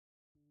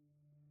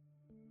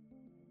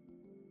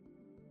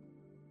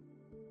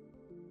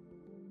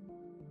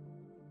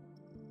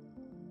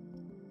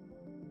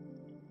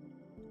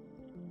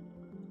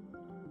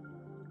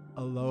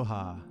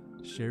Aloha,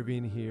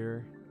 Shervin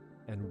here,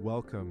 and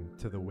welcome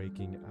to the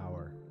Waking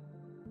Hour.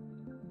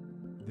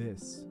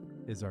 This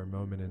is our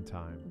moment in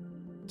time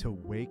to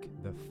wake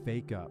the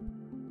fake up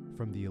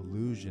from the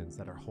illusions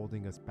that are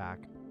holding us back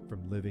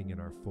from living in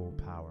our full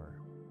power.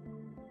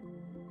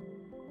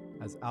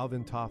 As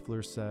Alvin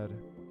Toffler said,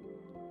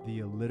 the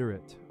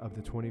illiterate of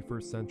the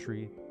 21st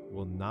century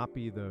will not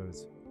be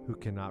those who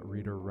cannot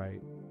read or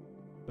write,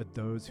 but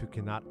those who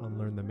cannot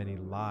unlearn the many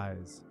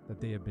lies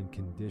that they have been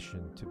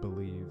conditioned to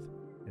believe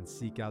and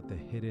seek out the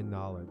hidden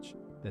knowledge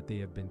that they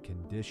have been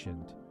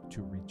conditioned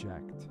to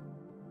reject.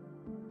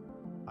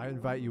 I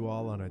invite you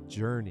all on a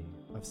journey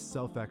of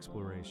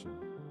self-exploration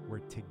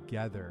where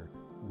together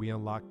we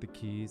unlock the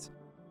keys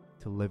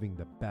to living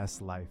the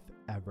best life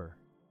ever.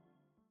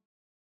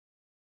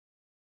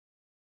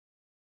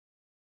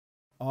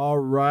 All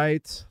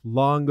right,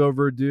 long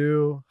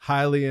overdue,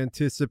 highly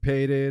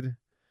anticipated.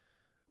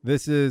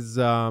 This is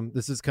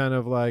kind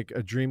of like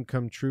a dream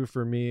come true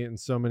for me in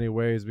so many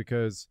ways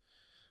because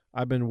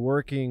I've been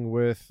working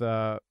with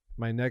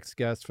my next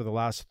guest for the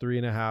last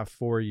 3.5,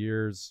 4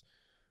 years.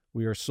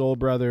 We are soul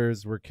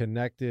brothers. We're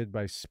connected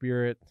by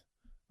spirit.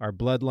 Our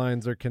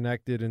bloodlines are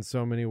connected in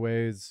so many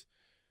ways.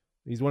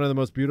 He's one of the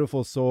most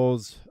beautiful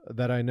souls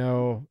that I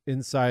know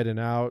inside and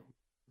out.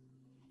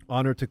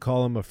 Honored to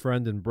call him a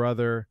friend and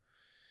brother.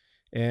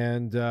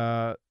 And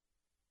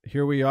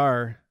here we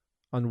are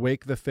on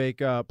Wake the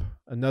Fake Up,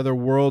 another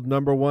world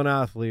 #1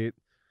 athlete,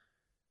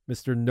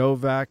 Mr.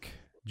 Novak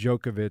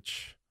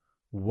Djokovic.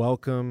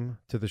 Welcome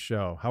to the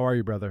show. How are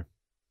you, brother?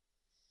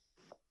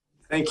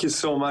 Thank you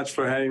so much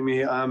for having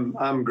me.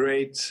 I'm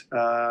great.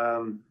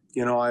 When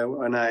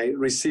I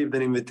received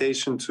an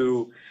invitation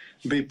to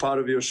be part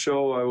of your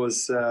show, I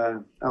was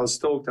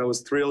stoked. I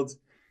was thrilled.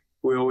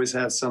 We always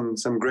have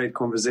some great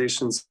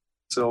conversations.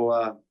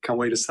 So can't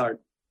wait to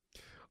start.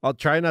 I'll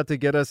try not to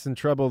get us in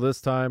trouble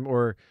this time,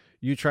 or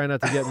you try not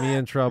to get me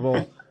in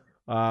trouble.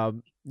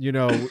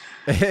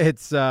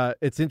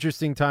 It's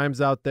interesting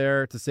times out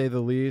there, to say the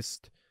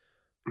least.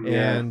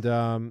 Yeah. And,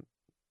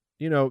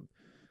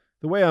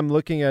 the way I'm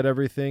looking at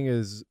everything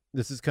is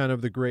this is kind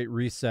of the great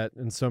reset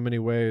in so many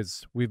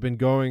ways. We've been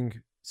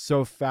going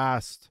so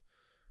fast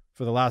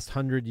for the last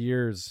 100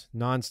 years,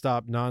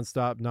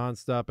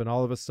 nonstop. And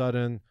all of a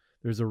sudden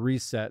there's a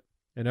reset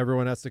and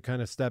everyone has to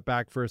kind of step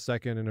back for a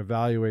second and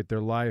evaluate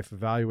their life,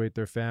 evaluate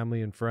their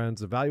family and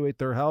friends, evaluate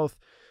their health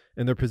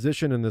and their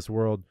position in this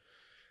world.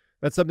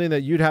 That's something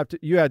that you had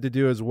to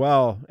do as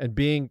well. And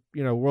being,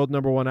 world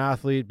 #1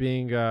 athlete,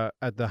 being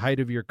at the height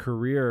of your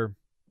career,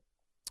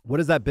 what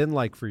has that been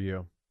like for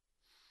you?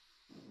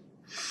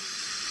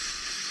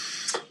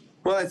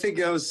 Well, I think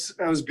that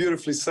was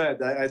beautifully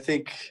said. I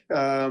think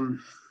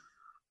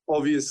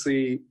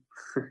obviously,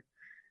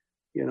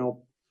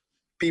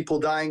 people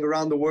dying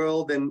around the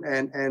world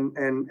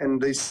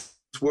and this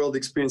world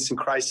experiencing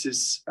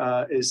crisis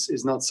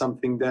is not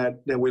something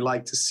that we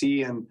like to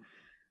see. And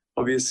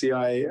obviously,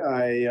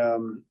 I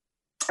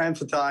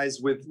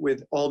empathize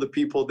with all the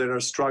people that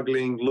are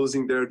struggling,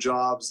 losing their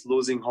jobs,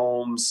 losing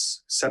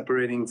homes,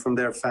 separated from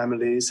their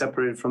families,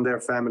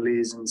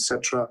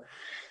 etc.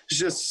 It's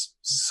just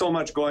so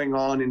much going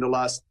on in the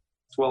last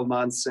 12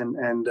 months,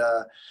 and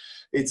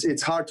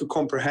it's hard to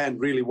comprehend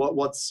really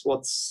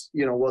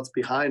what's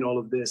behind all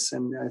of this.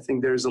 And I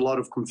think there's a lot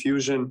of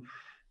confusion.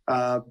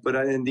 But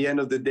in the end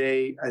of the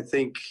day, I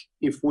think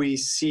if we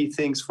see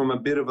things from a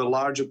bit of a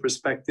larger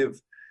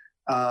perspective,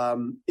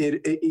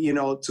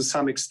 to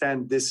some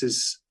extent, this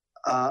is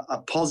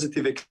a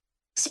positive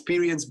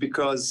experience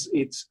because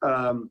it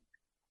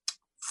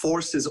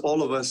forces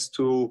all of us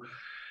to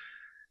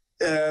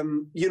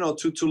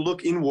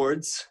look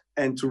inwards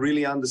and to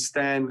really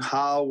understand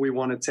how we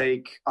want to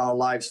take our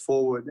lives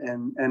forward,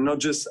 and not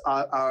just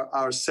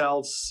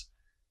ourselves,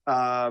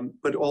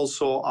 but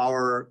also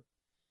our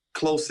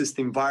closest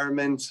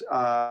environment,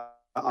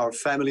 our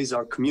families,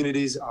 our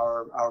communities,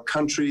 our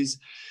countries.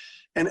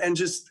 And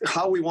just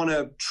how we want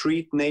to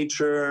treat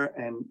nature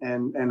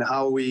and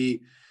how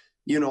we,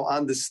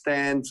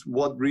 understand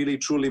what really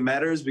truly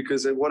matters.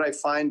 Because what I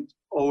find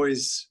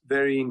always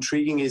very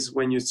intriguing is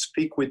when you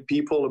speak with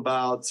people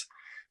about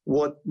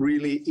what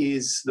really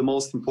is the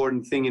most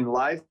important thing in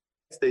life,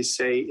 they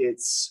say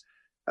it's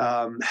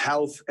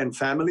health and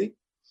family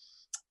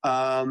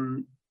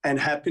and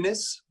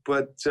happiness.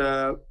 But,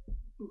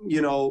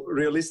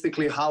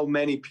 realistically, how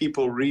many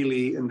people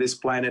really in this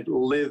planet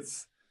live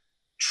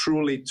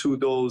truly to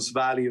those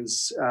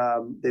values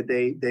that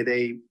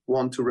they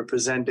want to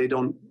represent? They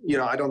don't,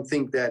 I don't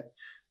think that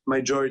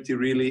majority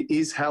really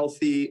is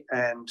healthy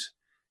and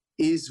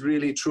is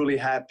really truly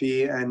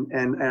happy.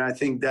 And I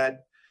think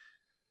that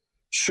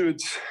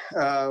should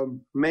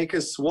make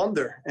us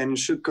wonder and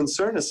should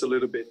concern us a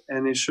little bit.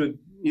 And it should,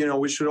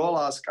 we should all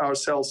ask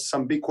ourselves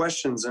some big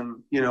questions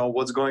and,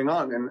 what's going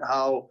on and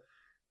how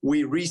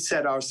we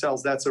reset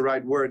ourselves. That's the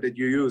right word that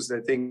you used.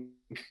 I think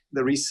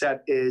the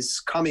reset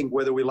is coming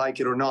whether we like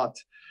it or not.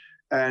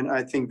 And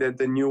I think that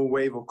the new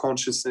wave of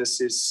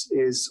consciousness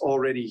is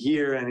already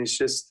here, and it's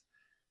just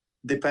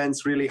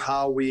depends really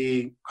how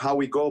we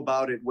go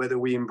about it, whether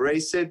we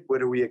embrace it,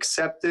 whether we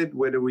accept it,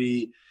 whether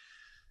we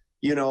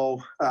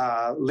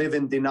live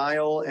in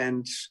denial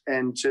and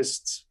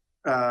just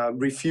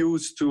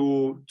refuse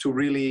to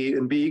really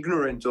and be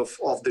ignorant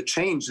of the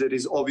change that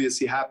is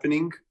obviously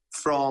happening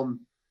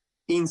from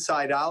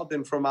inside out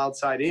and from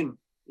outside in,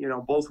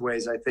 both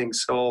ways, I think.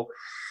 So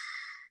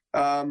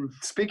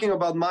speaking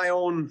about my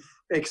own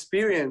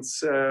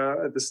experience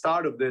at the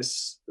start of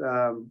this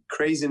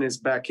craziness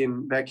back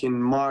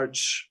in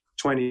March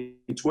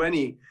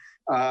 2020,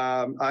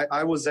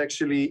 I was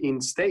actually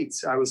in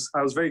States. I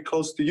was very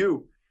close to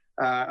you.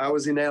 I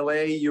was in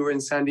LA, you were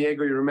in San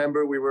Diego. You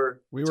remember we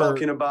were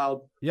talking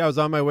about... Yeah, I was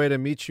on my way to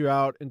meet you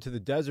out into the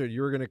desert.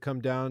 You were going to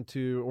come down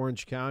to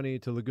Orange County,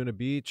 to Laguna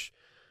Beach.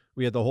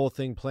 We had the whole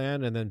thing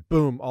planned, and then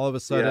boom, all of a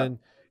sudden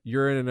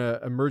you're in an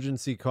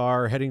emergency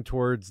car heading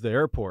towards the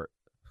airport,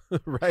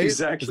 right?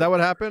 Exactly. Is that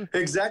what happened?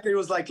 Exactly. It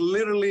was like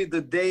literally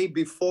the day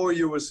before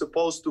you were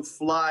supposed to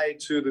fly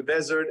to the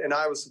desert, and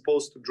I was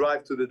supposed to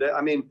drive to the desert.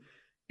 I mean,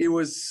 it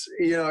was,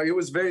 it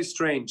was very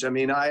strange. I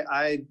mean,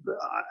 I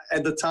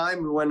at the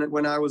time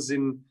when I was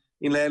in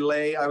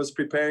LA, I was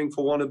preparing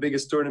for one of the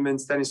biggest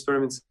tennis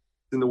tournaments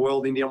in the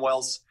world, Indian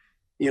Wells.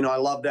 I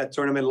love that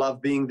tournament,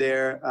 love being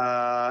there,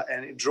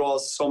 and it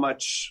draws so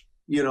much,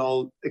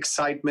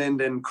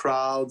 excitement and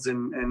crowds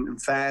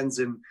and fans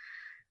and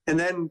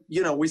then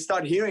we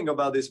start hearing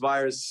about this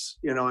virus,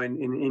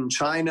 in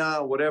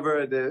China,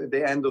 whatever,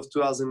 the end of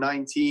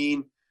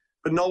 2019.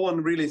 But no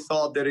one really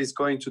thought that it's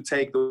going to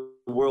take the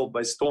world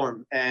by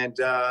storm. And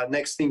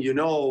next thing you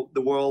know,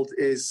 the world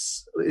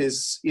is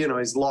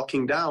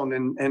locking down,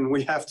 and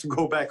we have to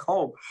go back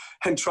home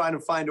and try to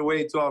find a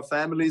way to our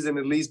families and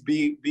at least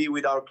be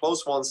with our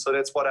close ones. So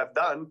that's what I've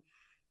done.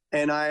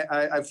 And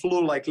I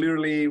flew like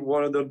literally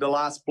one of the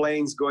last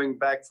planes going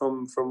back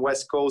from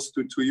West Coast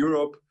to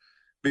Europe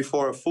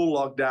before a full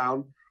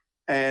lockdown.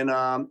 And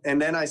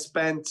then I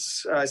spent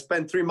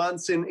 3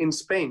 months in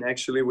Spain,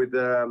 actually, with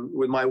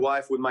my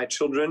wife, with my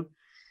children,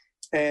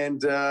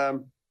 and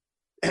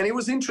it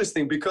was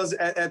interesting because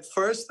at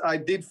first I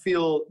did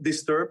feel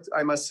disturbed.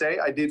 I must say,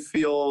 I didn't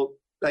feel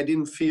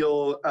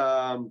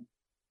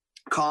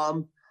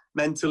calm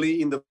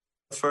mentally in the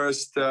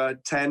first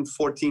 10,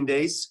 14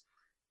 days,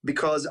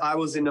 because I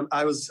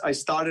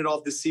started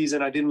off the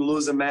season. I didn't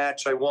lose a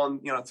match. I won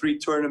 3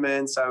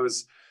 tournaments. I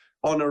was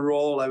on a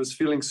roll. I was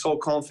feeling so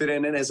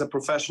confident. And as a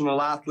professional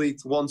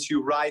athlete, once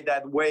you ride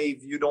that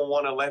wave, you don't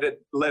want to let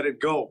it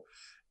go.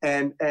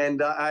 And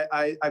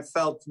I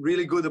felt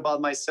really good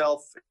about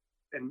myself,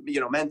 and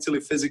mentally,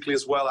 physically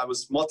as well. I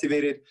was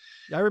motivated.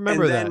 I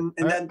remember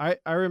that.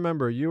 I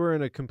remember you were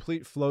in a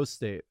complete flow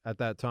state at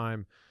that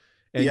time.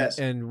 And, yes.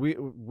 And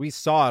we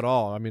saw it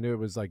all. I mean, it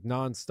was like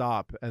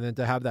nonstop. And then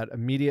to have that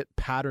immediate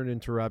pattern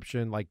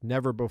interruption like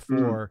never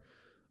before,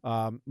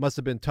 must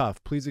have been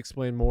tough. Please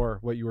explain more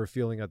what you were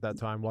feeling at that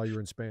time while you were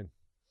in Spain.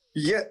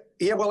 Yeah.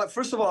 Well,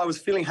 first of all, I was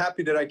feeling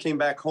happy that I came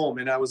back home,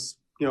 and I was,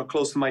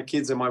 close to my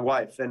kids and my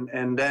wife.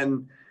 And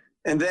then,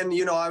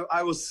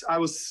 I was,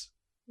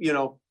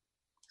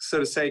 so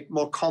to say,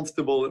 more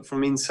comfortable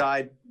from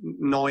inside,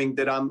 knowing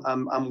that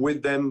I'm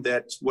with them,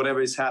 that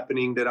whatever is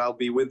happening, that I'll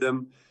be with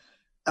them.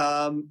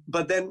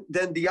 But then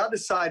the other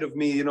side of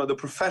me, the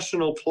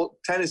professional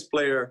tennis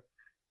player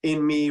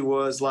in me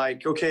was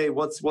like, okay,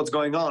 what's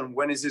going on?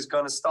 When is this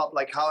going to stop?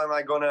 Like, how am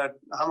I going to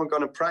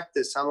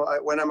practice?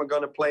 When am I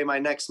going to play my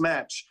next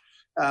match?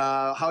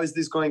 How is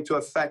this going to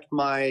affect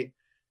my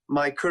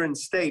current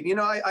state?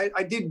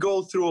 I did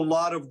go through a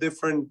lot of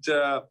different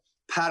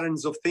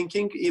patterns of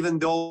thinking, even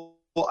though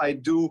I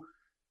do,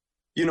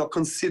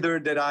 consider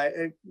that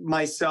I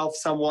myself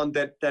someone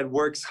that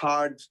works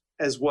hard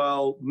as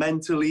well,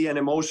 mentally and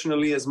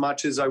emotionally, as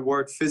much as I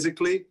work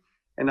physically.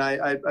 And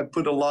I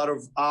put a lot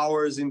of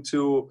hours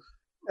into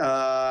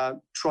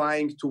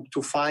trying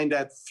to find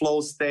that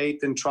flow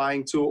state, and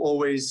trying to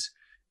always,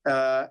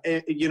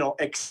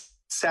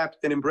 accept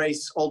and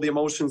embrace all the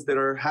emotions that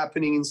are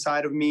happening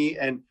inside of me,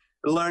 and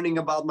learning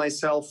about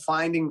myself,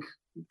 finding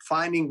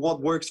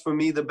what works for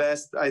me the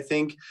best, I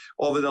think,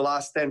 over the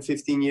last 10,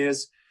 15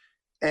 years.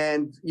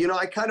 And,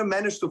 I kind of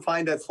managed to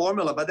find that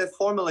formula, but that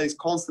formula is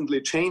constantly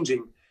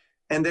changing.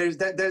 And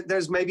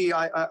there's maybe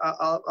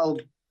I'll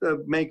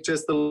make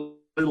just a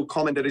little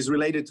comment that is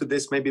related to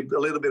this, maybe a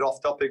little bit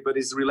off topic, but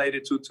is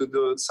related to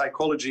the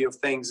psychology of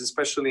things,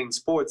 especially in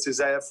sports.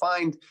 Is I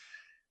find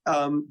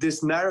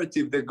this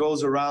narrative that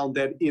goes around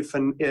that if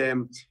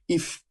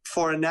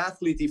for an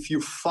athlete, if you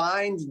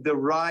find the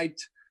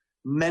right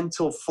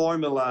mental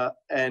formula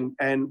and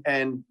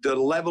the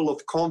level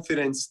of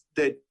confidence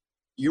that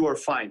you are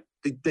fine,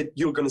 that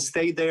you're going to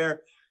stay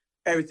there,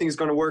 everything is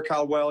going to work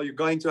out well, you're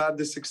going to have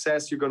the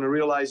success, you're going to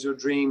realize your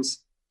dreams.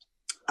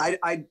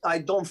 I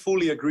don't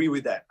fully agree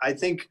with that. I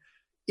think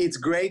it's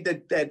great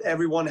that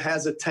everyone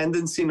has a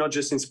tendency, not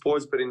just in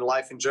sports, but in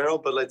life in general,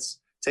 but let's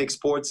take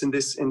sports in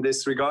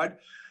this regard,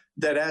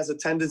 that has a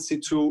tendency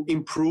to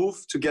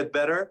improve, to get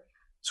better,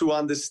 to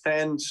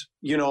understand,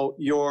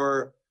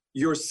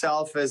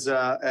 yourself as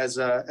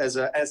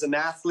an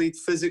athlete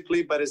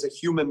physically, but as a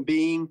human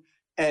being,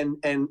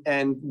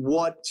 and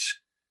what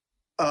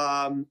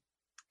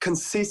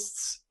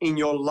consists in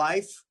your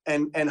life,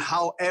 and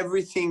how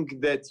everything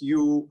that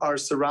you are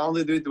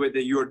surrounded with, whether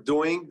you're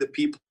doing, the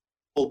people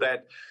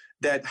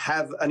that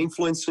have an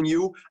influence on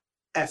you,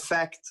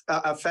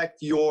 affect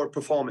your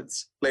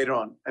performance later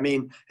on. I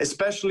mean,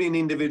 especially in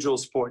individual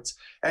sports.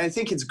 And I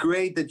think it's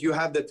great that you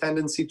have the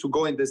tendency to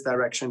go in this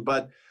direction,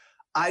 but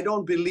I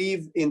don't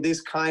believe in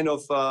this kind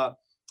of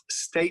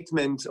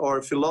statement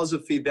or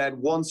philosophy that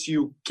once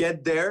you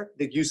get there,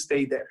 that you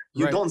stay there.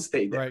 You don't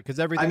stay there. Right, because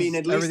everything. I mean,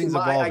 at least in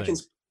my, I can.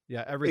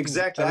 Yeah, everything.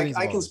 Exactly.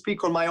 I can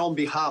speak on my own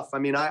behalf. I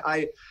mean,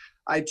 I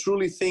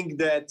truly think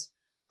that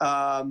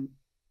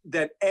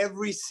that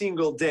every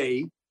single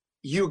day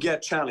you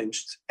get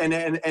challenged, and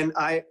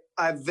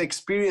I've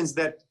experienced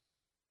that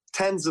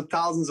tens of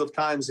thousands of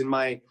times in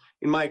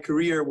my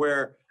career,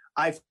 where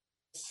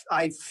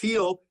I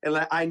feel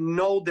and I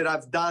know that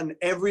I've done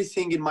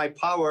everything in my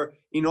power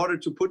in order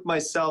to put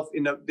myself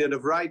in the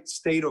right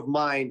state of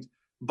mind,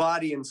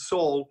 body, and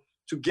soul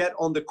to get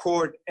on the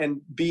court and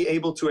be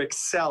able to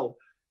excel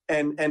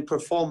and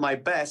perform my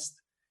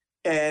best.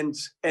 And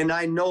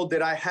I know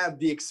that I have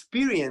the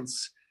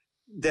experience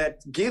that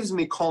gives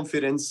me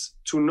confidence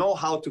to know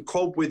how to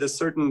cope with the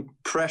certain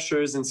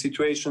pressures and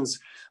situations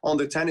on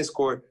the tennis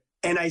court.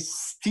 And I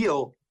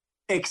still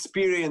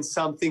experience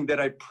something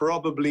that I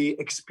probably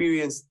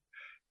experienced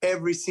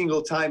every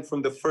single time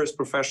from the first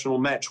professional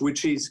match,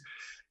 which is,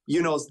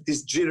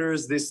 these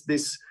jitters, this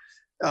these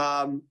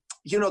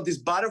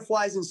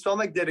butterflies in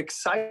stomach that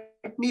excite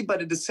me,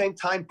 but at the same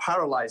time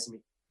paralyze me.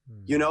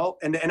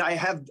 And I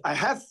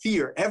have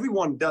fear.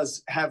 Everyone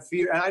does have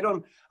fear.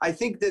 And I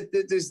think that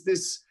there's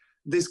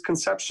this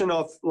conception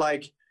of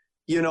like,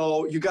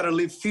 you got to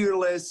live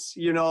fearless,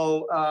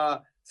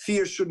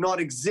 fear should not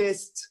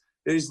exist.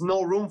 There is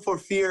no room for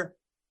fear.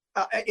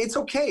 It's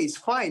okay. It's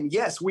fine.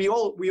 Yes, we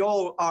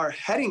all are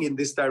heading in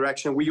this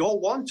direction. We all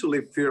want to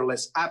live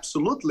fearless.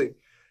 Absolutely.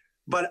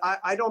 But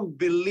I don't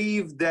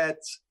believe that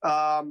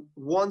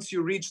once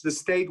you reach the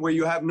state where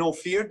you have no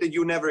fear, that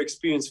you never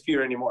experience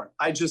fear anymore.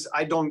 I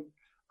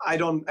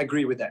don't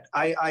agree with that.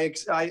 I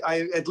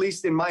at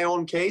least in my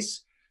own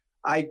case,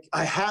 I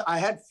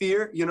had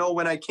fear,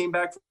 when I came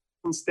back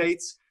from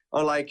States,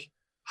 or like,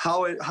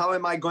 how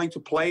am I going to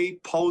play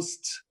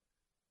post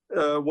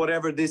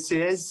whatever this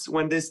is,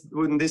 when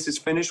this is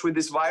finished with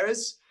this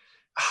virus?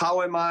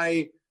 How am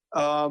I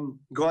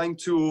going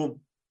to,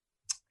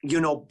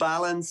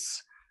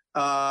 balance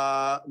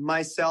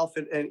myself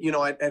and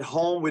at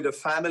home with a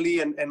family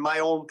and my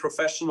own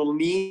professional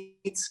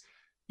needs?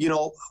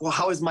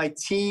 How is my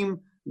team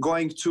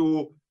going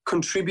to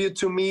contribute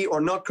to me or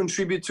not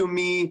contribute to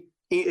me,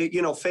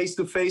 face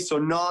to face or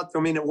not? I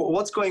mean,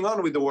 what's going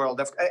on with the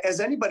world? As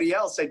anybody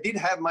else, I did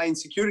have my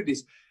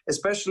insecurities,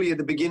 especially at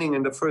the beginning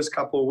in the first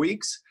couple of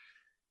weeks.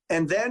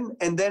 And then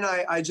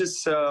I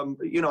just,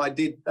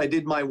 I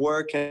did my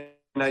work, and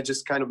I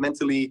just kind of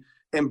mentally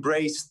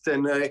embraced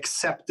and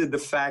accepted the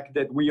fact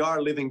that we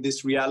are living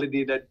this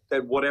reality, that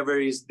whatever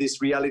is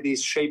this reality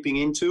is shaping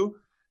into.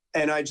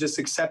 And I just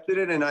accepted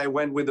it, and I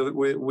went with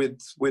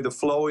the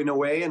flow in a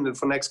way. And then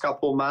for the next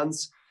couple of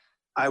months,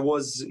 I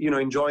was,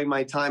 enjoying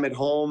my time at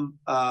home.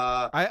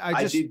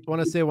 I just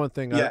want to say one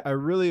thing. Yeah. I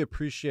really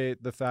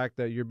appreciate the fact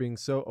that you're being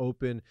so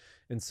open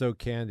and so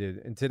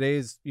candid. In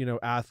today's,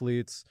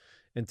 athletes,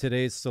 in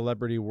today's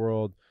celebrity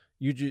world,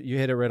 you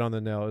hit it right on the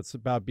nail. It's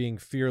about being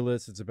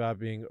fearless. It's about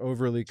being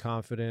overly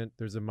confident.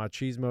 There's a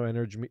machismo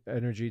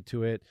energy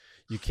to it.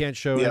 You can't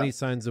show any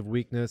signs of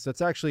weakness.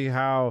 That's actually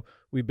how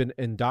we've been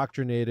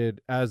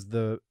indoctrinated as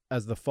the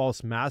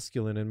false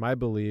masculine, in my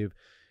belief,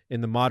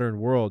 in the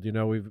modern world.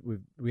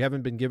 We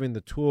haven't been given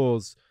the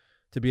tools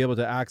to be able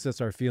to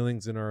access our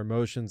feelings and our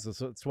emotions.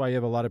 So that's why you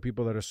have a lot of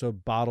people that are so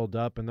bottled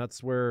up, and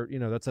that's where,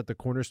 that's at the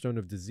cornerstone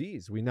of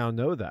disease. We now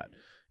know that.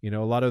 A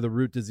lot of the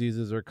root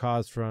diseases are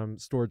caused from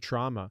stored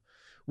trauma.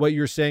 What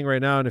you're saying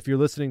right now, and if you're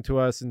listening to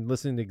us and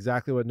listening to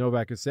exactly what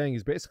Novak is saying,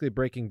 he's basically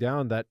breaking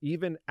down that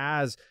even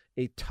as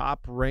a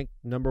top-ranked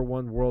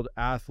 #1 world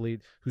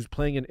athlete who's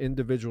playing an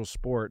individual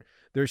sport,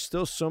 there's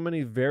still so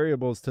many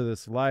variables to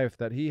this life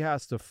that he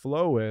has to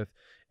flow with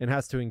and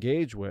has to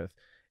engage with.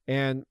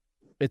 And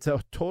it's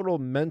a total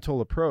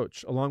mental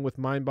approach along with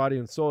mind, body,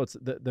 and soul. It's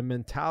the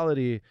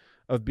mentality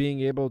of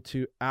being able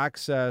to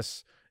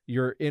access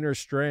your inner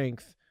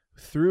strength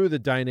through the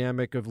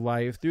dynamic of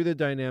life, through the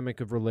dynamic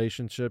of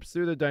relationships,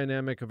 through the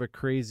dynamic of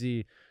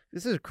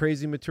this is a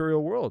crazy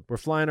material world. We're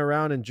flying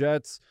around in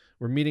jets.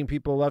 We're meeting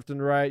people left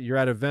and right. You're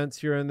at events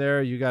here and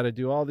there. You got to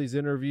do all these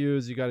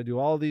interviews. You got to do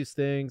all these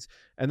things.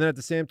 And then at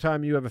the same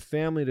time, you have a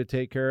family to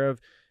take care of,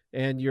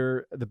 and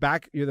you're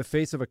the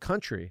face of a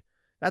country.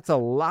 That's a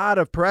lot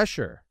of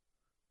pressure,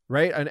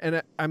 right?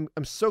 And I'm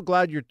so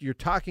glad you're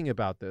talking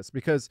about this,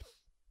 because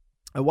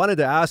I wanted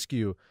to ask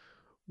you,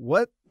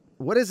 what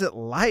is it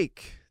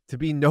like to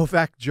be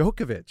Novak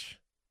Djokovic?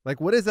 Like,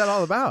 what is that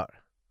all about?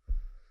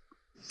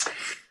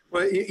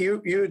 Well,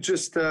 you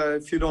just,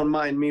 if you don't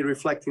mind me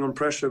reflecting on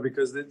pressure,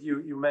 because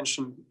you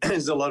mentioned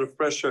there's a lot of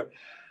pressure.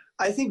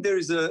 I think there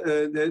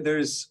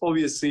is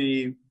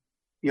obviously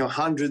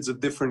hundreds of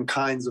different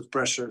kinds of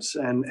pressures,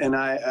 and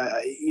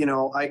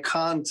I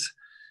can't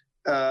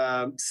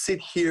sit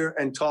here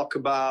and talk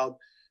about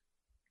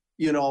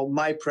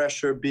my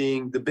pressure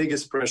being the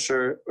biggest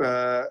pressure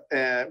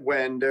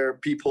when there are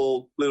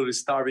people literally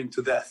starving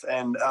to death.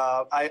 And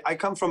I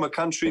come from a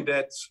country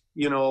that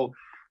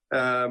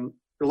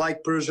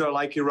like Persia,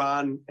 like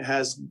Iran,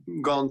 has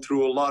gone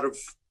through a lot of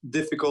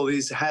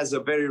difficulties, has a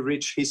very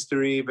rich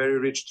history, very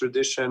rich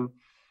tradition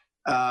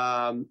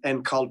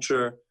and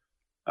culture.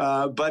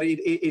 But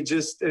it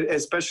just,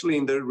 especially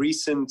in the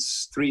recent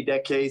 3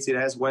 decades, it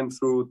has went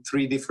through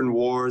 3 different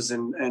wars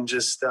and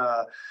just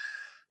a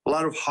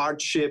lot of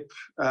hardship,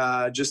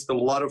 just a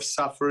lot of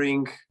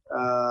suffering,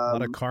 a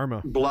lot of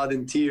karma, blood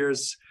and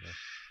tears.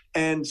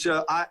 Yeah. And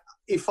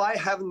if I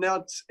have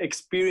not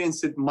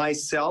experienced it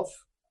myself,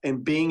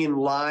 and being in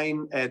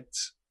line at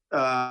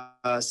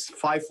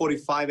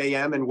 5:45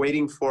 a.m. and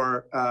waiting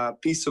for a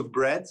piece of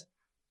bread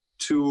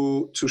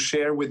to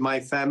share with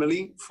my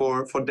family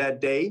for that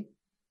day,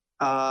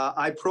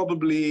 I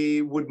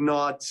probably would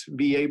not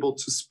be able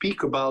to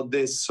speak about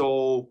this.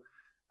 So,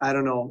 I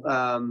don't know,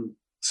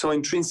 so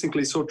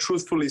intrinsically, so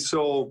truthfully,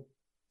 so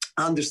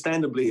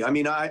understandably. I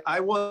mean, I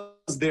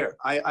was there.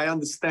 I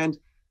understand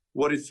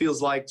what it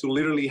feels like to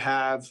literally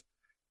have,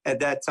 at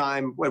that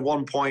time, at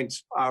one point,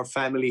 our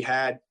family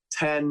had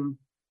 10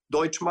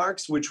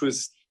 Deutschmarks, which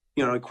was,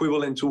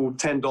 equivalent to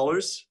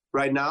 $10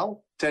 right now.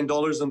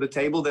 $10 on the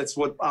table. That's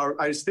what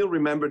I still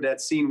remember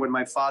that scene when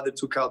my father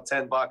took out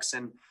 $10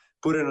 and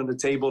put it on the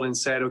table and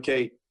said,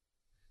 okay,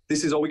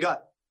 this is all we got.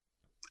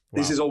 Wow.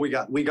 This is all we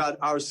got. We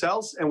got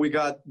ourselves, and we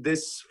got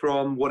this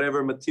from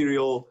whatever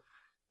material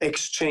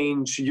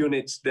exchange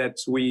units that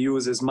we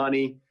use as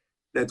money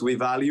that we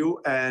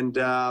value. And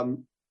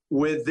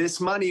with this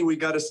money, we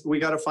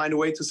gotta find a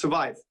way to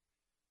survive.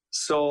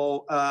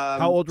 So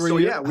how old were you?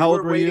 Yeah, we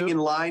were waiting in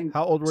line.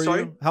 How old were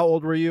you? How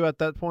old were you at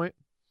that point?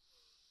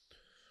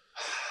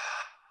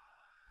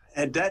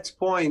 At that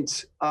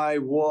point,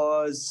 it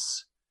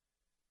was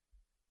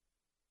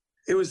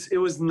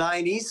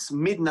 90s,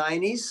 mid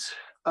 90s.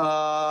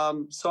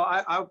 So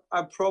I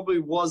probably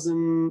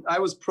wasn't. I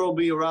was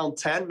probably around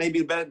 10, maybe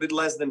a bit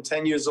less than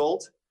 10 years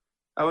old.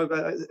 I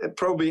was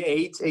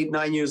probably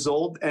 9 years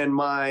old, and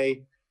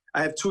I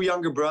have 2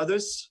 younger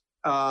brothers.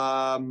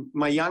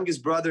 My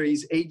youngest brother,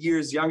 he's 8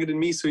 years younger than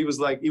me, so he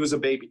was a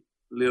baby,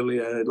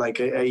 literally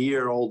like a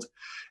year old,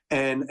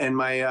 and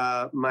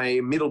my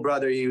middle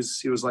brother, he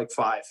was like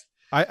 5.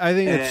 I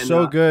think it's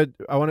so good.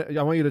 I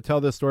want you to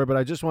tell this story, but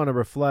I just want to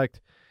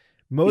reflect.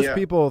 Most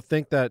people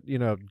think that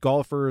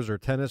golfers or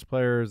tennis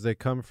players, they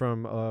come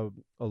from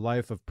a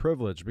life of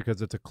privilege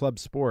because it's a club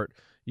sport.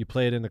 You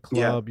play it in the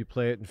club, you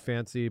play it in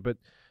fancy, but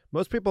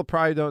most people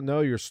probably don't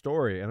know your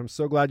story, and I'm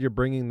so glad you're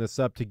bringing this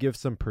up to give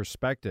some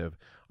perspective.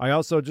 I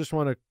also just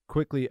want to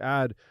quickly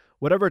add,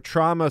 whatever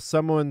trauma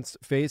someone's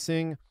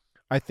facing,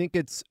 I think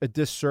it's a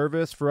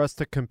disservice for us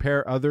to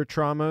compare other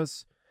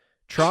traumas.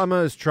 Trauma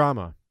is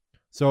trauma.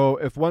 So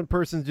if one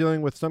person's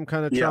dealing with some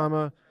kind of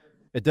trauma,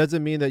 it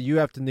doesn't mean that you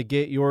have to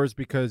negate yours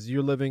because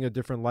you're living a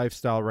different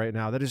lifestyle right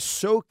now. That is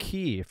so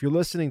key. If you're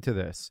listening to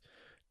this,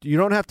 you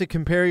don't have to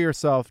compare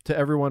yourself to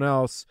everyone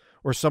else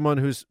or someone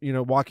who's,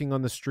 walking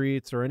on the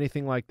streets or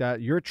anything like that.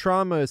 Your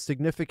trauma is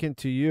significant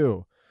to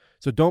you.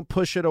 So don't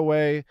push it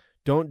away.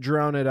 Don't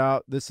drown it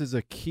out. This is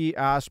a key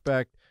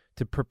aspect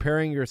to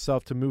preparing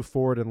yourself to move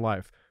forward in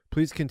life.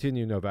 Please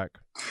continue, Novak.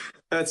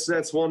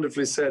 That's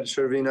wonderfully said,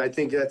 Shervin. I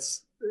think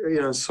that's,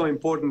 so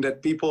important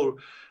that people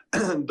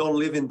don't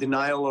live in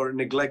denial or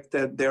neglect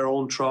their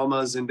own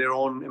traumas and their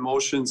own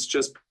emotions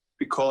just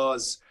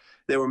because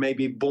they were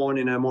maybe born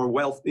in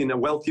a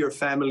wealthier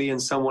family,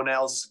 and someone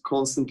else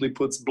constantly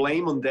puts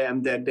blame on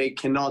them that they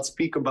cannot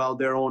speak about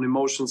their own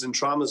emotions and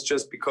traumas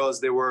just because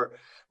they were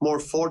more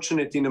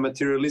fortunate in a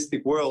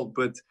materialistic world.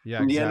 But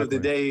in the end of the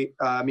day,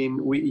 I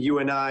mean, you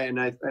and I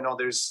know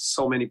there's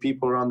so many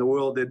people around the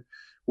world that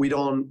we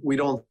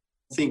don't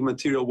think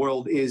material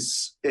world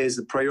is a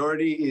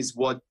priority, is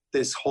what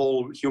this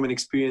whole human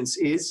experience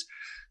is.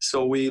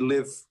 So we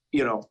live,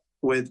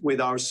 with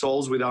our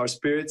souls, with our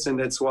spirits. And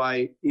that's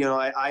why,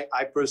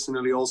 I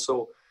personally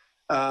also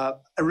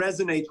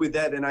resonate with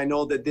that. And I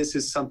know that this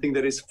is something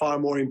that is far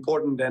more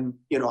important than,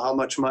 how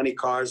much money,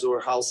 cars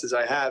or houses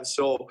I have.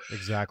 So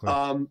exactly.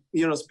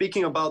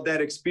 Speaking about that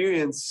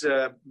experience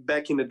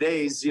back in the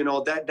days,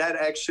 that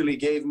actually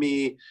gave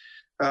me,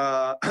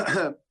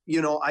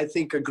 I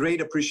think a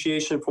great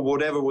appreciation for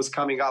whatever was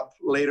coming up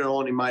later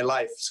on in my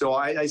life. So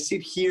I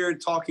sit here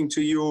talking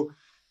to you,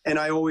 and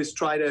I always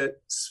try to,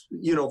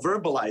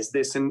 verbalize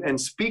this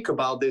and speak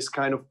about this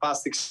kind of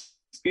past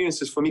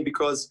experiences for me,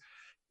 because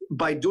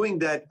by doing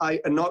that,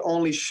 I not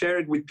only share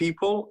it with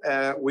people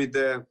with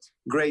a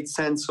great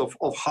sense of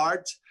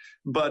heart,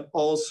 but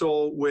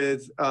also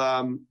with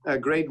a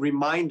great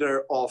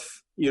reminder of,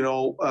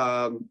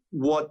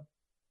 what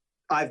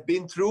I've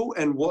been through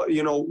and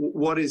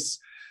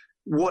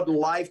what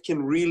life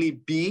can really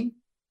be,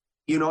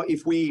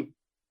 if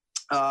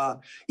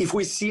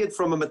we see it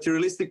from a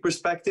materialistic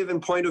perspective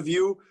and point of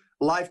view,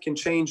 life can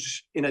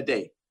change in a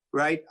day.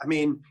 right? I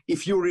mean,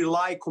 if you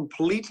rely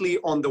completely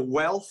on the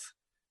wealth,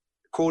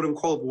 quote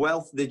unquote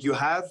wealth that you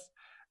have,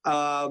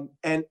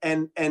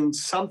 and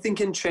something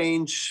can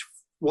change,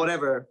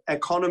 whatever,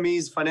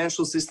 economies,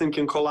 financial system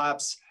can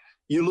collapse,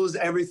 you lose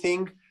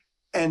everything,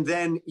 and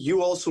then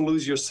you also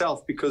lose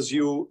yourself because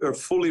you are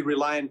fully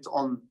reliant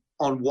on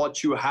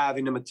what you have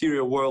in the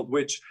material world,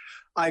 which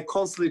I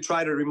constantly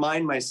try to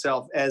remind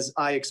myself as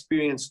I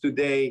experience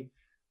today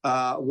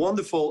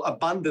wonderful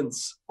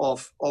abundance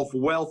of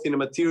wealth in a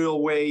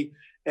material way,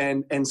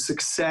 and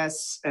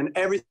success and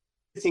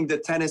everything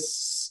that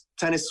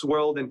tennis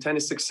world and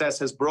tennis success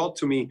has brought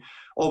to me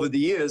over the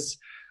years.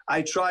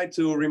 I try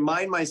to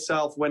remind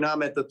myself when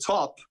I'm at the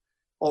top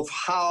of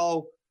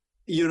how,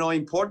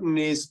 important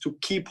it is to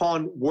keep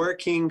on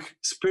working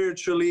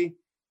spiritually,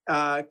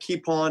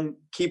 keep on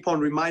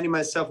reminding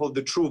myself of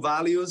the true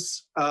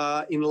values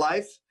in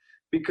life,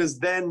 because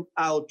then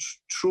I'll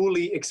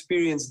truly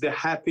experience the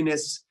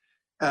happiness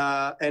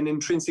and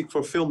intrinsic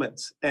fulfillment.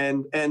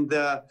 And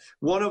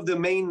one of the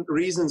main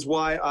reasons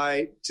why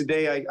I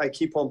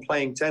keep on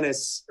playing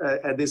tennis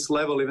at this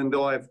level, even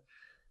though I've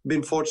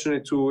been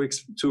fortunate to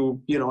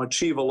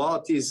achieve a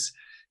lot, is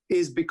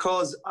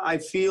because I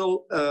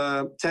feel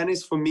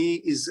tennis for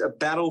me is a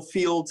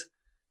battlefield,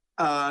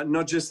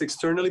 not just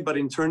externally but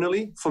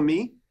internally for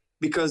me,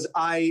 because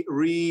I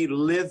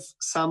relive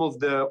some of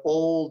the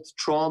old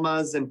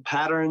traumas and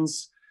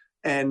patterns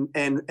and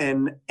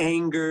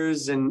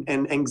angers and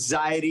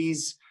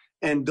anxieties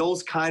and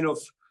those kind of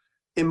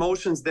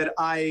emotions that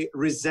I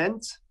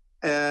resent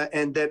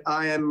and that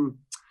I am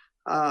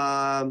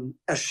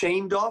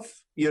ashamed of,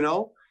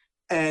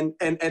 and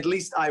at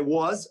least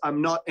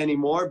I'm not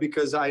anymore,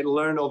 because I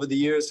learned over the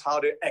years how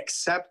to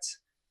accept.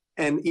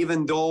 And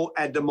even though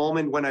at the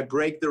moment when I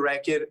break the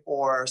racket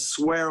or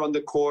swear on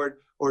the court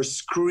or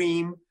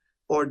scream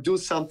or do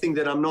something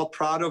that I'm not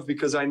proud of,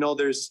 because I know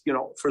there's,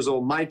 first of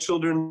all, my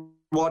children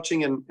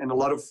watching and a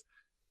lot of,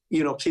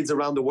 kids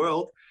around the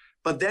world.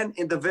 But then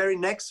in the very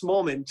next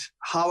moment,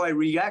 how I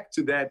react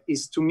to that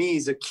to me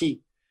is a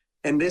key.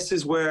 And this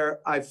is where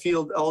I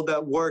feel all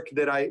that work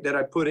that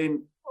I put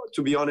in,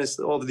 to be honest,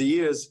 over the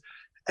years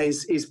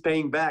is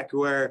paying back,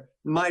 where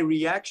my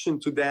reaction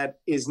to that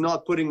is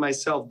not putting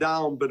myself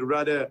down, but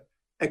rather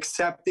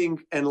accepting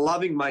and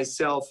loving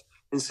myself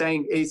and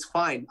saying, it's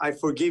fine, I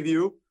forgive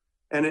you,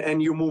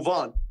 and you move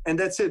on. And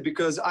that's it,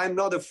 because I'm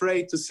not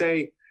afraid to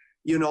say,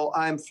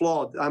 I'm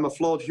flawed. I'm a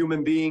flawed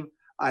human being.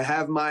 I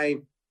have my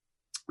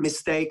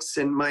mistakes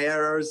and my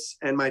errors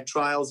and my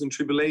trials and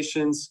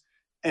tribulations,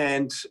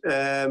 and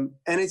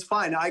it's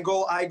fine. I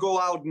go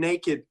out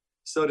naked,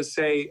 so to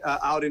say,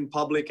 out in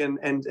public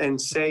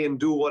and say and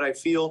do what I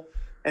feel.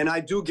 And I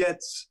do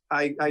get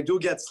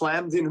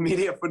slammed in the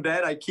media for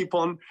that. I keep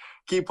on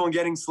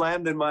getting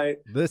slammed, and my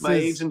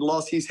agent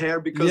lost his hair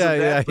because of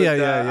that.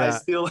 Yeah.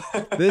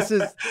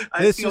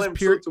 I still am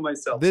pure true to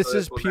myself. This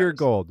is pure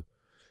gold.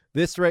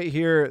 This right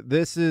here,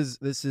 this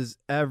is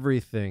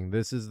everything.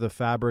 This is the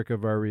fabric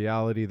of our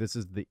reality. This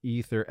is the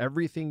ether.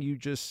 Everything you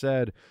just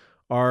said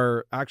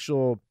are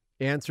actual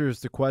answers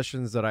to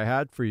questions that I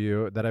had for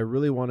you that I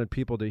really wanted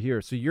people to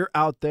hear. So you're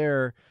out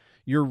there,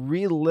 you're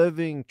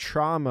reliving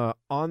trauma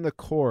on the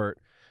court,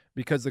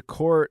 because the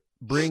court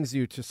brings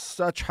you to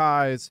such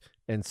highs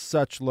and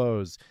such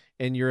lows,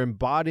 and you're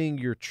embodying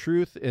your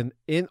truth in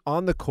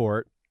on the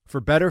court,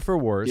 for better, for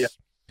worse. Yeah.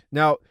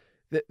 Now,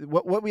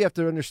 what we have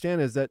to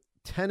understand is that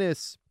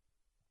tennis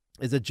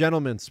is a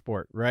gentleman's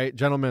sport, right?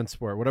 Gentleman's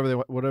sport,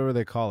 whatever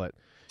they call it.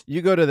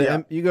 You go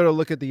to you go to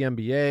look at the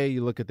NBA,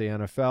 you look at the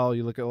NFL,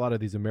 you look at a lot of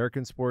these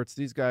American sports.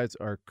 These guys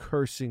are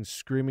cursing,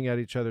 screaming at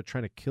each other,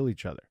 trying to kill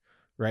each other,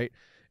 right?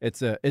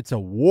 It's a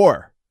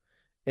war.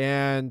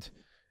 And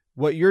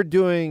what you're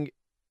doing,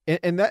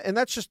 and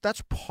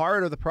that's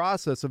part of the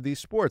process of these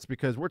sports,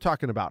 because we're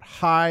talking about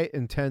high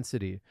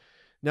intensity.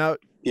 Now,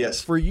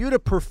 yes, for you to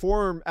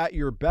perform at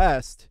your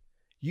best,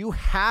 you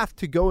have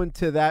to go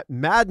into that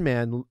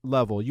madman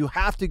level. You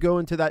have to go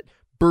into that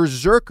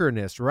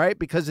berserkerness, right?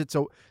 Because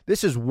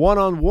this is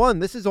one-on-one.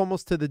 This is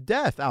almost to the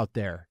death out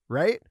there,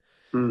 right?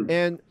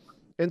 And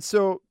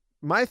so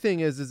my thing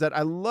is that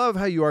I love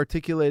how you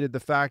articulated the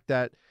fact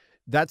that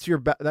that's your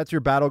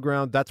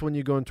battleground. That's when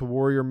you go into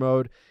warrior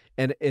mode,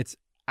 and it's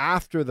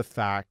after the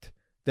fact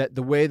that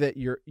the way that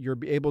you're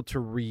able to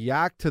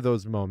react to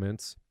those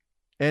moments.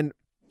 And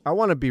I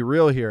want to be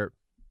real here.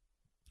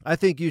 I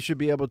think you should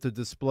be able to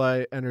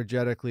display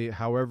energetically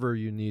however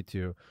you need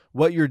to.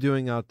 What you're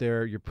doing out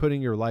there, you're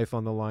putting your life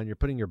on the line, you're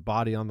putting your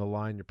body on the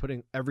line, you're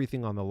putting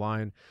everything on the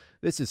line.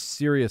 This is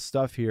serious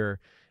stuff here.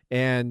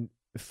 And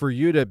for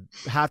you to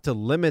have to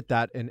limit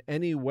that in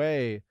any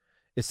way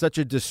is such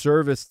a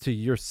disservice to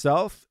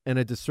yourself and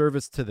a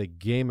disservice to the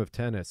game of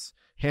tennis,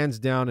 hands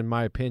down, in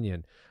my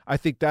opinion. I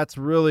think that's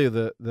really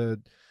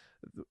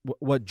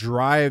what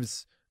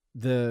drives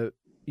the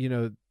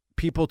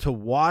people to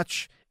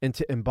watch and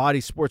to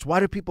embody sports. Why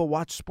do people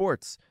watch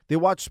sports? They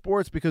watch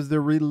sports because they're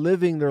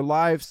reliving their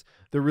lives,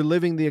 they're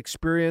reliving the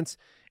experience,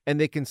 and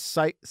they can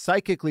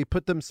psychically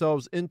put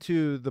themselves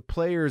into the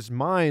players'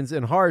 minds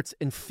and hearts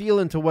and feel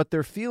into what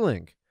they're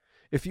feeling.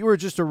 If you were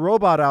just a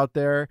robot out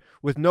there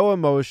with no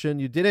emotion,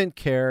 you didn't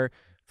care,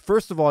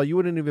 first of all, you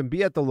wouldn't even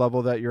be at the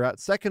level that you're at.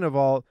 Second of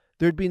all,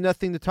 there'd be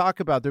nothing to talk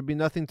about. There'd be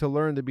nothing to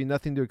learn. There'd be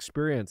nothing to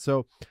experience.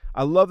 So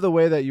I love the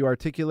way that you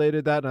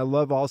articulated that. And I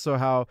love also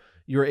how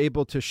you're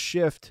able to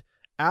shift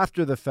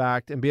after the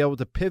fact and be able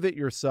to pivot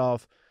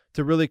yourself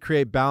to really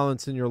create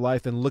balance in your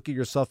life and look at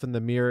yourself in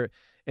the mirror.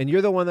 And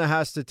you're the one that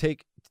has to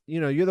take,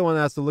 you're the one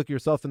that has to look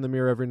yourself in the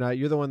mirror every night.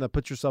 You're the one that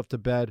puts yourself to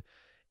bed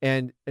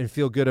and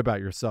feel good about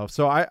yourself.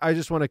 So I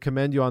just want to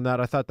commend you on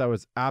that. I thought that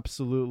was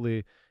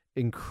absolutely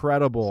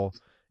incredible.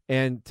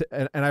 And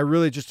I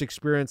really just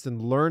experienced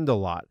and learned a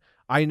lot.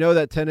 I know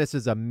that tennis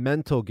is a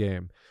mental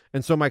game.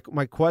 And so my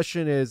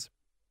question is,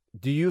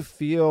 do you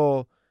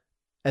feel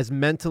as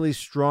mentally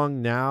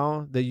strong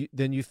now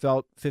than you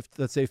felt,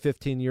 let's say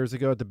 15 years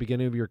ago at the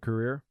beginning of your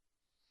career?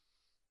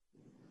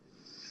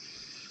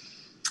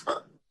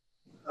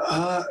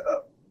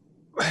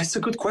 It's a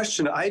good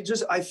question. I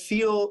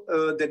feel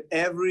that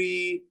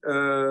every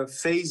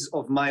phase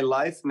of my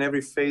life and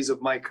every phase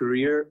of my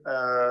career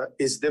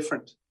is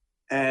different.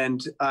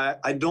 And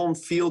I don't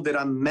feel that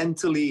I'm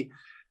mentally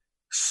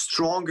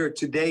stronger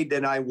today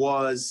than I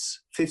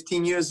was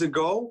 15 years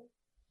ago,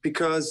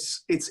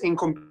 because it's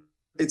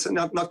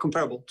not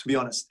comparable, to be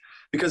honest.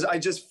 Because I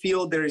just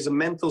feel there is a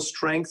mental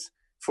strength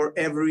for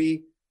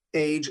every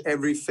age,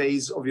 every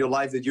phase of your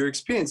life that you're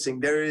experiencing.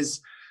 There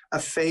is a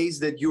phase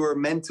that you are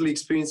mentally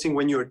experiencing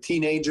when you're a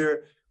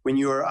teenager, when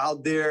you're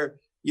out there,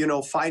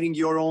 fighting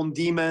your own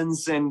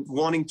demons and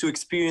wanting to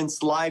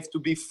experience life, to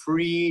be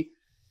free,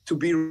 to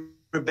be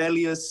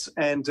rebellious,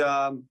 and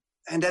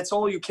that's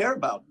all you care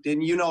about.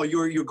 Then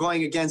you're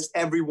going against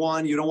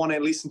everyone. You don't want to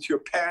listen to your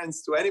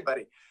parents, to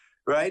anybody,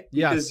 right?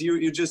 Yes. Because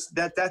you just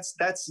that's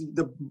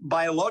the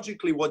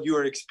biologically what you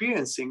are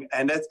experiencing,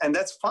 and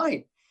that's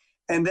fine.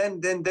 And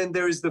then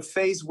there is the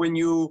phase when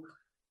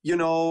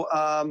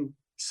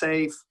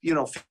say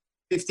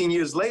 15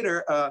 years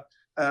later,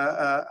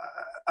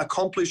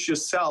 accomplish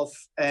yourself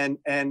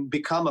and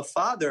become a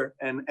father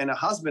and a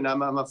husband.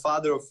 I'm a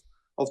father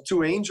of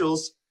two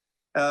angels.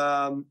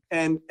 And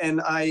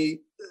I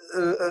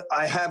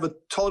have a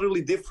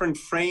totally different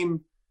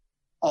frame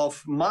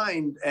of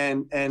mind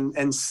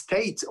and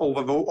state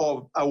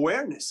of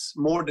awareness,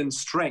 more than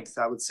strength,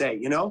 I would say,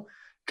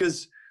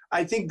 because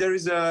I think there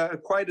is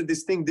quite a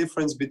distinct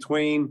difference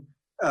between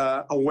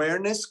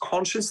awareness,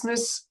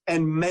 consciousness,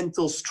 and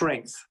mental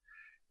strength.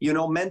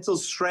 Mental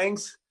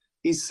strength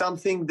is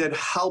something that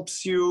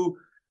helps you,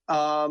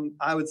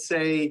 I would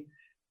say,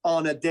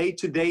 on a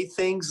day-to-day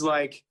things,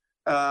 like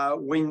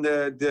when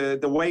the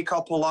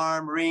wake-up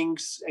alarm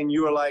rings and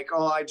you're like,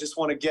 oh, I just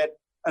want to get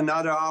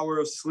another hour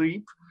of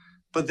sleep.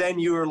 But then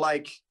you're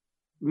like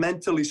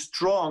mentally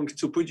strong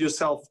to put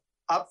yourself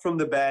up from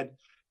the bed,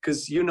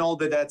 because you know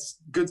that that's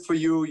good for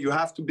you. You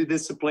have to be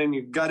disciplined.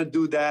 You got to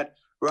do that,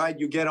 right?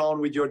 You get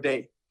on with your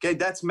day. Okay,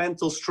 that's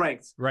mental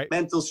strength. Right.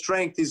 Mental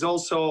strength is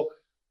also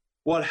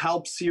what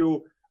helps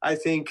you, I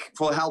think,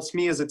 helps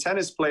me as a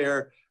tennis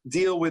player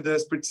deal with a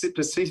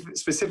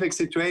specific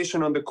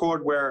situation on the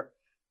court where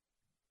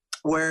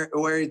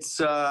it's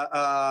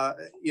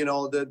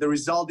the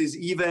result is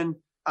even.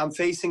 I'm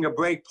facing a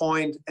break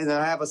point and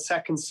I have a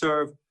second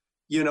serve,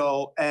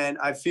 and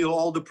I feel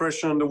all the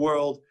pressure in the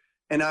world,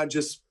 and I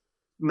just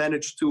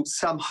manage to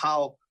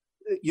somehow,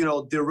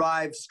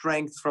 derive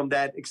strength from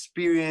that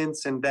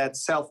experience and that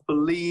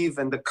self-belief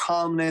and the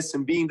calmness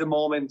and being the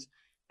moment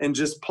and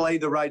just play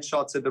the right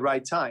shots at the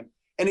right time.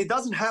 And it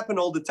doesn't happen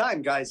all the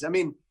time, guys. I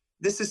mean,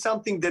 this is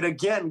something that,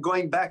 again,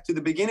 going back to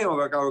the beginning of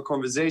our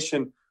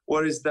conversation,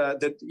 what is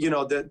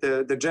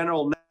the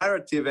general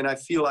narrative, and I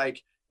feel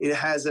like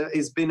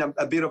it's been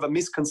a bit of a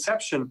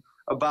misconception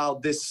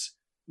about this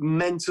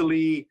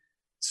mentally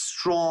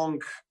strong,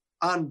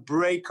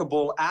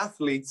 unbreakable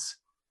athletes.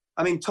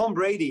 I mean, Tom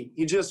Brady,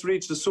 he just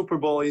reached the Super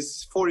Bowl.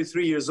 He's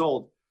 43 years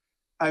old.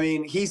 I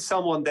mean, he's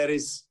someone that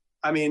is,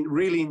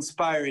 really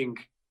inspiring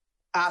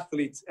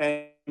athletes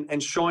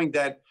and showing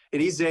that at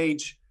his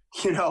age,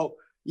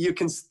 you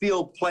can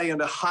still play on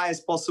the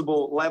highest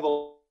possible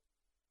level.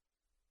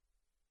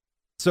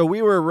 So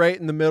we were right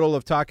in the middle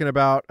of talking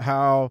about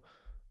how,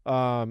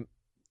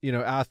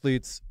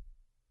 athletes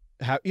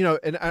have,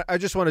 and I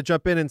just want to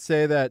jump in and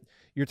say that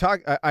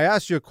I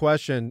asked you a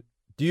question.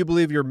 Do you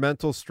believe your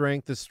mental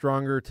strength is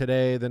stronger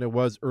today than it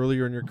was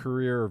earlier in your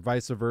career, or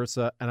vice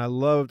versa? And I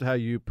loved how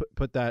you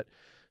put that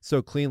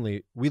so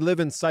cleanly. We live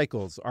in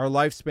cycles. Our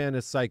lifespan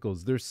is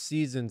cycles. There's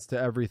seasons to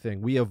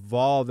everything. We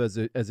evolve as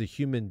a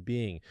human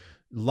being.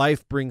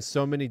 Life brings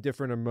so many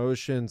different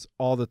emotions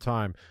all the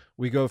time.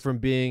 We go from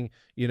being,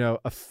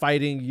 a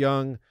fighting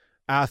young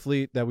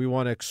athlete that we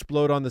want to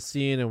explode on the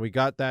scene, and we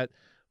got that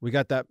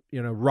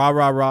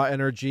rah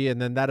energy,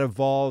 and then that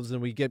evolves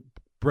and we get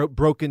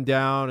broken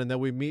down, and then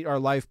we meet our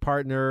life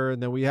partner,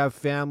 and then we have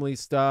family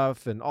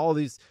stuff and all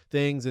these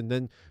things, and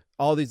then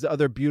all these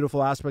other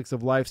beautiful aspects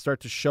of life start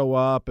to show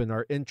up and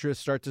our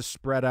interests start to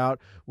spread out.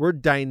 We're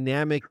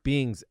dynamic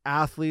beings.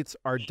 Athletes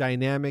are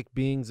dynamic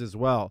beings as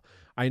well.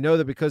 I know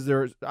that because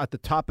they're at the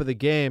top of the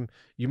game,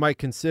 you might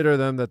consider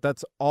them that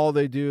that's all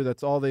they do,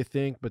 that's all they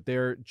think, but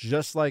they're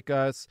just like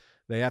us.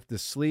 They have to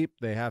sleep,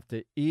 they have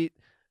to eat,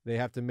 they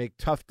have to make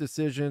tough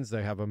decisions,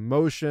 they have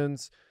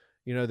emotions.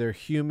 You know, they're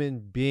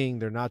human being,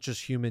 they're not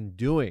just human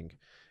doing.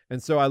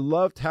 And so I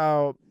loved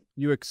how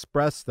you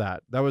expressed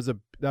that. That was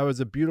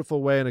a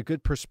beautiful way and a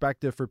good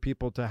perspective for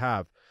people to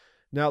have.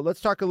 Now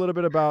let's talk a little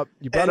bit about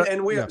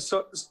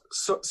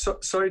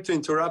sorry to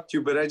interrupt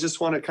you, but I just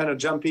want to kind of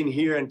jump in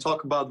here and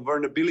talk about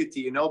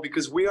vulnerability, you know,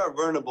 because we are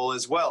vulnerable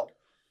as well.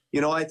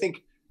 You know, I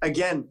think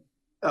again,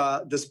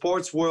 the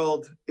sports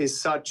world is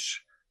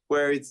such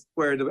where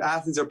the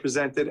athletes are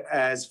presented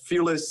as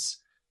fearless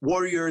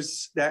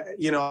warriors that,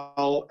 you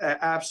know,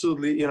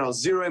 absolutely, you know,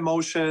 zero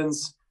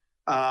emotions,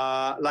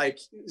 like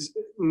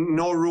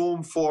no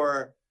room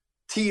for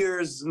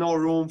tears, no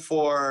room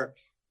for,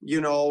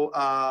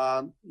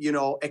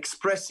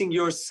 expressing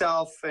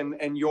yourself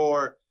and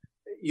your,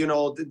 you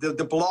know,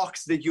 the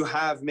blocks that you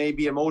have,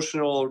 maybe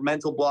emotional or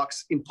mental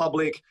blocks in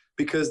public,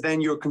 because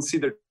then you're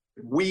considered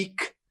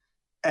weak.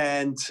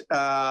 And,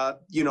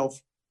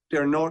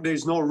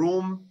 there's no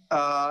room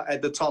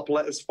at the top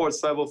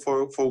sports level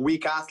for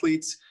weak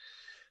athletes.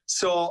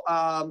 So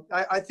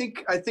I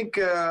think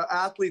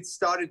athletes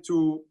started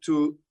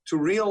to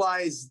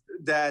realize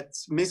that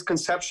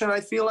misconception,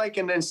 I feel like,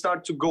 and then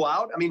start to go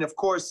out. I mean, of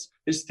course,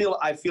 there's still,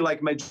 I feel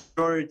like,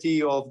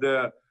 majority of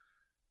the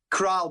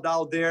crowd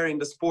out there in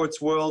the sports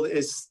world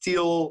is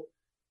still,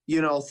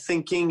 you know,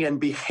 thinking and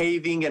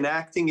behaving and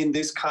acting in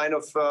this kind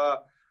of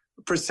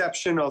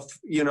perception of,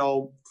 you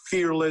know,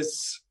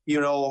 fearless,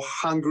 you know,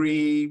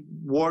 hungry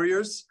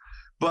warriors.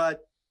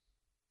 But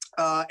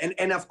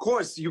and of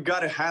course you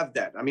got to have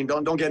that. I mean,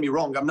 don't get me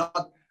wrong.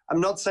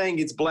 I'm not saying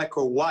it's black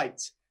or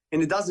white,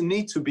 and it doesn't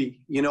need to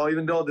be, you know,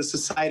 even though the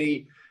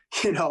society,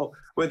 you know,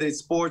 whether it's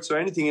sports or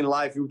anything in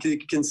life, you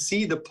can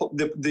see the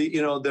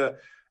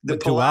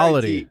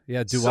duality.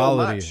 Yeah. Duality. So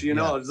much, you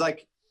know, it's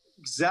like,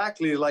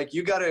 exactly, like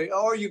you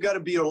gotta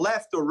be your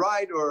left or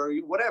right or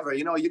whatever,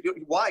 you know.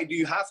 Why do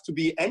you have to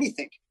be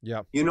anything?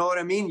 Yeah. You know what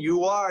I mean?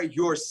 You are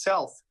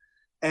yourself.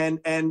 And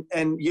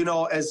you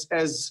know,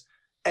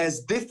 as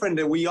different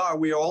that we are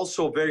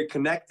also very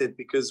connected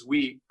because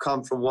we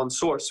come from one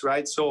source,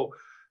 right? So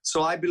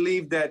I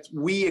believe that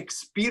we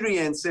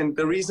experience, and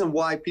the reason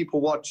why people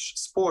watch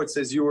sports,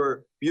 as you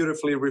were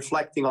beautifully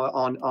reflecting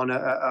on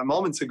a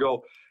moment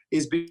ago,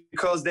 is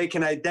because they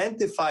can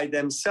identify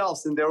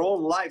themselves in their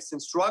own lives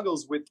and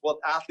struggles with what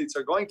athletes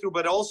are going through,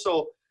 but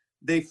also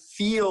they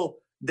feel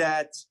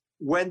that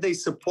when they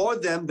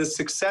support them, the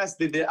success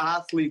that the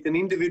athlete, an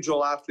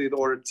individual athlete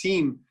or a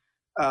team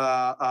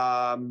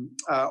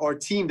or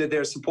team that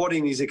they're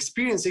supporting is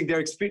experiencing,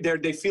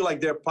 they feel like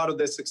they're part of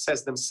their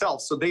success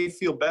themselves. So they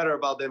feel better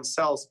about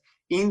themselves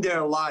in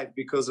their life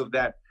because of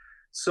that.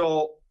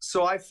 So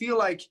I feel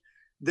like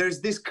there's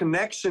this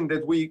connection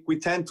that we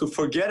tend to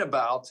forget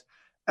about.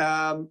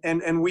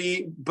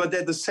 But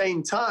at the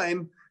same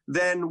time,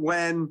 then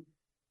when,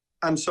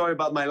 I'm sorry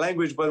about my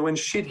language, but when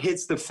shit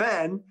hits the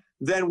fan,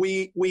 then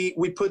we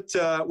put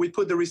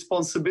the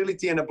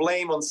responsibility and the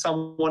blame on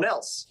someone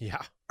else.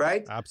 Yeah.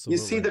 Right?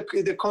 Absolutely. You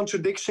see the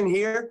contradiction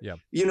here? Yeah.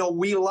 You know,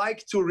 we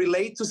like to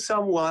relate to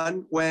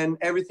someone when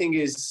everything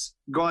is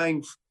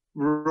going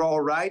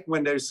all right,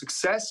 when there's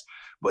success,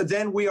 but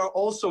then we are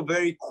also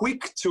very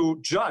quick to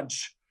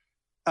judge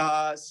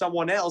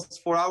someone else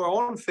for our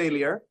own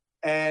failure.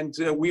 And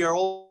we are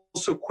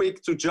also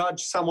quick to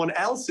judge someone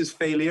else's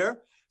failure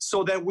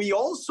so that we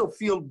also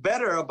feel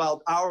better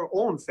about our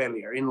own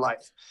failure in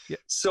life. Yeah.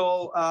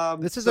 So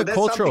this is a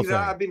cultural thing.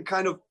 That I've been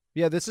kind of,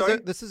 yeah, this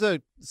is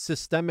a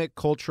systemic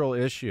cultural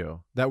issue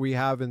that we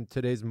have in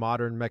today's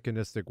modern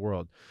mechanistic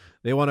world.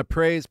 They want to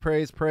praise,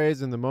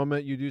 and the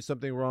moment you do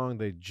something wrong,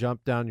 they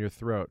jump down your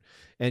throat.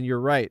 And you're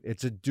right,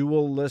 it's a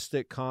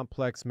dualistic,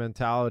 complex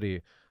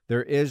mentality.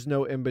 There is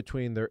no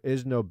in-between, there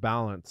is no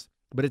balance.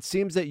 But it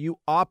seems that you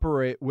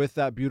operate with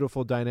that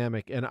beautiful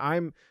dynamic. And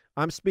I'm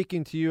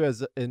speaking to you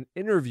as an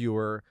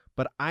interviewer,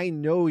 but I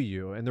know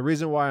you. And the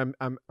reason why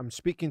I'm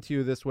speaking to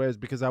you this way is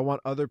because I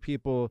want other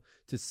people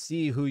to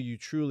see who you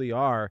truly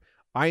are.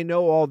 I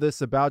know all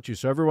this about you.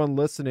 So everyone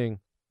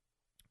listening,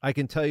 I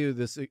can tell you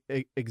this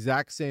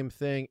exact same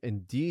thing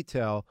in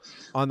detail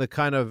on the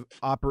kind of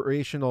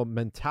operational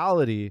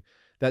mentality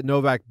that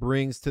Novak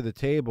brings to the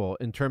table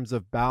in terms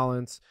of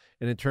balance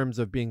and in terms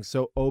of being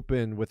so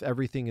open with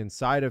everything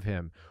inside of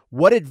him.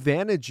 What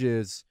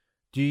advantages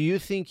do you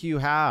think you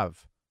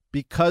have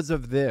because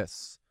of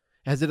this?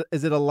 Is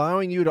it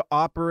allowing you to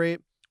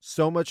operate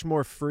so much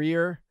more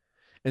freer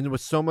and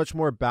with so much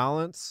more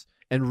balance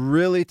and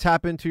really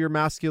tap into your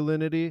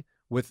masculinity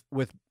with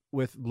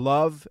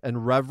love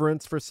and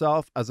reverence for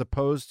self as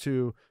opposed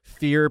to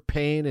fear,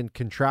 pain, and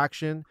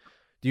contraction?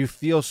 Do you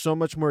feel so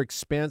much more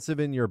expansive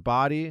in your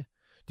body?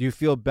 Do you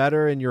feel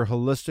better in your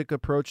holistic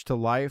approach to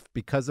life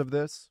because of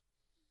this?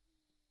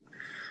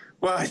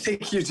 Well, I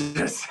think you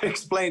just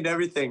explained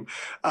everything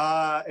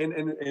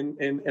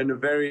in a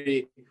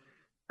very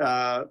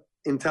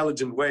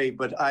intelligent way.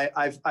 But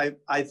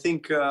I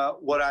think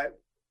what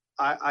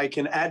I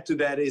can add to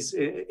that is,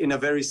 in a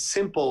very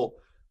simple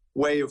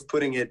way of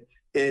putting it,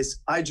 is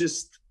I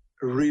just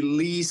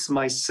release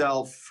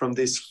myself from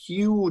this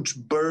huge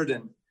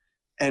burden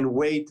and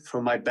weight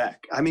from my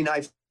back. I mean,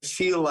 I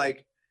feel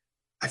like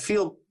I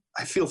feel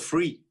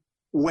free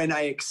when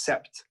I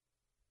accept,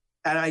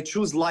 and I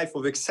choose life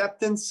of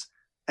acceptance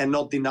and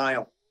not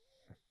denial.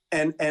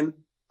 And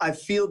I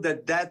feel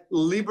that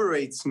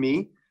liberates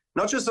me,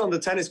 not just on the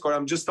tennis court.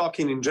 I'm just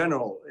talking in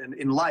general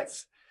in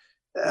life.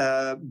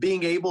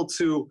 Being able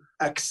to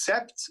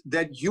accept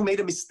that you made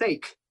a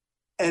mistake,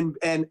 and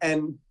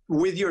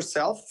with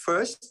yourself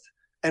first,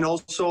 and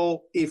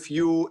also if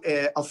you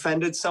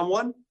offended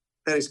someone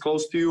that is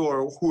close to you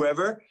or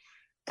whoever,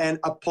 and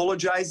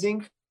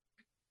apologizing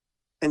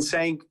and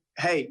saying,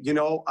 hey,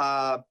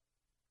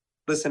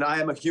 listen, I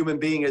am a human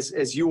being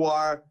as you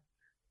are.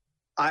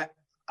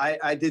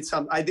 I did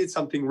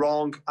something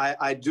wrong.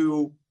 I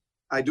do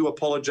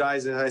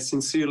apologize, and I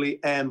sincerely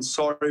am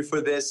sorry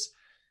for this.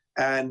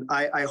 And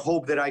I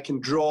hope that I can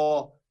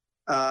draw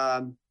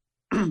a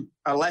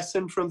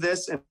lesson from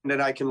this, and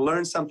that I can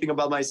learn something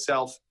about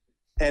myself.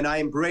 And I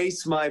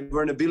embrace my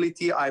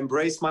vulnerability. I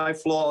embrace my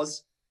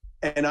flaws,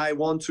 and I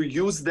want to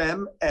use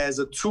them as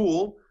a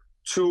tool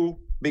to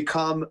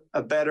become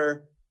a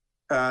better,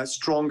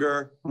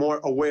 stronger, more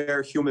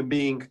aware human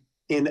being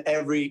in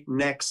every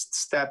next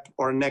step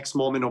or next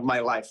moment of my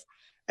life.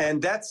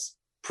 And that's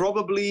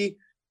probably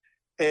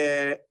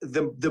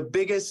the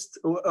biggest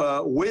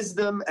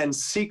wisdom and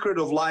secret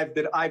of life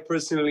that I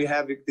personally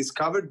have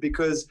discovered,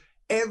 because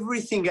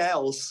everything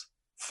else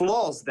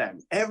flaws them.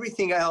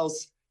 Everything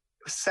else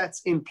is set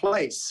in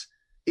place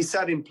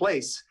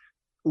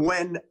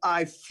when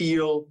I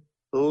feel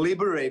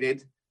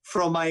liberated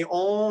from my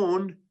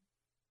own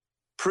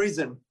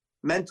prison,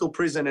 mental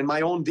prison, and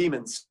my own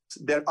demons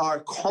that are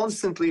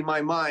constantly in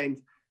my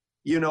mind,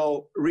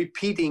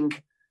 repeating,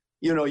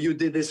 you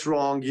did this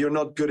wrong, you're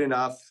not good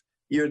enough,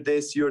 you're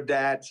this, you're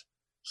that.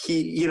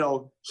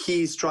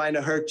 He's trying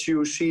to hurt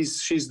you.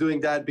 She's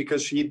doing that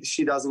because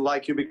she doesn't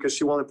like you, because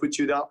she want to put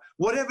you down.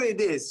 Whatever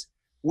it is,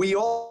 we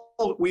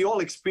all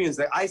experience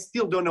that. I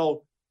still don't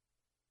know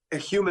a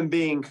human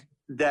being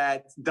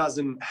that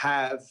doesn't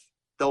have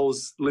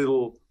those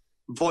little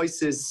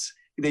voices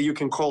that you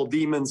can call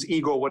demons,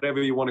 ego,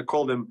 whatever you want to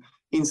call them,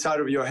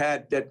 inside of your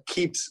head that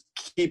keep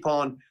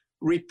on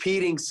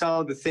repeating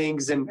some of the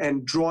things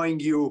and drawing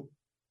you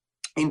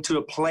into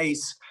a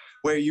place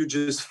where you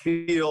just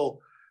feel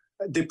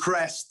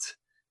depressed,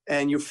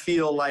 and you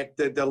feel like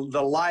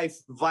the life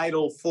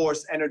vital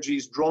force energy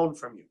is drawn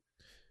from you.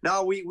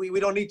 Now we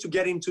don't need to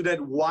get into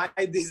that. Why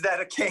is that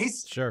a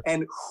case? Sure.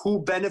 And who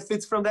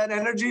benefits from that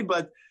energy?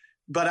 But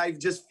I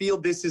just feel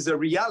this is a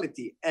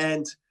reality.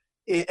 And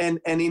in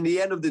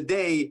the end of the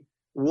day,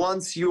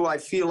 once you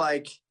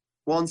identify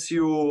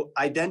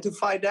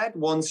that,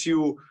 once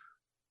you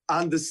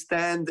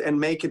understand and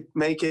make it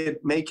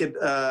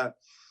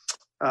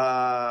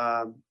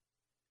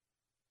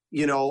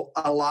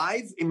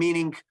alive,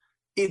 meaning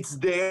it's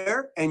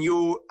there, and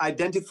you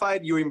identify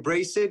it, you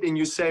embrace it, and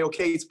you say,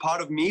 okay, it's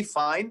part of me,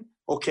 fine,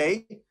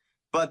 okay,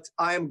 but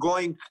I'm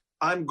going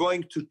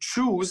to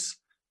choose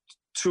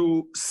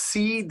to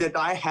see that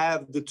I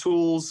have the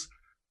tools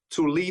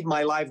to lead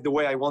my life the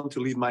way I want to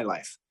lead my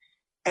life.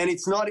 And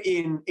it's not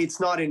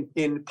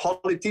in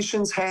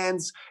politicians'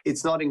 hands,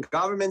 it's not in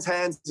government's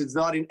hands, it's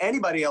not in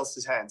anybody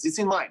else's hands, it's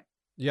in mine.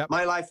 Yep.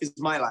 My life is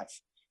my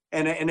life.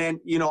 And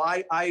then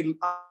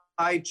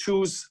I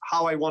choose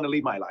how I want to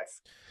lead my life.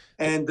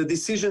 And the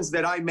decisions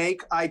that I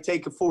make, I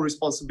take a full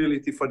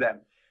responsibility for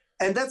them.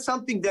 And that's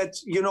something that,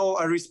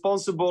 a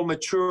responsible,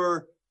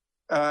 mature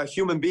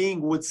human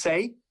being would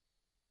say,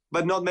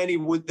 but not many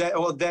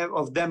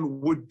of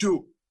them would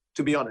do,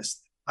 to be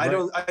honest.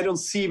 Right. I don't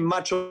see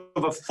much of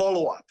a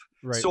follow-up.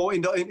 Right. So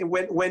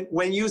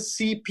when you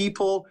see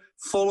people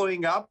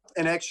following up,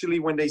 and actually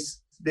when they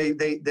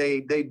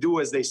do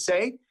as they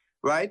say,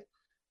 right?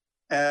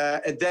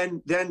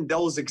 Then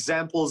those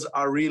examples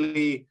are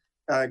really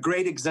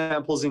great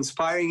examples,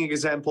 inspiring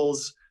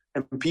examples,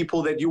 and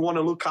people that you want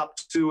to look up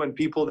to, and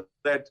people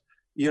that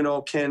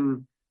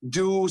can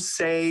do,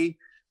 say,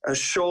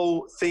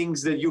 show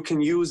things that you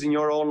can use in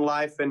your own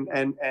life and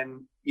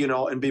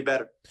be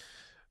better.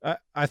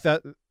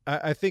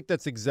 I think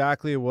that's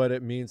exactly what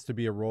it means to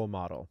be a role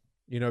model.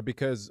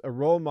 Because a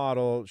role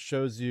model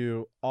shows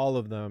you all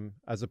of them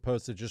as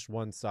opposed to just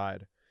one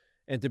side.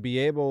 And to be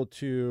able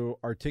to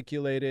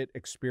articulate it,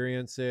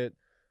 experience it,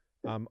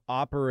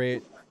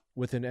 operate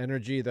with an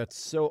energy that's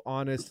so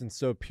honest and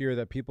so pure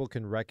that people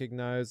can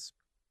recognize,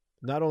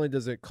 not only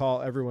does it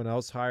call everyone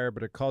else higher,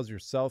 but it calls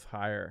yourself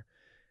higher.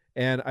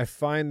 And I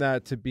find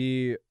that to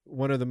be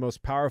one of the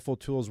most powerful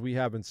tools we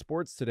have in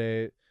sports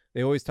today.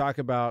 They always talk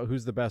about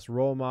who's the best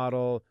role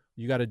model.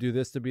 You got to do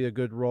this to be a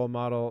good role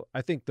model.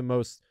 I think the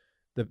most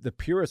the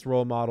purest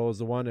role model is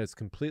the one that's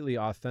completely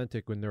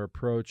authentic in their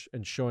approach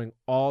and showing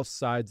all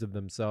sides of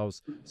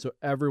themselves so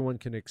everyone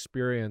can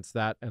experience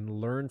that and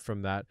learn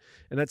from that.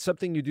 And that's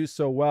something you do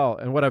so well.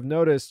 And what I've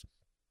noticed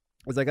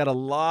is I got a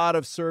lot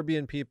of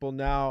Serbian people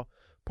now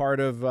part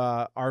of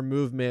our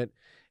movement.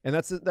 And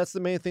that's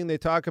the main thing they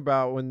talk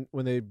about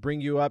when they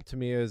bring you up to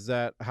me, is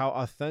that how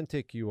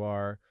authentic you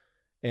are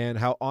and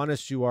how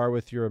honest you are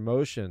with your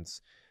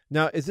emotions.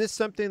 Now, is this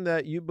something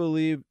that you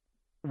believe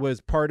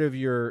was part of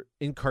your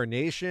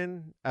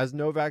incarnation as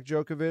Novak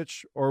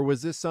Djokovic, or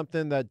was this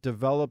something that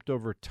developed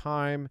over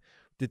time?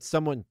 Did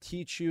someone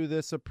teach you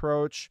this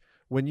approach?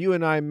 When you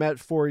and I met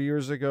 4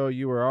 years ago,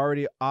 you were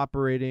already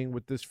operating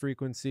with this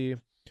frequency.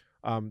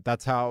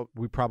 That's how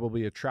we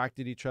probably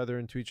attracted each other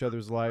into each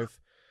other's life.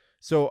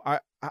 So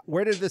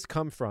where did this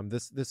come from,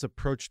 this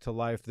approach to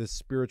life, this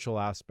spiritual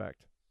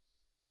aspect?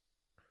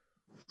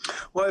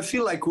 Well, I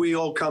feel like we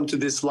all come to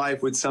this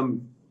life with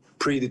some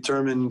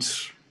predetermined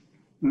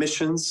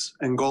missions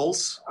and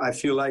goals. I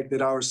feel like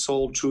that our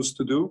soul chooses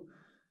to do.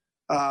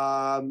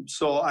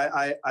 So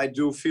I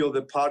do feel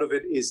that part of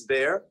it is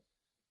there,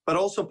 but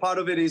also part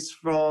of it is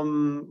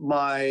from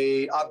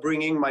my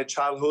upbringing, my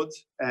childhood,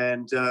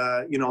 and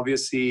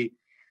obviously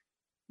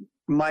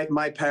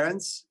my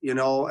parents.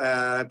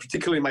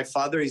 Particularly my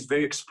father is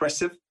very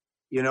expressive,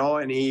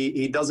 and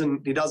he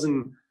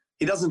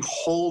doesn't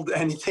hold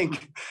anything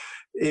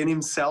in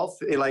himself.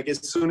 Like,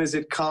 as soon as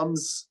it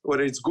comes,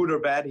 whether it's good or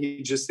bad,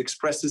 he just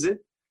expresses it.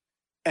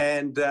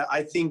 And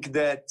I think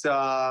that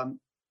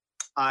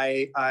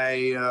I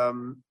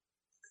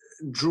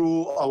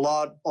drew a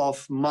lot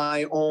of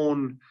my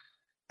own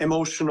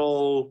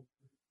emotional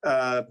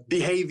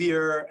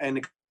behavior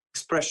and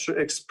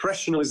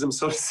expressionism,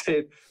 so to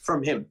say,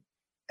 from him.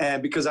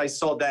 And because I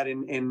saw that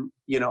in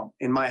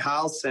my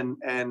house and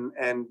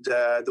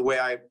the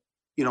way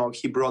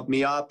he brought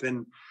me up.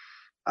 And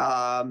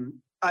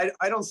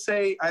I don't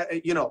say,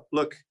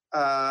 look,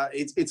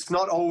 it's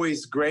not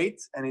always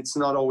great and it's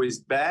not always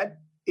bad.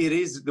 It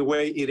is the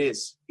way it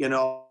is, and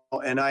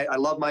I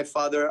love my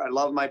father. I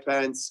love my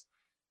parents.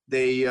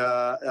 The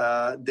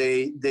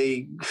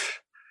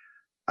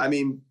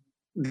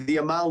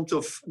amount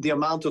of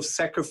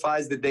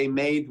sacrifice that they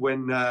made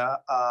when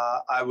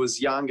I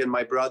was young, and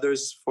my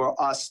brothers, for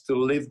us to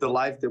live the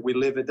life that we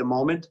live at the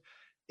moment,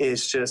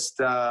 is just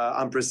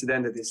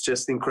unprecedented. It's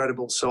just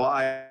incredible. So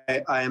I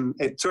am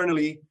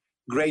eternally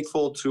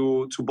grateful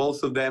to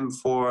both of them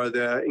for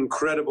the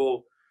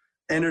incredible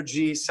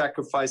energy,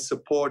 sacrifice,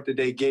 support that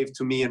they gave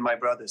to me and my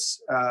brothers,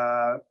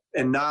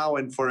 and now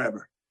and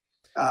forever.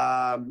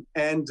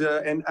 And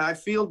I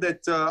feel that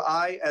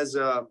I, as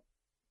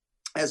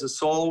a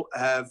soul,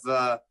 have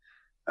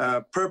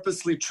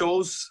purposely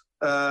chose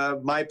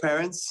my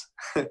parents,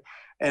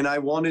 and I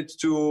wanted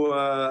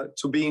to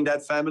be in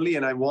that family,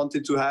 and I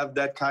wanted to have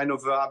that kind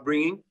of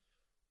upbringing,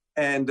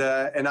 and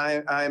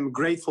I'm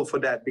grateful for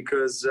that,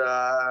 because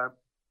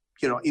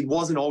it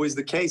wasn't always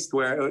the case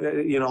where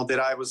that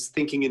I was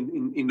thinking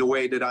in the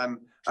way that I'm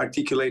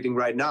articulating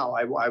right now.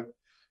 I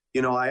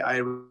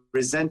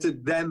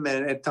resented them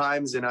at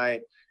times, and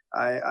I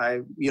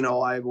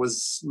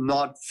was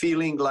not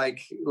feeling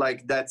like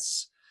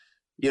that's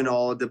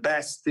the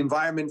best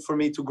environment for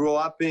me to grow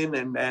up in,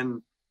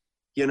 and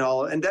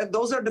that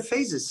those are the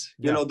phases.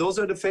 Those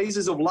are the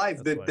phases of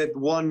life that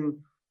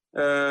one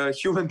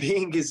human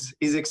being is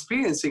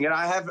experiencing, and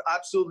I have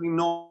absolutely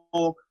no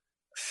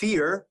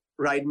fear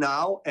right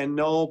now and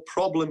no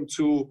problem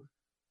to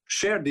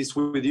share this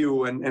with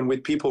you and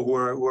with people who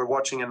are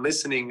watching and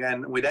listening,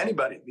 and with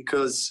anybody,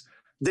 because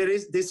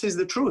this is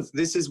the truth.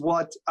 This is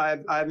what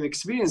I'm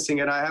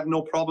experiencing, and I have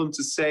no problem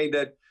to say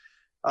that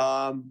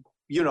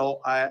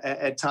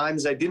at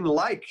times I didn't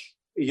like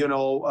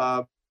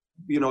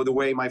the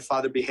way my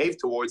father behaved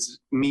towards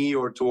me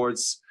or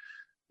towards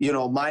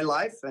my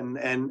life,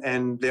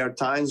 and there are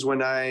times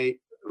when I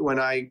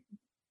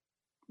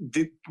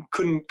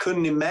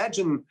couldn't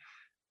imagine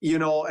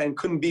and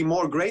couldn't be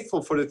more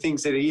grateful for the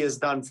things that he has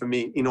done for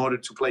me in order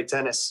to play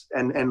tennis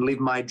and live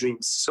my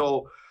dreams.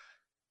 So,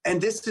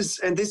 and this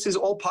is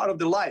all part of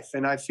the life.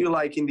 And I feel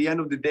like in the end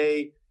of the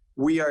day,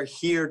 we are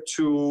here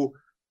to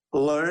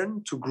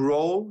learn, to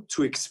grow,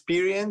 to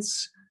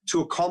experience,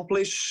 to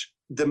accomplish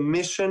the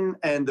mission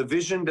and the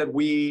vision that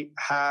we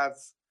have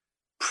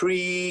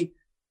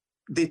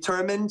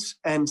predetermined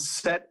and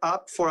set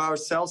up for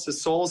ourselves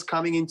as souls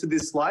coming into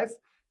this life.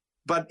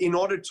 But in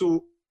order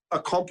to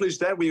accomplish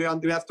that, we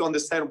have to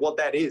understand what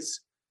that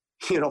is,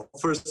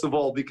 first of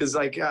all, because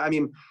I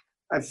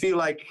feel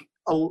like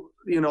a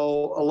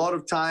lot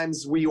of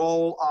times we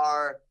all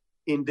are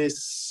in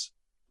this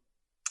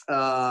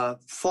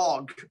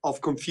fog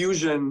of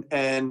confusion,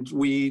 and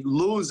we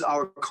lose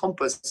our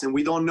compass, and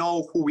we don't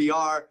know who we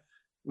are,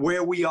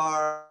 where we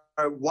are,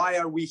 why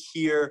are we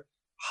here,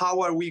 how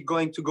are we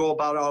going to go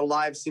about our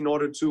lives in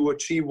order to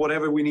achieve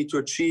whatever we need to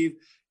achieve.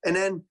 And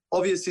then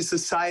obviously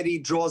society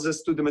draws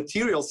us to the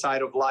material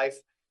side of life.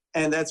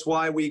 And that's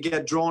why we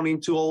get drawn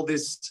into all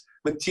this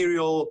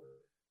material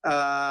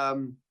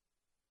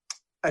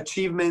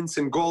achievements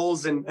and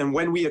goals, and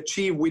when we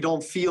achieve, we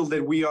don't feel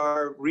that we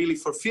are really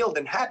fulfilled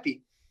and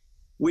happy.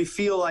 We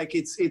feel like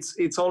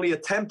it's only a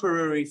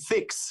temporary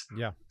fix,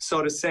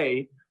 so to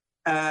say.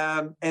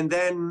 And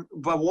then,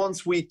 but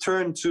once we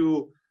turn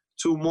to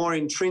more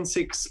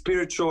intrinsic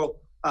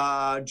spiritual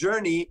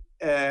journey,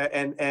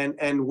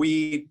 and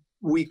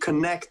we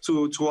connect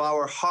to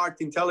our heart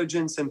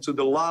intelligence and to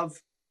the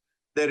love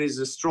that is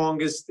the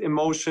strongest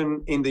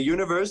emotion in the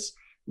universe,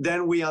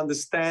 then we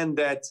understand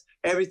that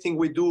everything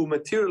we do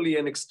materially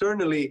and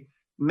externally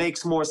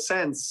makes more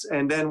sense,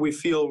 and then we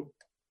feel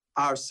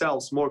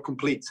ourselves more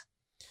complete.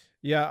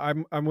 Yeah,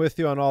 I'm with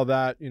you on all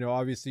that. You know,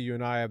 obviously you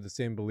and I have the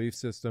same belief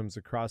systems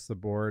across the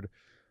board.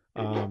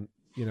 You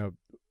know,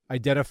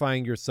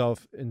 identifying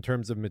yourself in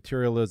terms of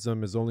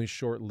materialism is only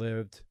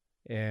short-lived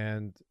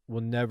and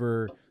will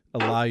never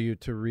allow you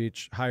to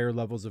reach higher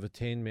levels of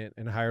attainment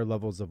and higher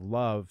levels of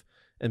love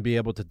and be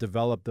able to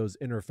develop those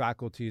inner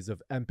faculties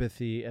of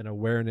empathy and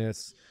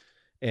awareness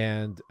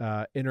and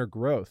inner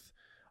growth.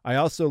 I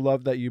also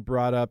love that you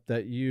brought up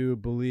that you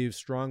believe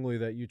strongly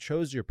that you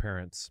chose your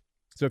parents.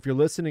 So if you're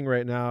listening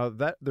right now,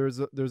 that there's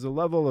a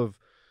level of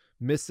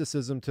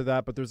mysticism to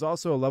that, but there's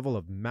also a level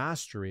of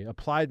mastery,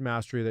 applied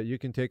mastery that you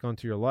can take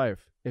onto your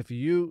life. If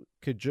you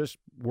could just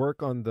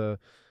work on the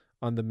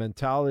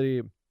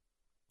mentality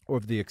or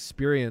the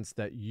experience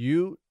that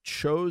you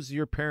chose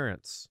your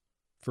parents,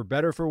 for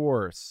better for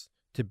worse,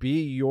 to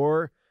be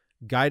your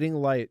guiding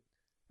light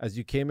as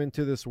you came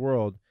into this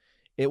world,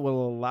 it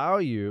will allow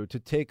you to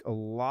take a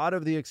lot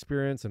of the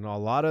experience and a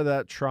lot of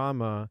that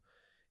trauma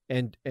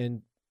and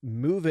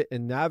move it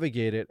and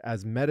navigate it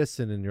as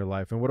medicine in your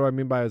life. And what do I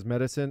mean by as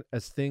medicine?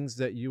 As things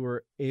that you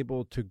were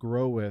able to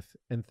grow with,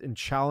 and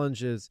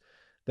challenges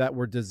that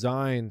were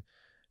designed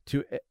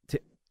to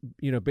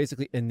you know,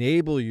 basically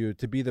enable you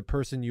to be the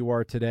person you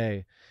are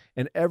today.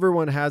 And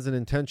everyone has an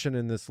intention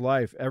in this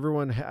life.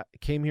 Everyone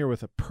came here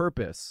with a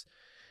purpose.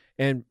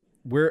 And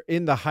we're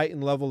in the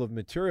heightened level of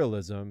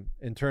materialism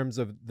in terms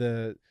of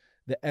the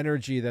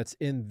energy that's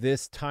in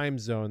this time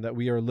zone that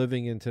we are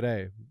living in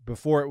today.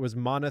 Before it was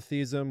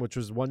monotheism, which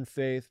was one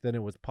faith. Then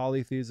it was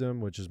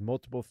polytheism, which is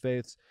multiple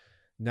faiths.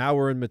 Now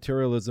we're in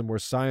materialism, where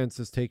science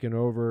has taken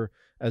over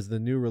as the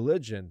new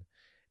religion.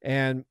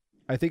 And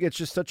I think it's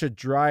just such a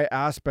dry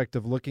aspect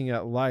of looking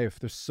at life.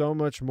 There's so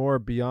much more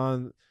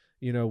beyond,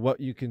 you know, what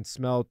you can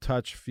smell,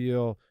 touch,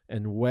 feel,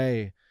 and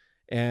weigh.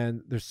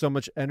 And there's so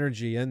much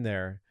energy in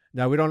there.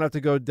 Now, we don't have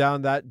to go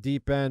down that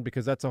deep end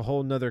because that's a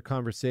whole nother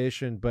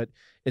conversation, but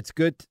it's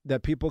good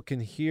that people can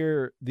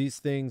hear these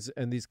things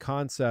and these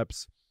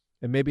concepts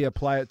and maybe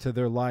apply it to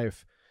their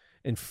life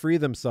and free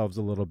themselves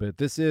a little bit.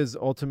 This is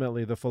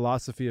ultimately the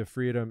philosophy of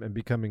freedom and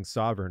becoming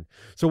sovereign.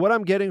 So what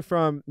I'm getting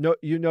from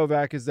you,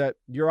 Novak, is that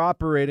you're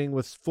operating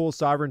with full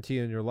sovereignty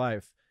in your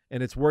life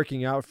and it's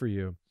working out for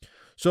you.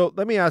 So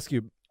let me ask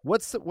you,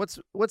 what's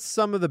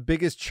some of the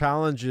biggest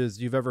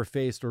challenges you've ever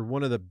faced, or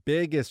one of the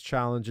biggest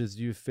challenges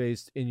you've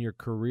faced in your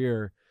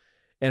career,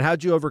 and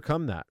how'd you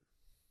overcome that?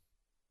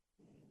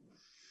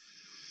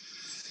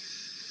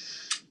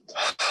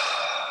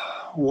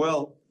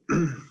 Well,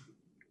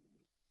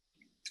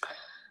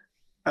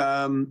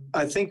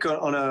 I think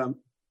on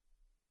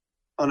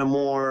a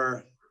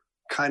more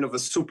kind of a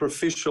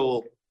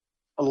superficial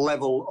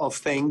level of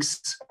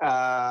things,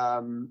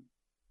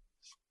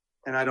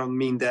 and I don't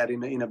mean that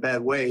in a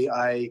bad way.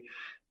 I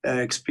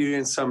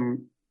experienced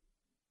some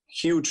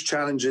huge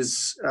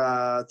challenges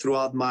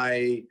throughout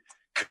my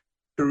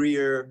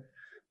career,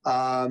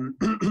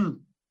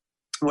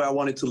 where I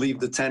wanted to leave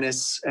the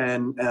tennis,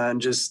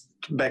 and just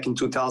back in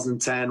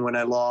 2010 when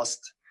I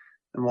lost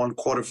in one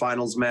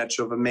quarterfinals match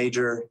of a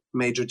major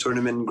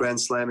tournament, Grand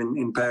Slam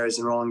in Paris,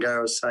 in Roland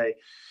Garros, I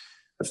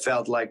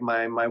felt like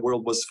my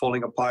world was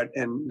falling apart,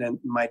 and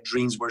my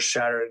dreams were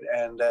shattered,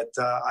 and that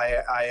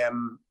I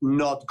am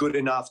not good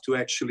enough to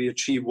actually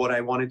achieve what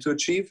I wanted to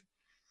achieve.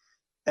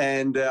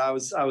 And I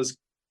was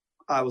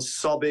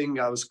sobbing,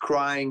 I was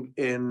crying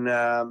in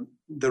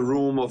the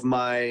room of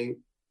my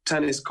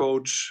tennis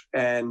coach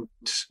and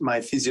my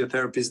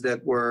physiotherapist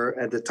that were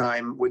at the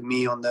time with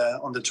me on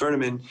the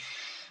tournament.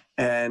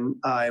 And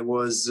I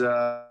was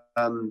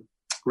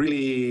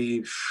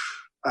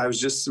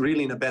just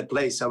really in a bad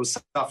place. I was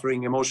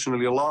suffering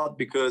emotionally a lot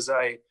because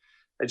I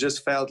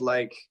just felt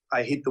like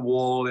I hit the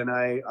wall and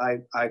I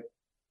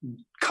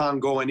can't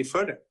go any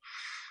further.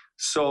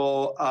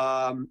 So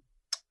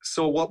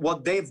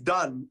what they've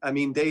done, I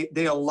mean,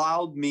 they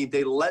allowed me,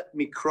 they let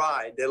me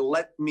cry, they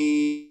let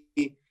me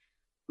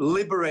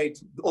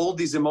liberate all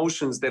these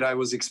emotions that I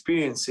was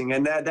experiencing.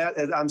 And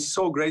that I'm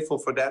so grateful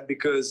for that,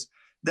 because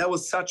that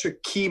was such a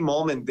key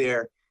moment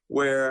there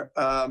where,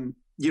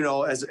 you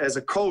know, as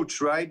a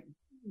coach, right?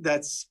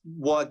 That's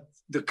what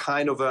the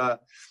kind of a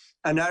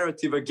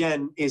narrative,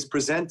 again, is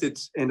presented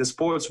in the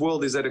sports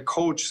world, is that a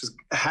coach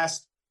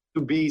has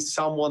to be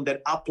someone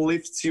that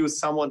uplifts you,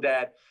 someone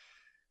that,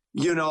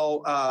 you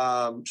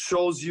know,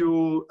 shows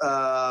you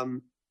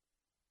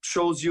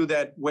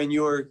that when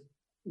you're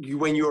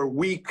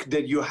weak,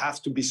 that you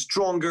have to be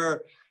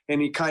stronger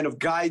and it kind of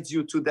guides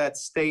you to that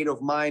state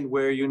of mind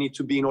where you need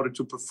to be in order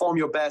to perform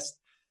your best.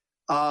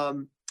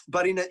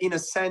 But in a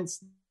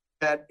sense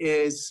that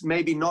is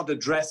maybe not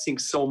addressing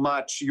so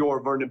much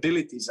your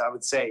vulnerabilities, I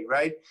would say,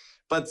 right?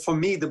 But for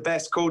me, the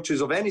best coaches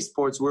of any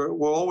sports were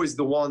always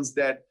the ones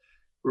that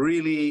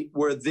really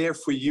were there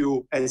for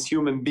you as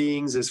human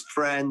beings, as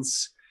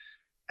friends,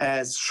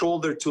 as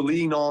shoulder to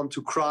lean on,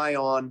 to cry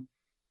on,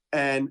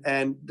 and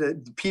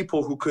the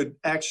people who could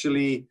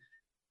actually,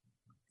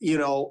 you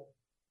know,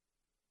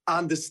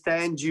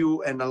 understand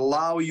you and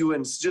allow you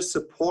and just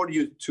support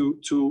you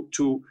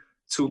to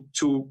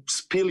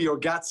spill your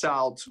guts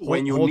out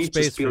when you need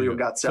to spill your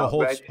guts out,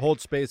 right?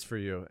 Hold space for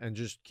you and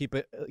just keep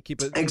it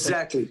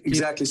exactly.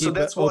 So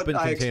that's what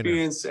I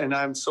experienced, and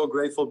I'm so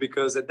grateful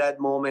because at that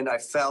moment I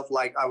felt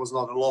like I was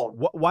not alone.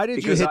 Why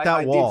did you hit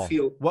that wall?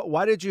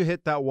 Why did you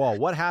hit that wall?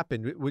 What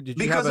happened?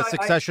 Did you have a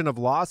succession of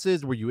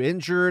losses? Were you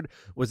injured?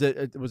 Was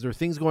there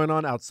things going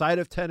on outside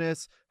of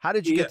tennis? How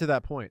did you get to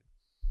that point?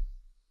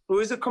 It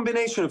was a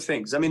combination of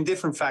things. I mean,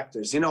 different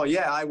factors. You know,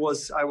 yeah, I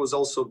was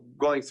also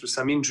going through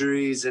some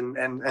injuries, and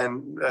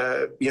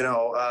you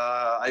know,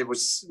 I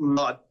was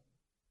not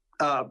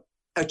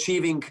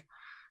achieving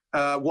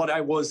what I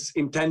was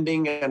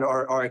intending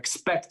or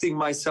expecting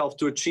myself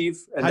to achieve.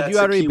 And had you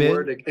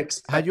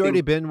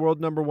already been world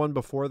number one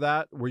before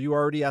that? Were you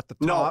already at the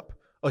top? No.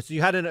 Oh, so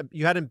you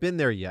hadn't been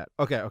there yet.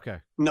 Okay.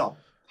 No,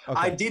 okay.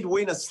 I did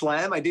win a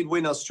slam. I did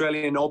win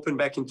Australian Open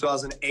back in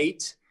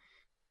 2008.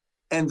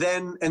 And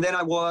then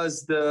I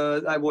was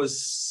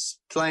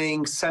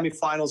playing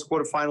semifinals,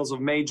 quarterfinals of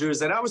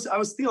majors, and I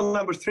was still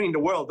number 3 in the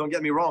world. Don't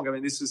get me wrong. I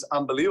mean, this is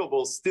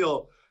unbelievable,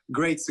 still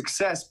great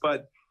success.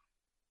 But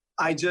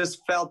I just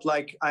felt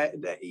like I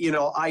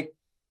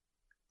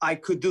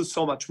could do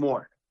so much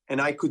more, and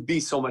I could be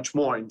so much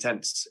more in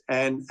tennis.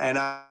 And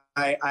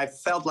I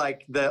felt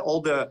like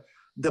all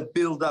the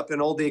build up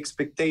and all the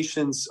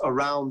expectations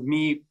around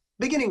me,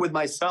 beginning with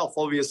myself,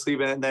 obviously,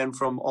 and then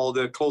from all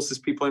the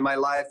closest people in my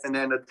life, and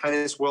then the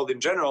tennis world in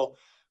general,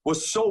 was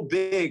so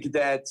big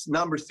that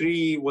number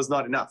 3 was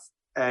not enough,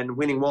 and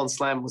winning one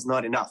slam was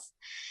not enough.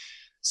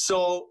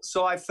 So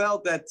I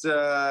felt that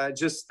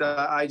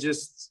I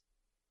just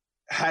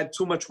had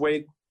too much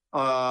weight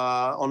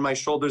on my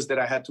shoulders that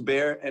I had to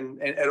bear, and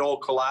it all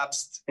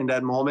collapsed in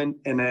that moment.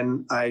 And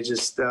then I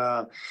just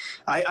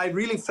I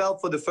really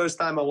felt for the first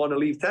time I want to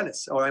leave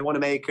tennis, or I want to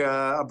make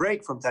a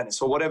break from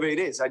tennis, or whatever it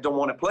is. I don't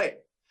want to play.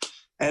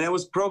 And it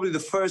was probably the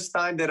first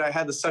time that I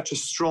had such a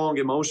strong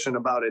emotion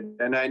about it,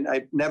 and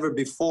I never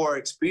before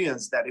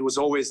experienced that. It was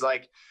always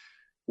like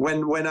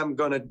when I'm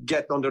gonna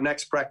get on the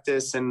next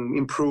practice and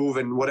improve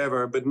and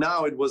whatever. But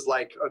now it was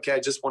like, okay, I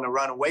just want to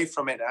run away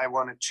from it. I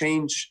want to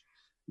change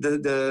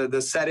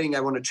the setting. I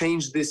want to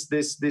change this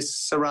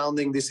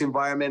surrounding, this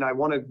environment. I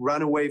want to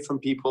run away from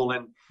people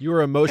and you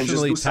were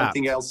emotionally and just do tapped.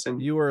 Something else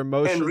and you were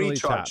emotionally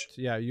recharge. Tapped.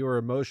 Yeah, you were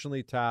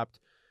emotionally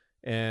tapped,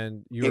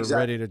 and you were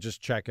ready to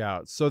just check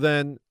out. So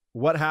then,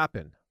 what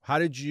happened? How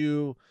did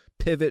you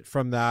pivot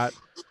from that?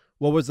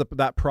 What was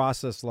that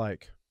process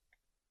like?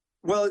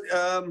 Well,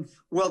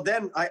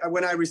 then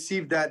when I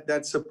received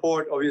that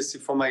support, obviously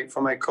from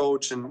my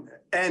coach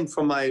and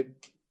from my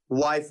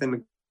wife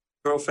and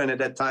girlfriend at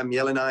that time,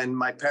 Yelena, and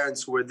my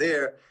parents who were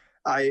there,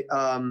 I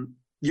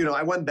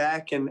went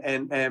back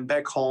and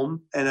back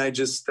home, and I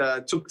just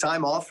took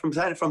time off from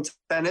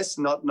tennis.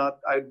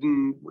 I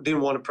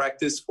didn't want to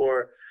practice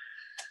for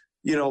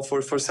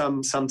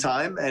some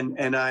time,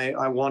 and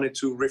I wanted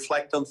to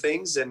reflect on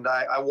things, and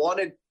I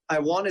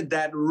wanted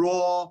that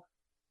raw,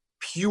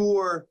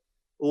 pure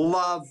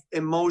love,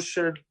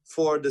 emotion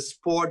for the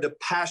sport, the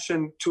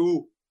passion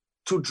to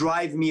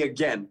drive me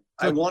again.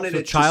 I wanted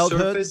it to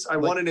surface. I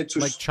wanted it to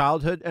like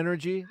childhood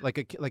energy, like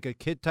a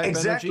kid type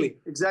energy.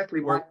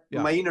 Exactly.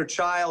 My inner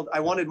child. I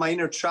wanted my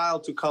inner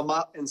child to come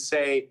up and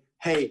say,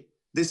 "Hey,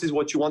 this is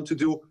what you want to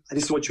do.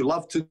 This is what you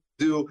love to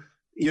do.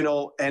 You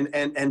know,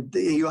 and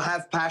you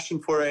have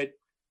passion for it.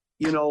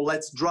 You know,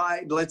 let's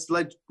derive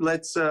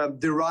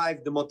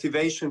the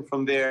motivation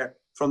from there,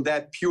 from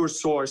that pure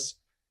source."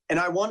 And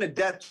I wanted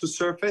that to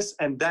surface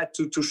and that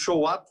to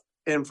show up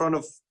in front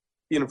of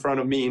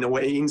me, in a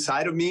way,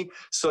 inside of me,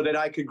 so that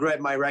I could grab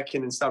my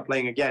racket and start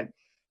playing again.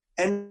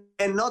 And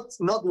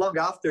not long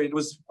after, it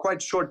was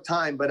quite short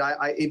time, but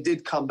it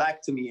did come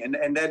back to me.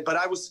 And then, but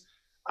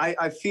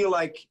I feel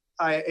like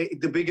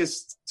the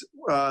biggest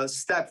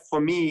step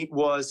for me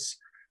was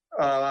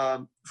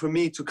for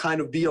me to kind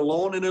of be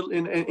alone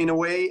in a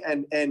way,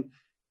 and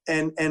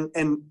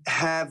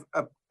have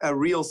a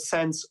real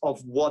sense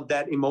of what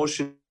that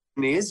emotion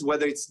is,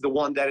 whether it's the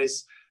one that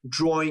is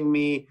drawing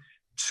me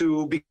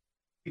to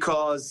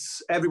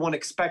because everyone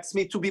expects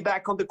me to be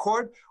back on the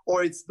court,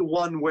 or it's the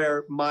one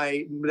where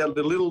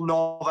the little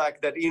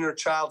Novak, that inner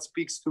child,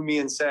 speaks to me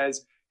and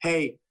says,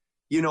 "Hey,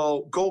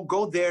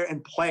 go there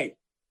and play,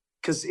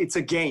 because it's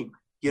a game.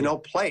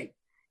 Play,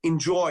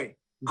 enjoy,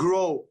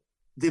 grow,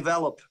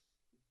 develop."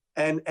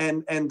 And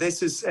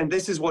this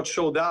is what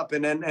showed up.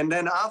 And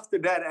then after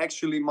that,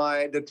 actually,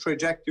 the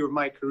trajectory of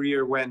my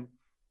career went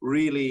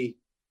really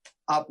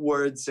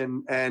upwards,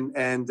 and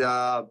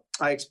I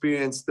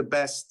experienced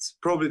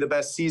probably the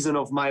best season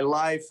of my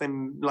life,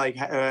 and like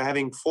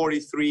having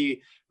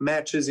 43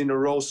 matches in a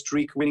row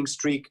winning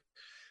streak,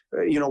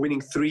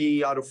 winning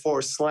 3 out of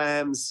 4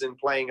 slams and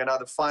playing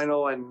another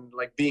final, and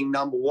like being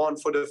number 1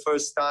 for the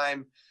first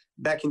time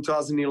back in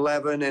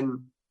 2011, and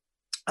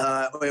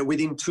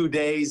within 2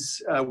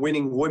 days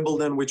winning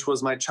Wimbledon, which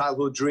was my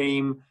childhood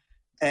dream,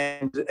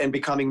 and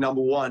becoming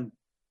number 1.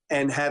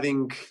 And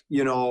having,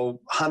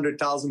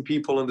 100,000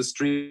 people on the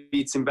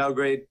streets in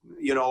Belgrade,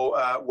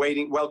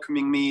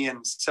 welcoming me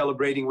and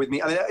celebrating with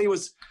me. I mean, it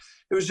was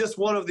just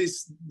one of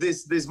these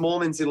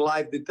moments in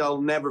life that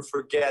I'll never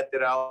forget,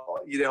 that I'll,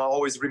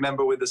 always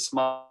remember with a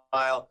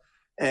smile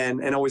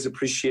and always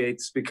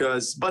appreciate,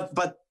 because,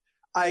 but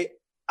I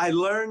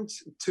learned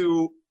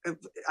to,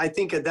 I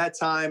think at that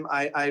time,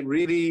 I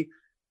really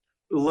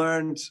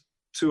learned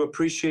to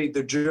appreciate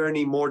the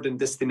journey more than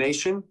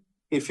destination,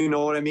 if you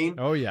know what I mean.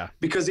 Oh yeah.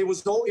 Because it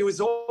was always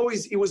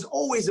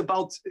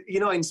about,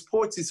 in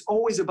sports, it's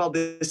always about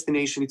the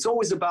destination. It's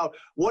always about,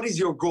 what is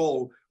your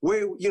goal?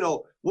 Where,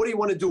 what do you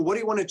want to do? What do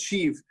you want to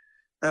achieve?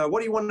 What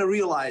do you want to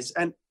realize?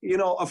 And,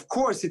 of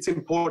course it's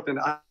important.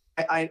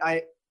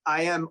 I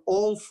am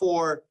all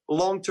for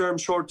long-term,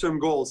 short-term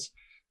goals.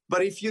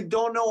 But if you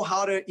don't know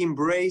how to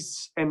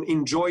embrace and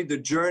enjoy the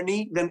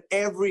journey, then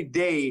every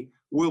day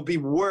will be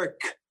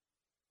work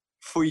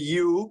for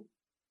you,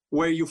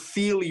 where you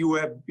feel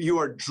you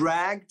are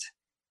dragged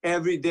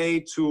every day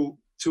to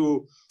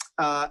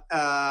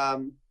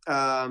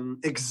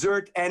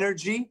exert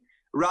energy,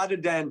 rather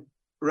than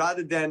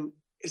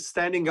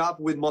standing up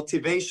with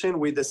motivation,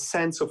 with a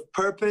sense of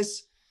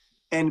purpose,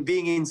 and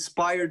being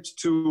inspired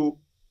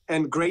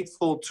and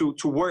grateful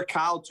to work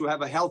out, to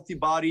have a healthy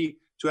body,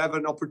 to have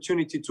an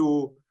opportunity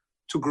to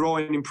grow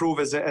and improve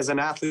as an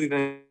athlete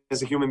and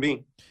as a human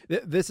being.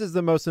 This is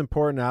the most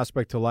important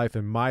aspect to life,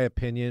 in my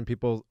opinion.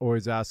 People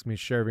always ask me,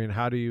 Shervin,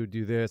 how do you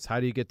do this? How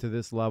do you get to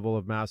this level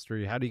of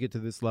mastery? How do you get to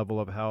this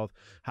level of health?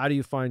 How do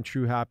you find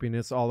true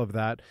happiness? All of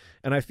that.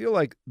 And I feel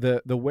like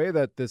the way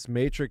that this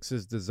matrix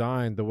is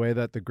designed, the way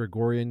that the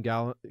Gregorian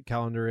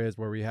calendar is,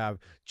 where we have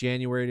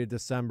January to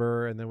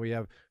December, and then we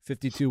have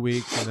 52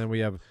 weeks, and then we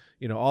have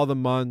all the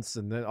months,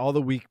 and then all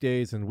the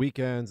weekdays and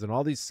weekends, and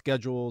all these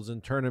schedules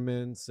and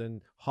tournaments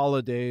and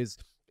holidays.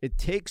 It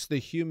takes the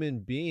human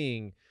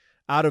being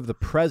out of the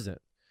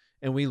present,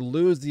 and we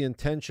lose the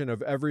intention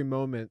of every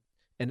moment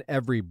and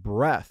every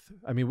breath.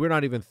 I mean, we're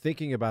not even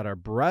thinking about our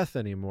breath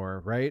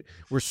anymore, right?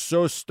 We're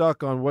so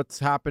stuck on what's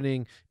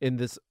happening in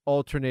this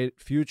alternate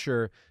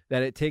future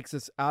that it takes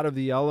us out of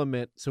the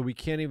element, so we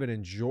can't even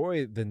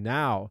enjoy the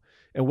now.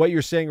 And what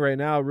you're saying right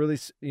now really,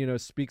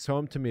 speaks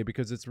home to me,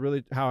 because it's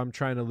really how I'm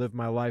trying to live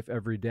my life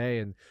every day.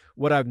 And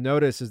what I've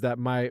noticed is that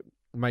my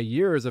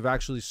years have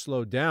actually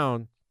slowed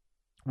down,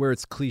 where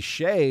it's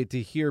cliche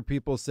to hear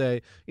people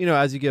say,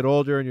 as you get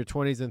older in your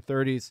 20s and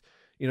 30s,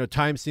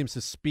 time seems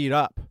to speed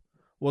up.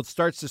 Well, it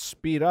starts to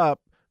speed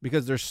up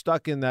because they're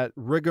stuck in that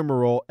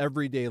rigmarole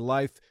everyday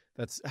life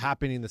that's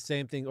happening the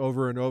same thing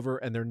over and over,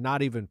 and they're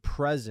not even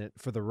present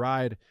for the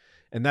ride.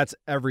 And that's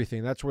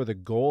everything. That's where the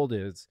gold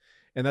is.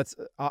 And that's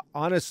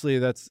honestly,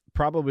 that's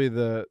probably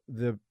the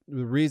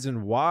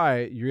reason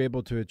why you're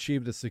able to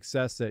achieve the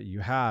success that you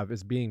have,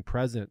 is being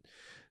present.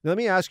 Now, let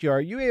me ask you,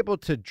 are you able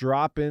to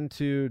drop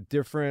into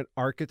different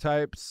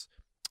archetypes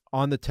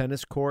on the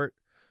tennis court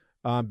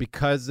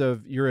because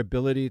of your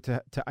ability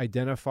to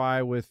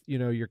identify with,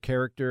 your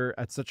character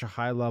at such a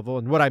high level?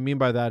 And what I mean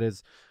by that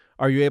is,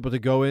 are you able to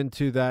go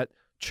into that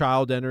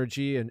child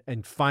energy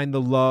and find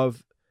the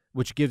love,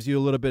 which gives you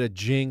a little bit of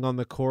jing on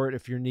the court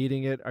if you're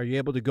needing it? Are you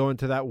able to go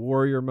into that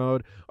warrior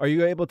mode? Are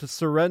you able to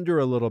surrender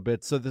a little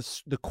bit so the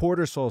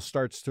cortisol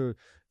starts to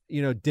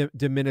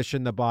diminish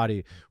in the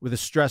body with a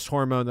stress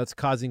hormone that's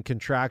causing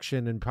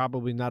contraction and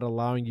probably not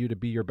allowing you to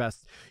be your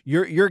best?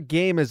 Your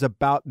game is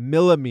about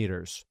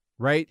millimeters,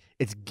 right?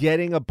 It's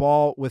getting a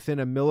ball within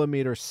a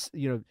millimeter.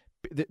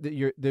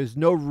 There's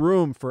no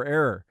room for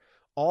error.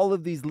 All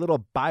of these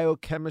little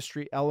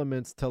biochemistry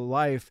elements to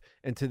life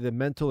and to the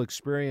mental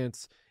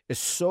experience is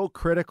so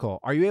critical.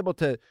 Are you able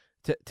to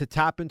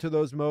tap into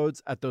those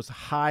modes at those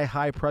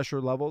high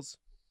pressure levels?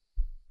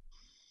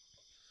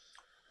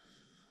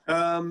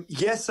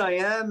 Yes, I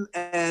am,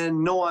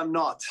 and no, I'm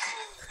not.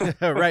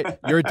 Right.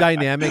 You're a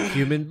dynamic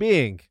human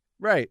being.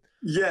 Right.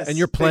 Yes. And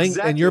you're playing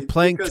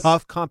because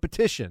tough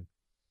competition.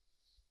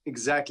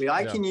 Exactly.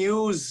 I can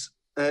use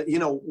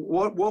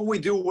what we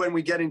do when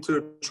we get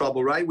into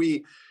trouble, right?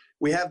 We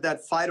have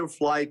that fight or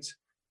flight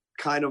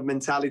kind of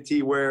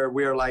mentality where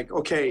we're like,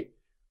 okay,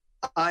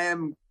 I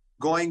am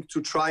going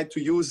to try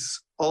to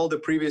use all the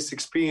previous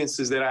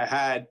experiences that I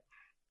had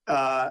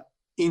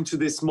into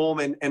this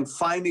moment, and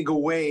finding a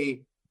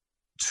way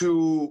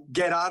to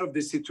get out of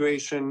this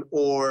situation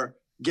or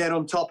get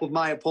on top of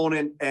my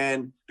opponent.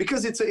 And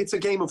because it's a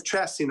game of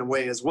chess in a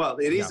way as well.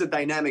 It is a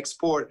dynamic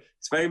sport.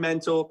 It's very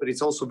mental, but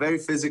it's also very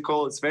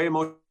physical. It's very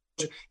emotional.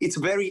 It's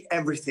very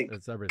everything.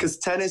 It's everything. Because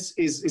tennis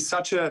is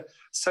such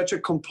a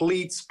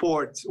complete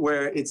sport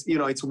where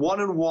it's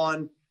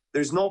one-on-one.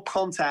 There's no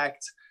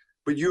contact.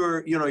 but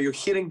you're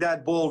hitting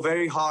that ball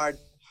very hard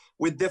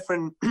with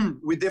different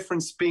with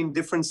different spin,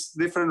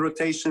 different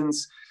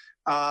rotations.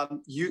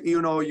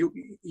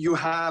 You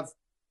have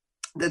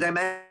the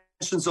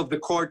dimensions of the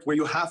court where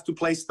you have to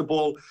place the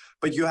ball,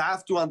 but you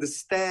have to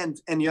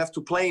understand and you have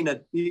to play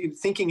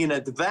thinking in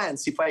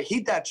advance. If I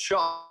hit that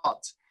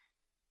shot,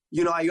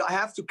 I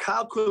have to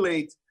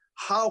calculate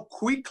how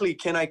quickly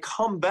can I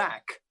come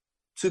back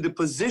to the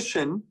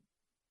position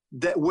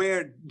that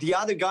where the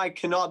other guy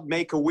cannot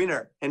make a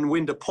winner and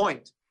win the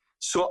point.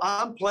 So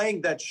I'm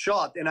playing that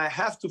shot and I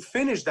have to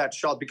finish that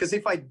shot, because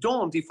if I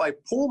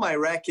pull my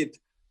racket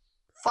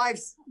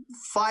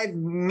five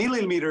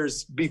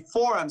millimeters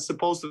before I'm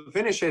supposed to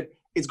finish it,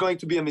 it's going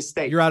to be a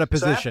mistake. You're out of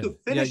position. So I have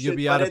to finish you'll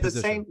be out of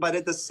position. But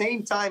at the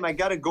same time, I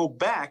got to go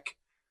back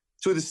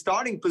to the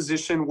starting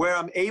position where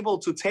I'm able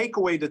to take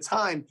away the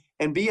time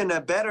and be in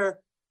a better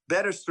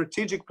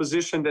strategic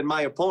position than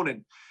my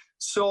opponent.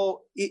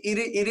 So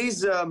it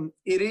is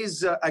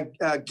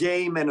a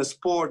game and a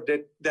sport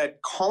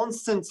that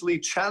constantly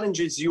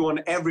challenges you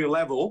on every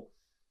level.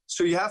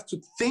 So you have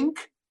to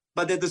think,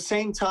 but at the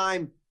same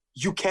time,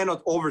 you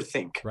cannot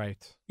overthink.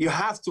 Right. You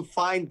have to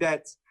find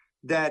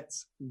that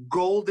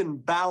golden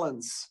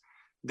balance,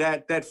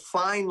 that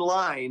fine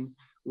line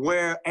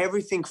where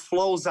everything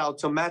flows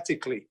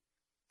automatically.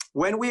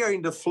 When we are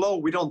in the flow,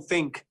 we don't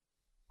think.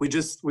 We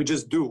just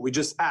do. We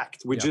just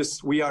act. We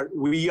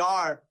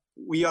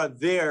are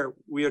there.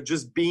 We are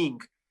just being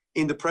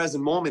in the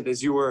present moment,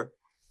 as you were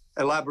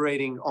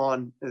elaborating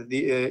on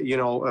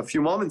a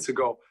few moments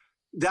ago.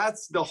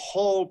 That's the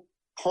whole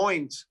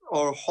point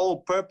or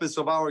whole purpose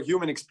of our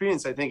human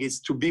experience, I think, is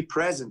to be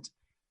present.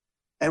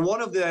 And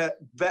one of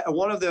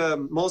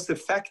the most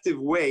effective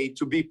way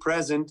to be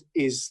present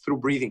is through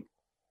breathing.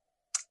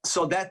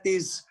 So that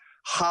is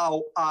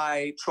how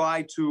I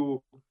try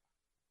to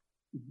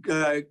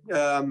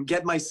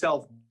get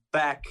myself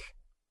back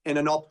in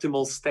an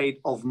optimal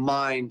state of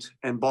mind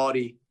and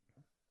body,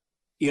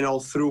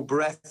 through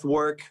breath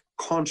work,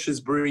 conscious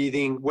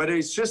breathing, whether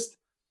it's just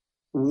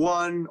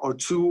 1 or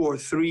 2 or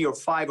 3 or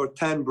 5 or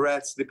 10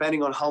 breaths,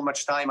 depending on how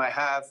much time I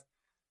have,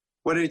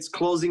 whether it's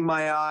closing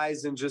my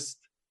eyes and just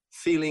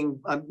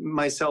feeling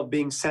myself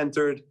being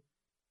centered.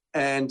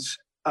 And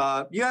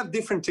you have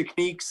different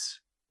techniques,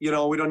 we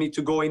don't need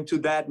to go into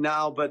that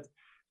now, but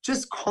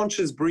just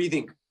conscious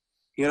breathing,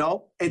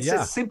 it's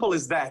as simple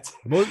as that.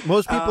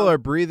 Most people are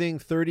breathing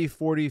 30,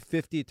 40,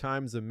 50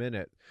 times a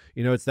minute.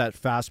 It's that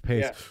fast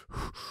pace.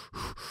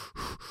 Yeah.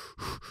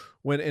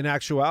 When in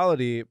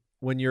actuality,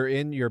 when you're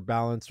in your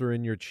balance or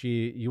in your chi,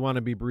 you want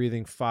to be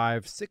breathing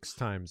 5, 6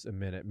 times a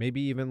minute,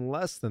 maybe even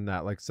less than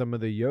that, like some of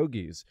the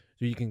yogis,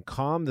 so you can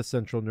calm the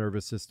central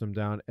nervous system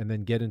down and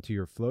then get into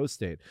your flow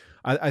state.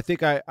 I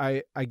think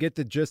I get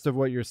the gist of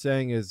what you're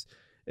saying is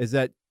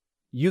that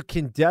you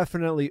can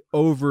definitely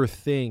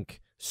overthink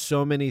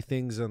so many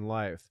things in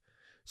life.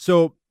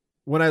 So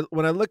when I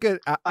look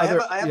at I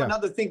have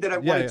another thing that I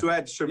wanted to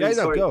add,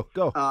 Shervin.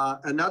 Go.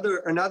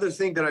 Another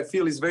thing that I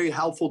feel is very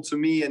helpful to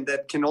me and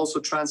that can also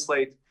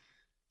translate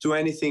to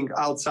anything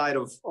outside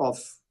of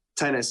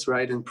tennis,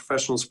 right, and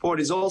professional sport,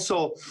 is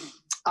also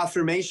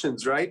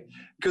affirmations, right?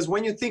 Because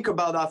when you think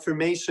about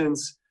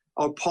affirmations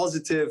or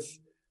positive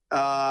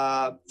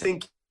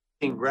thinking,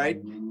 right,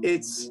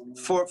 it's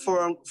for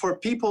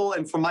people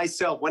and for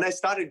myself. When I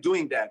started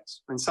doing that,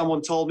 when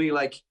someone told me,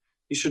 like,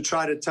 you should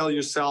try to tell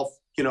yourself,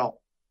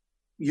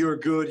 you're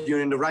good,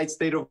 you're in the right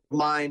state of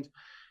mind,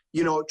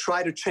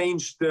 try to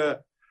change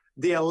the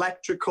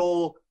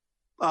electrical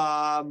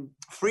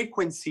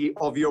frequency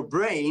of your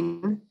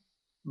brain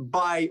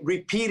by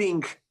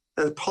repeating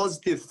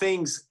positive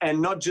things,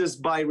 and not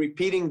just by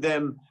repeating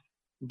them,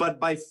 but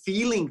by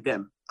feeling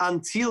them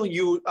until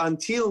you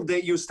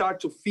start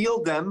to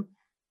feel them.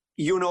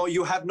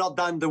 You have not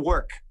done the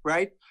work,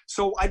 right?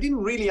 So I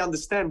didn't really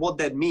understand what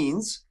that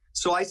means.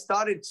 So I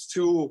started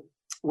to,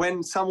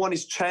 when someone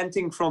is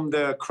chanting from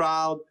the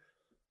crowd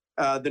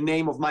the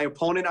name of my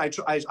opponent,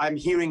 I'm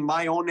hearing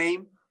my own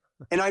name,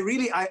 and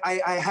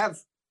I have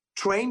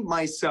trained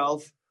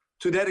myself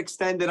to that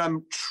extent that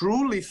I'm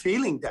truly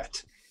feeling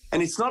that.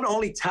 And it's not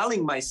only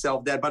telling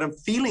myself that, but I'm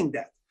feeling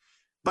that.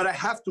 But I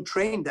have to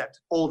train that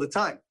all the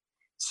time.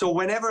 So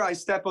whenever I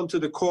step onto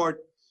the court,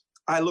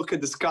 I look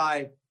at the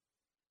sky,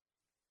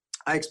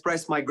 I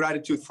express my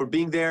gratitude for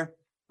being there.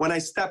 When I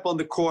step on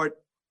the court,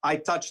 I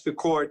touch the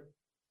court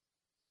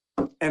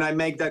and I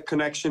make that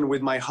connection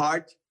with my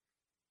heart.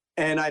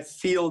 And I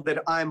feel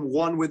that I'm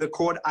one with the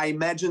court. I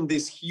imagine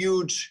this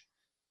huge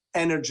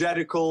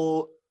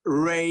energetical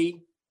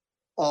ray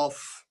of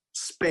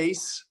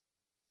space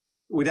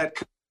that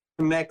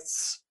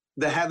connects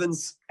the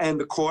heavens and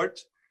the court.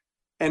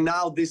 And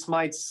now this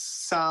might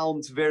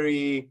sound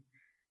very,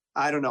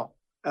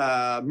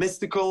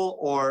 mystical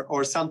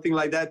or something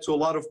like that to a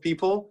lot of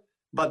people,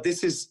 but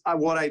this is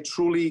what I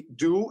truly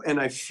do and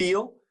I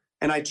feel.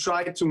 And I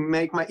try to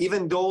make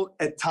even though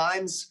at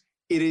times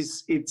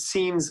it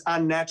seems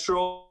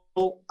unnatural,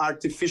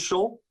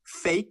 artificial,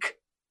 fake,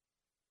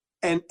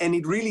 and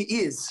it really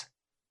is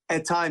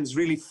at times,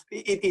 really,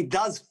 it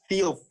does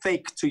feel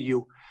fake to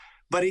you.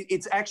 but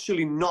it's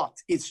actually not.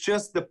 It's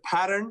just the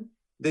pattern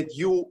that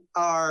you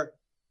are,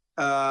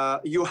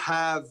 you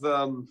have,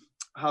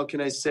 how can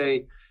I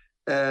say,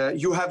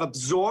 you have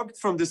absorbed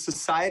from the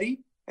society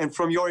and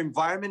from your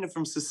environment and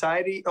from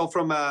society, or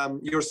from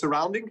your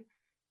surrounding,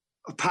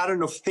 a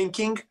pattern of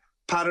thinking,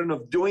 pattern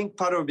of doing,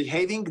 pattern of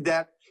behaving,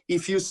 that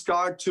if you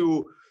start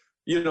to,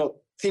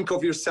 think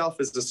of yourself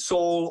as a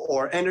soul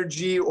or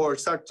energy, or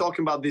start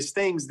talking about these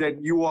things, that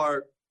you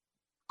are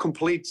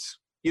complete,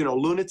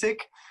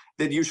 lunatic,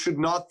 that you should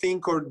not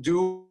think or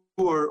do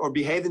or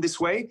behave in this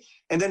way.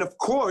 And then, of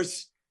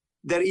course,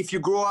 that if you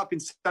grow up in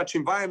such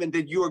environment,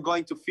 that you are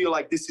going to feel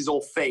like this is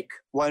all fake.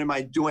 What am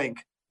I doing?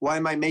 Why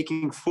am I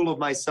making fool of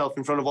myself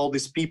in front of all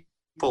these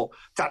people,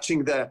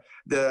 touching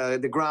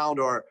the ground,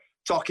 or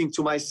talking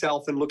to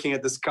myself and looking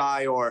at the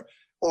sky, or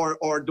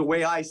the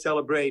way I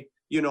celebrate,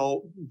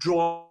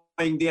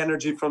 drawing the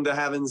energy from the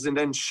heavens and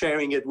then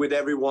sharing it with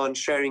everyone,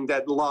 sharing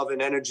that love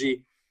and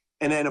energy.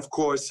 And then, of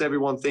course,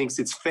 everyone thinks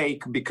it's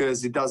fake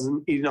because it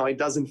doesn't, it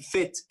doesn't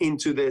fit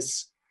into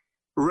this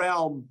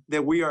realm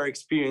that we are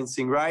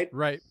experiencing, right?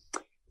 Right.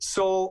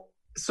 So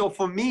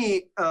for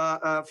me,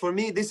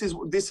 this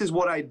is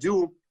what I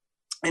do,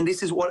 and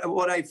this is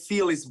what I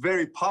feel is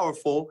very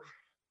powerful.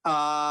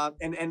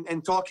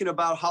 And talking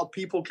about how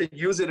people can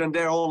use it in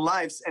their own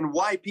lives, and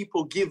why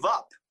people give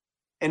up,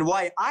 and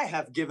why I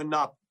have given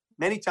up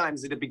many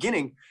times at the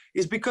beginning,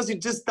 is because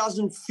it just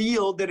doesn't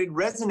feel that it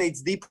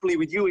resonates deeply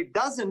with you. It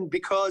doesn't,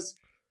 because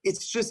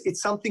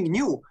it's something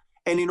new.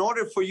 And in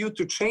order for you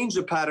to change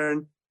the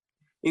pattern,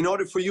 in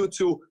order for you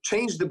to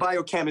change the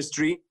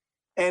biochemistry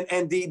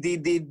and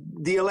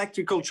the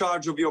electrical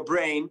charge of your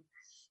brain,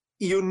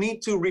 you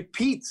need to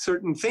repeat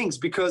certain things,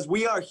 because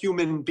we are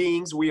human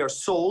beings, we are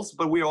souls,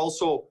 but we are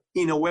also,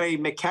 in a way,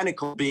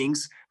 mechanical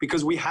beings,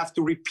 because we have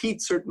to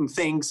repeat certain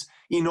things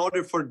in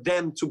order for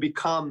them to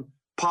become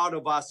part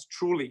of us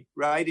truly,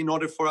 right? In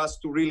order for us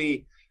to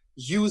really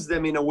use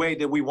them in a way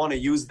that we want to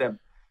use them.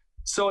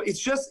 So it's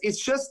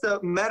just a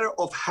matter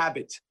of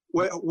habit.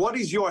 What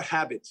is your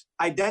habit?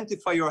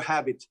 Identify your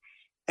habit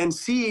and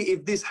see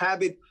if this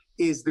habit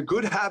is the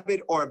good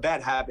habit or a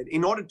bad habit.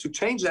 In order to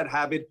change that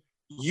habit,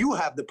 you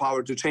have the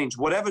power to change.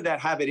 Whatever that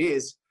habit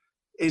is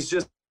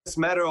just a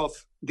matter of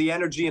the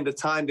energy and the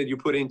time that you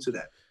put into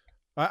that.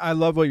 I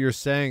love what you're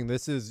saying.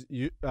 This is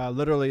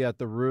literally at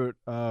the root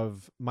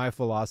of my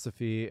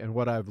philosophy and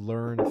what I've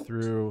learned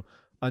through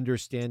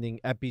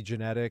understanding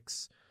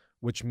epigenetics,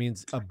 which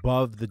means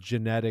above the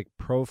genetic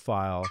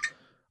profile.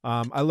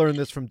 I learned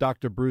this from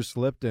Dr. Bruce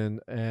Lipton,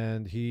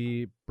 and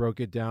he broke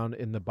it down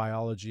in The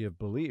Biology of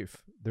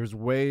Belief. There's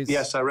ways.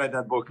 Yes, I read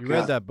that book. You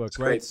read that book,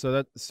 right? Great.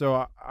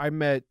 So I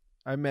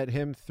met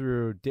him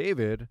through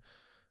David,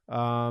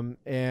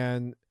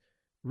 and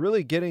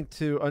really getting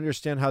to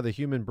understand how the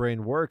human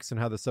brain works and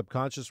how the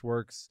subconscious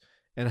works,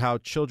 and how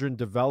children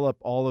develop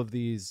all of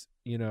these,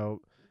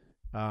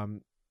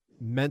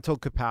 mental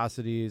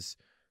capacities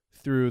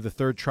through the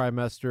third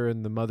trimester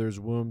in the mother's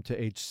womb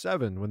to age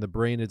 7, when the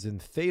brain is in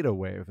theta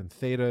wave, and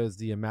theta is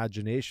the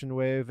imagination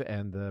wave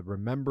and the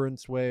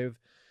remembrance wave.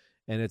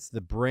 And it's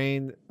the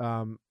brain,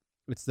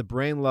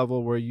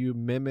 level where you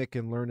mimic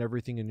and learn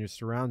everything in your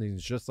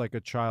surroundings, just like a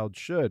child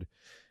should.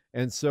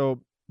 And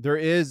so there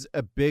is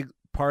a big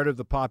part of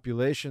the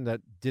population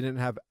that didn't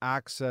have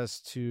access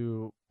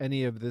to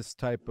any of this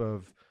type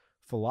of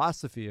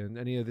philosophy and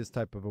any of this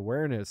type of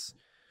awareness.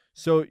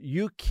 So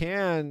you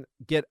can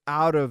get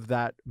out of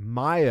that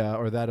Maya,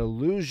 or that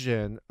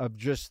illusion of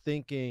just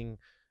thinking,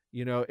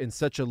 in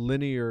such a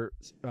linear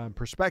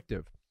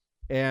perspective.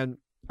 And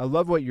I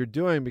love what you're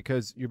doing,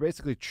 because you're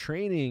basically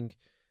training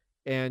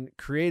and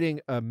creating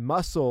a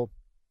muscle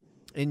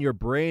in your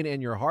brain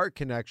and your heart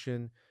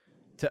connection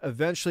to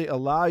eventually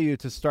allow you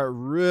to start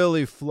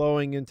really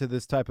flowing into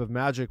this type of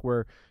magic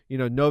where,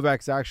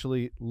 Novak's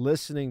actually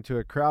listening to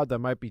a crowd that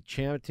might be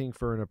chanting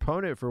for an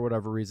opponent for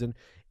whatever reason,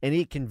 and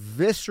he can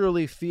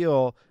viscerally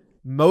feel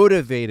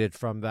motivated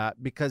from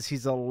that because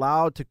he's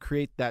allowed to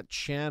create that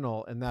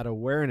channel and that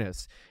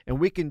awareness. And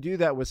we can do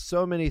that with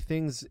so many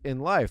things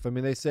in life. I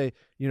mean, they say,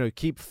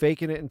 keep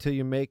faking it until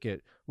you make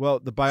it. Well,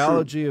 the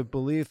biology of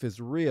belief is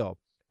real.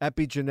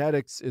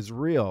 Epigenetics is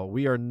real.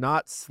 We are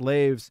not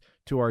slaves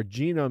to our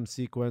genome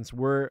sequence.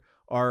 We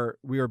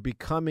are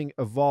becoming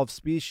evolved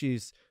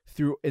species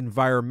through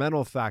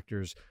environmental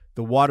factors.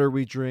 The water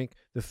we drink,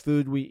 the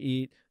food we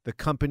eat, the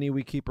company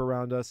we keep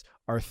around us,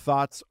 our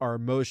thoughts, our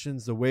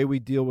emotions, the way we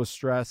deal with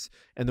stress,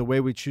 and the way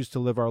we choose to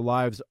live our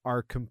lives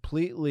are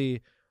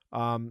completely,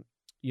 complicit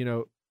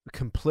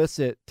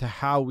to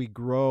how we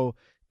grow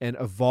and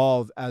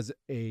evolve as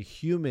a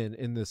human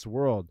in this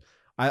world.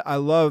 I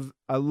love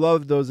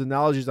those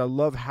analogies. I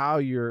love how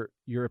you're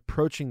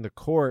approaching the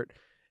court,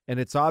 and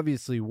it's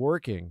obviously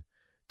working.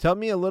 Tell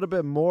me a little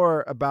bit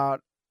more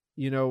about,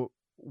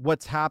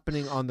 what's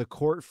happening on the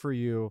court for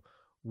you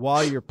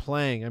while you're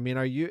playing. I mean,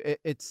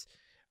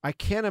 I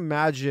can't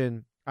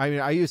imagine. I mean,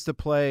 I used to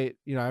play,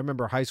 I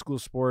remember high school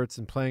sports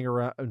and playing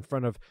around in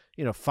front of,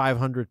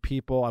 500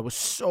 people. I was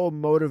so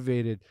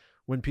motivated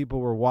when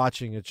people were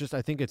watching. It's just,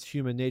 I think it's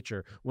human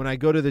nature. When I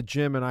go to the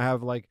gym and I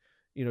have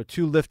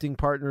two lifting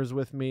partners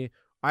with me.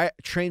 I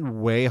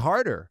train way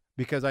harder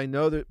because I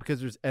know that,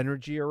 because there's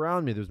energy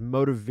around me, there's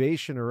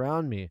motivation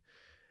around me.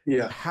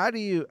 Yeah. How do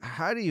you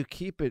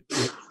keep it?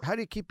 How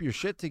do you keep your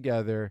shit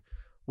together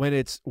when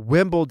it's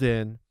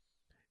Wimbledon,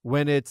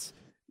 when it's,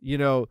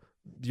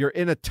 you're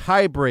in a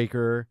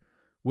tiebreaker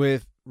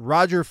with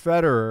Roger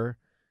Federer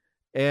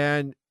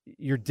and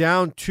you're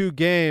down 2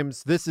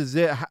 games? This is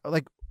it.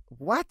 Like,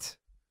 what?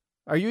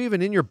 Are you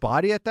even in your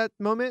body at that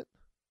moment?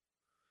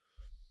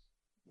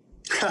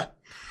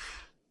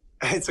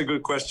 It's a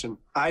good question.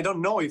 I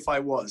don't know if I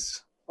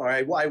was. All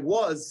right. Well, I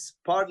was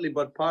partly,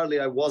 but partly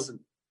I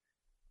wasn't.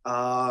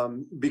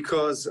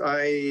 Because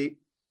I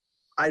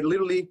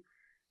literally,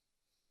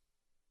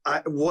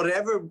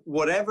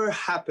 whatever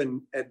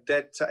happened at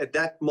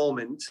that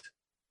moment,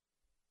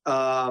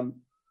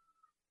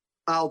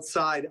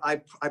 outside,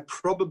 I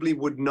probably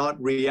would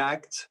not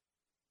react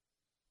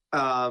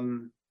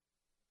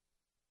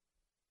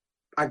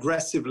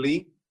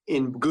aggressively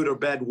in good or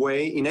bad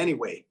way, in any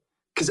way,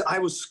 because I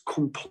was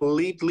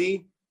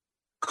completely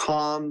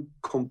calm,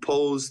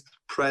 composed,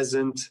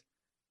 present,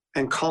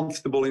 and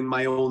comfortable in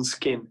my own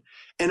skin.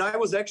 And I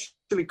was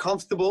actually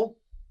comfortable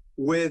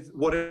with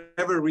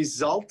whatever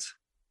result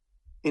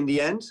in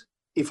the end.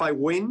 If I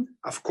win,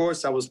 of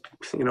course, I was,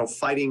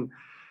 fighting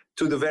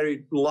to the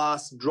very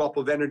last drop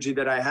of energy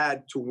that I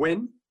had to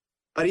win.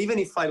 But even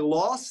if I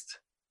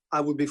lost,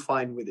 I would be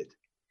fine with it.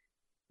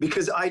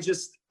 Because I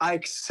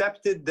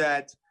accepted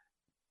that,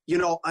 you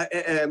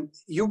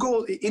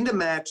go in the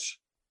match,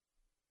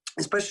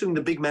 especially in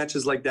the big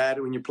matches like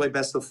that, when you play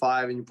best of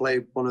 5 and you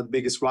play one of the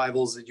biggest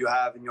rivals that you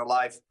have in your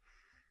life,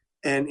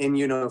 and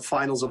in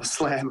finals of a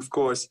slam, of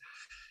course,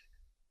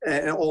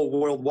 and all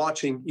world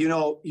watching,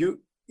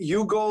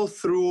 you go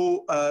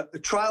through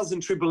trials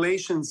and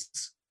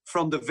tribulations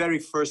from the very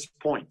first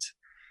point,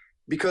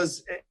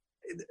 because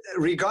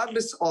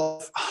regardless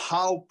of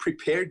how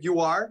prepared you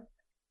are,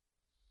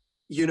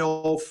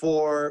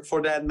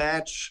 for that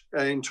match,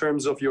 in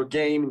terms of your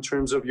game, in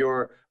terms of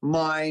your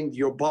mind,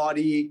 your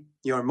body,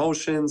 your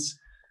emotions,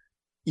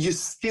 you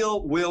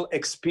still will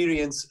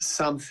experience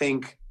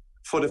something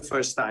for the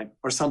first time,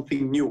 or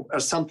something new, or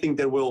something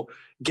that will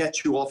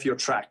get you off your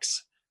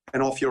tracks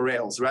and off your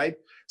rails, right?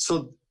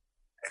 So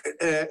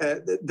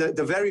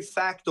the very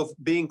fact of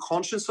being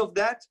conscious of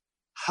that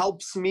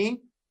helps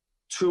me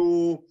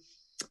to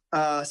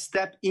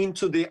step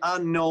into the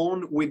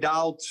unknown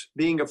without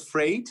being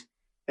afraid,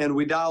 and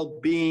without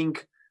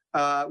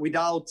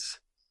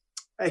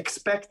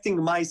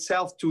expecting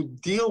myself to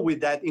deal with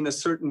that in a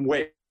certain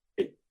way.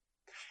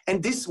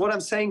 And this, what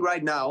I'm saying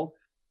right now,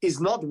 is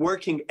not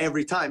working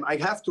every time. I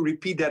have to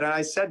repeat that, and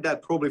I said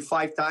that probably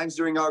 5 times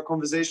during our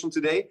conversation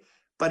today,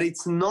 but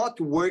it's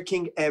not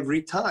working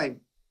every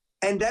time.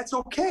 And that's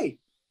okay.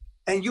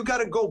 And you got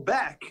to go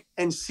back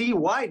and see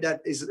why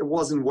it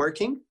wasn't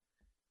working,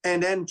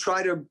 and then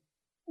try to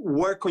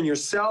work on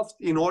yourself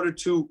in order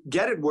to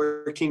get it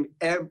working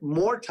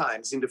more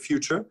times in the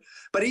future.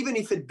 But even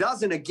if it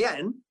doesn't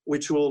again,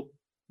 which will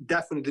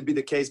definitely be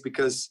the case,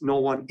 because no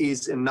one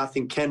is and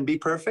nothing can be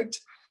perfect,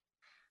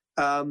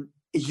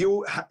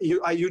 you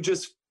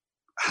just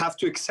have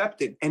to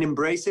accept it and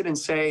embrace it and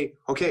say,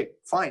 okay,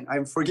 fine,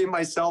 I forgive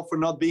myself for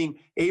not being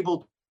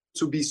able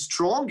to be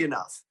strong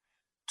enough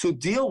to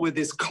deal with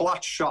these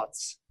clutch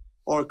shots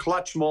or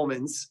clutch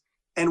moments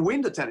and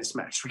win the tennis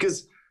match.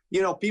 Because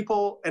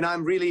people, and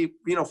I'm really,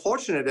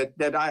 fortunate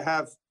that I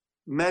have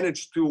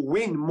managed to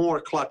win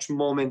more clutch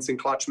moments and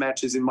clutch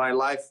matches in my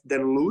life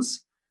than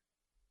lose.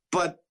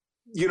 But,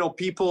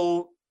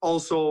 people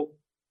also,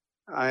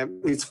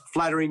 it's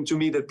flattering to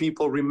me that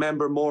people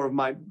remember more of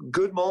my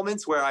good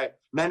moments, where I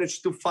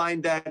managed to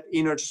find that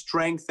inner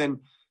strength and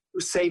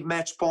save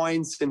match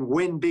points and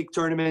win big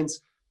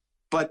tournaments.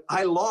 But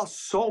I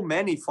lost so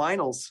many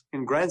finals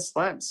in Grand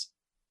Slams.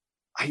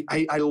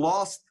 I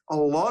lost a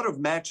lot of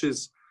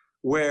matches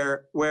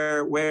where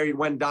it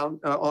went down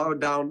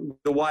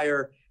the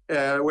wire,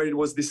 where it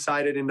was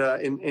decided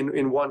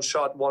in one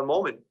shot, one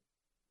moment.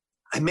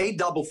 I made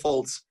double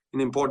faults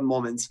in important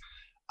moments.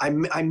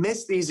 I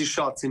missed easy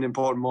shots in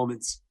important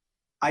moments.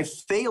 I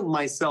failed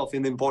myself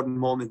in important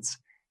moments.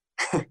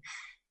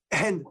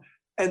 and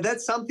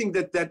that's something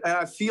that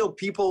I feel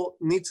people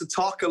need to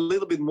talk a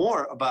little bit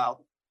more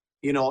about,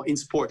 in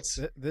sports.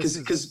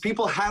 Because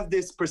people have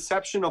this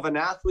perception of an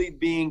athlete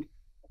being,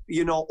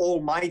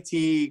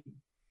 almighty,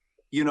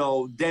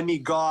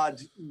 demigod,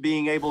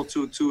 being able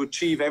to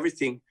achieve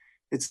everything.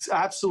 It's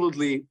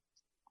absolutely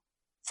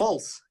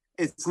false.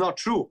 It's not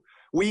true.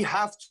 We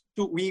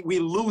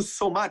lose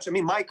so much. I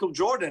mean, Michael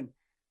Jordan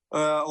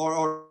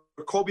or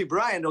Kobe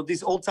Bryant, or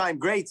these all-time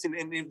greats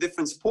in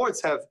different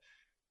sports have,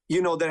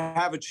 that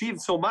have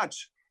achieved so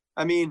much.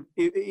 I mean,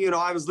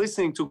 I was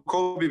listening to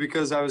Kobe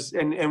because I was,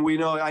 and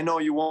I know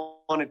you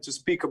wanted to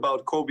speak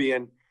about Kobe,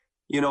 and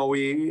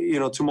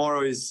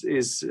tomorrow is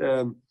his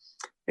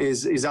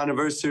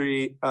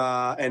anniversary,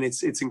 and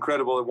it's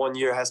incredible. 1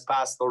 year has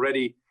passed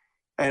already,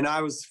 and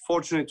I was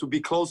fortunate to be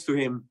close to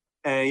him.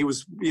 And he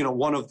was,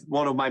 one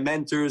of my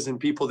mentors and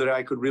people that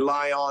I could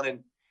rely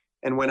on.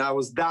 And when I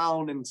was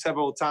down, and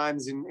several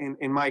times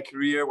in my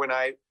career when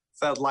I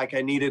felt like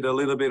I needed a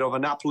little bit of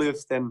an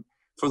uplift, and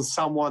from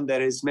someone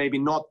that is maybe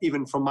not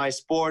even from my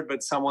sport,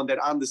 but someone that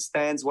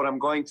understands what I'm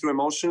going through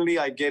emotionally,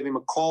 I gave him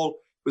a call.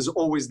 He was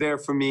always there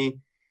for me.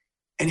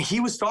 And he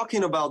was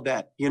talking about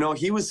that. You know,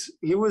 he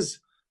was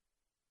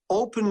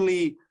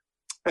openly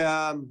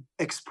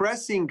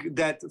expressing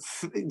that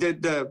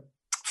the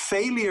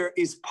failure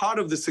is part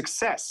of the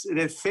success,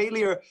 that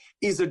failure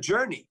is a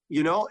journey,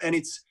 you know, and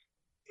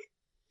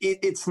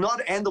it's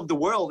not end of the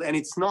world, and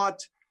it's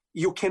not,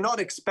 you cannot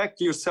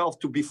expect yourself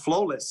to be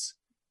flawless,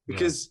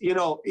 because you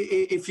know,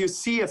 if you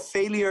see a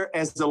failure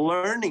as a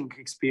learning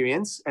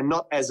experience and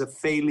not as a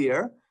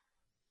failure,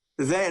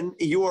 then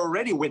you're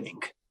already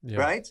winning.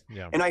 Right?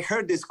 Yeah. And I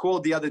heard this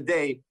quote the other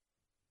day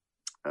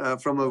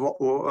from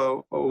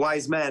a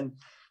wise man.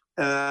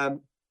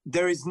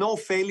 There is no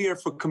failure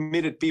for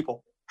committed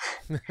people.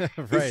 Right.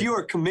 If you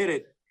are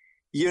committed,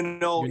 you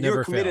know,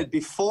 you're committed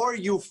before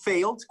you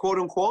failed, quote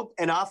unquote,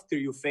 and after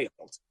you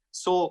failed.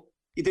 So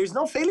there's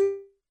no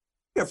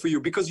failure for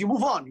you, because you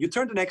move on. You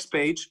turn the next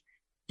page.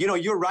 You know,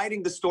 you're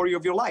writing the story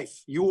of your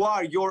life. You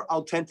are your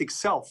authentic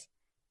self.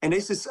 And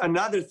this is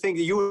another thing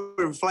that you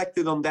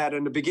reflected on that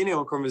in the beginning of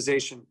the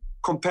conversation.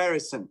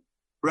 Comparison,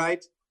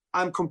 right?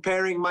 I'm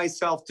comparing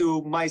myself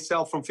to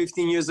myself from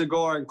 15 years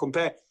ago, and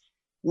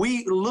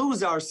we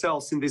lose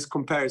ourselves in these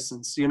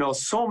comparisons, you know,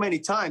 so many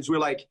times we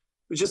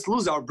just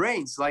lose our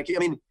brains. Like, I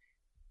mean,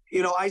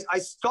 you know, I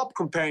stopped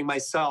comparing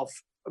myself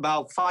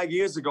about 5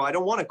 years ago. I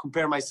don't want to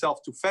compare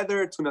myself to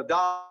Federer, to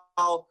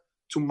Nadal,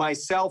 to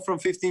myself from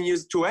 15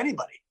 years, to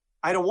anybody.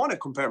 I don't want to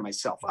compare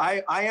myself.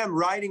 I am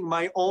writing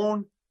my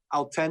own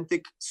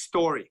authentic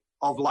story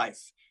of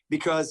life,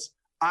 because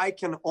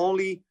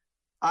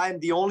I'm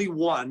the only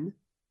one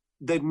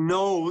that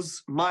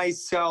knows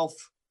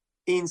myself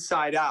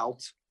inside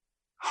out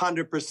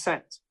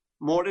 100%,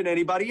 more than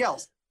anybody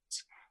else.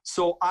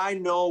 So I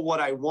know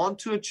what I want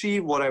to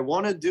achieve, what I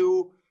want to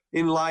do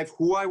in life,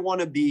 who I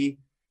want to be.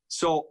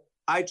 So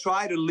I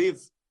try to live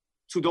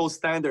to those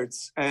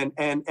standards and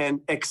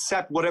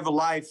accept whatever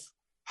life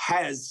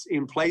has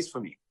in place for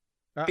me.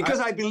 Because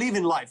I believe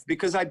in life,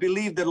 because I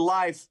believe that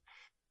life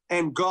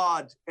and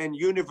God and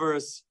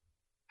universe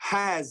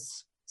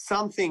has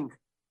something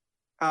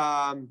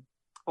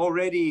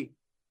already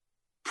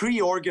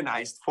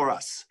pre-organized for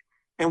us,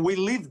 and we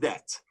live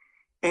that,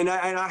 and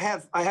I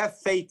have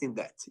faith in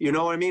that. You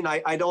know what I mean?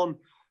 I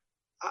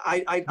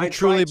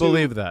truly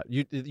believe that.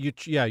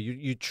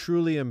 You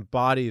truly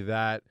embody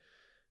that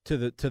to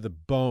the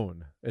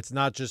bone. It's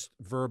not just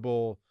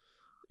verbal,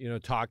 you know,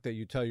 talk that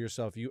you tell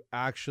yourself. You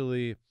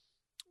actually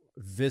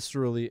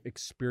viscerally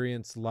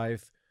experience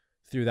life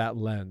through that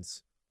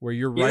lens, where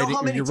you're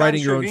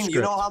writing your own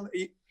script.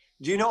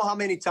 Do you know how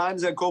many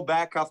times I go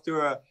back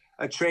after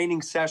a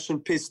training session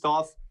pissed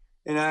off,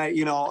 and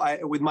I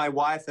with my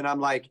wife, and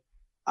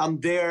I'm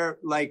there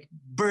like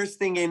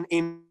bursting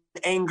in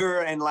anger,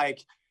 and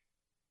like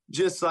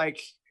just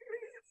like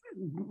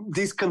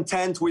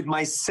discontent with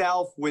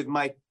myself, with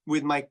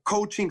my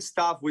coaching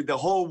stuff, with the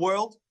whole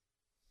world.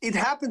 It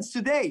happens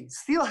today,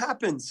 still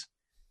happens.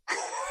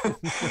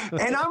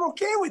 And I'm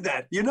okay with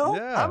that, you know?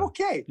 Yeah, I'm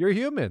okay. You're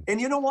human. And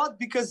you know what?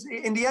 Because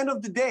in the end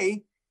of the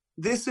day,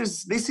 this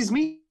is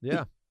me.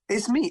 Yeah.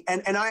 It's me.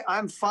 And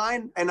I'm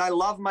fine, and I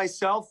love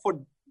myself for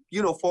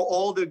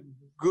all the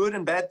good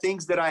and bad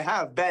things that I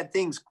have. Bad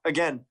things,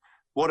 again,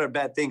 what are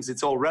bad things?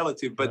 It's all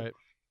relative. But right.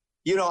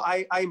 You know,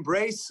 I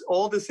embrace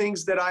all the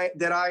things that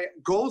I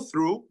go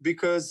through,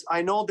 because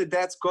I know that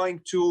that's going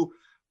to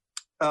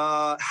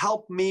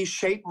help me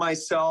shape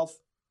myself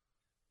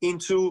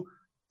into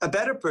a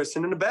better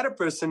person, and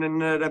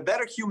a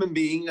better human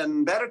being,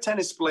 and better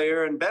tennis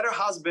player, and better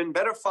husband,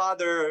 better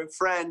father,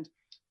 friend,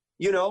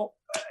 you know,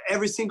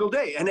 every single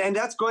day. And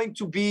that's going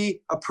to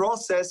be a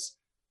process,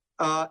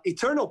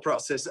 eternal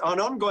process, an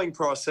ongoing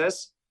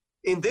process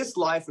in this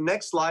life,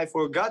 next life,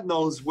 or God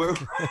knows where,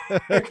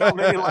 how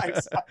many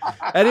lives.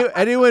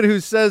 Anyone who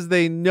says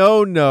they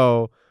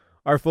know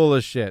are full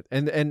of shit.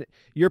 And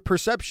your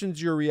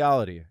perception's your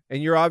reality.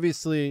 And you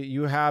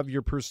have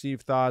your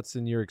perceived thoughts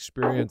and your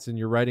experience, and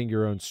you're writing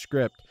your own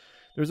script.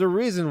 There's a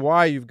reason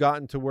why you've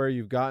gotten to where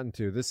you've gotten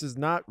to. This is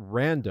not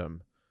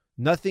random.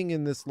 Nothing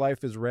in this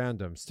life is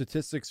random.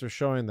 Statistics are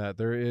showing that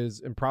there is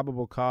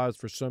improbable cause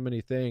for so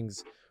many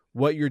things.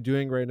 What you're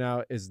doing right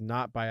now is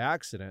not by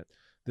accident.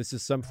 This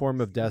is some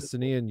form of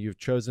destiny, and you've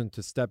chosen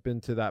to step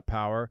into that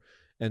power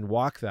and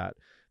walk that.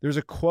 There's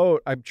a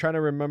quote. I'm trying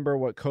to remember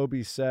what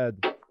Kobe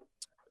said.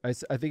 I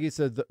think he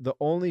said, the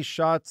only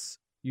shots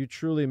you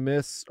truly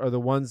miss are the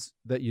ones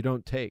that you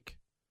don't take.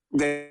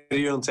 That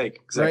you don't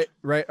take. Exactly.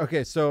 Right.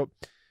 Okay. So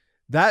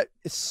that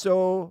is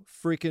so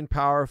freaking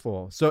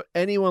powerful. So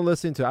anyone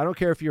listening to it, I don't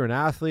care if you're an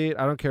athlete.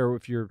 I don't care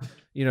if you're,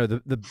 you know,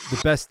 the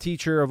best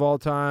teacher of all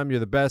time. You're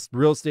the best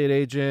real estate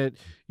agent.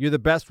 You're the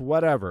best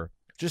whatever.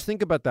 Just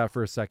think about that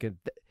for a second.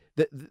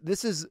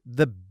 This is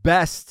the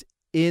best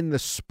in the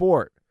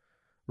sport.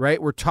 Right?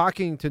 We're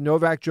talking to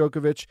Novak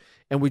Djokovic,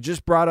 and we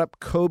just brought up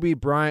Kobe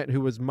Bryant,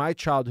 who was my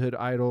childhood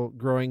idol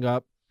growing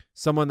up,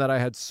 someone that I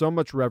had so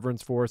much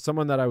reverence for,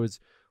 someone that I was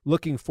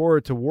looking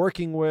forward to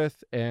working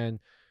with and,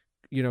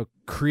 you know,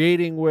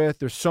 creating with.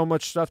 There's so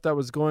much stuff that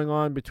was going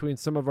on between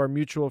some of our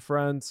mutual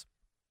friends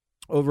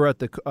over at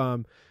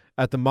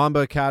the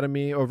Mamba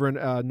Academy over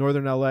in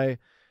Northern LA.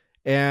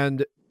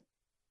 And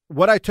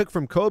what I took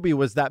from Kobe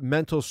was that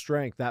mental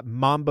strength, that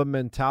Mamba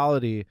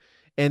mentality,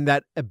 and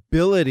that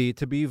ability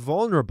to be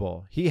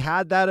vulnerable. He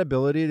had that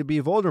ability to be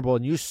vulnerable,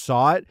 and you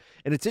saw it.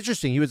 And it's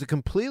interesting. He was a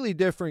completely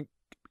different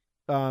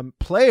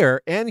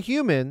player and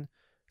human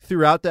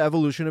throughout the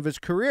evolution of his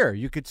career.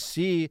 You could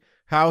see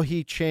how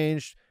he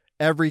changed.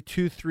 Every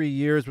 2-3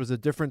 years was a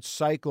different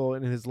cycle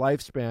in his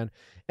lifespan.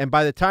 And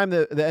by the time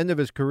the end of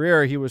his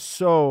career, he was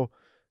so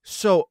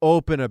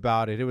open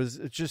about it. It's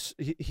just,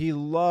 he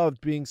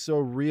loved being so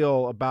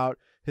real about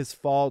his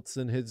faults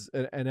and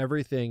and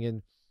everything.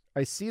 And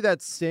I see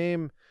that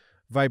same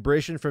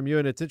vibration from you.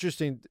 And it's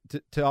interesting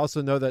to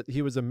also know that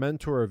he was a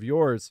mentor of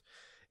yours.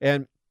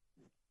 And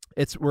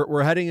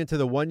we're heading into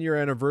the 1-year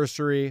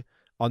anniversary.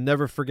 I'll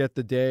never forget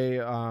the day.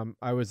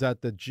 I was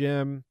at the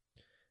gym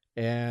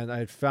and I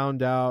had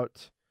found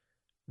out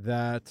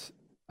that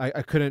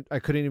I couldn't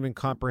even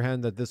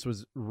comprehend that this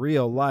was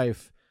real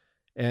life.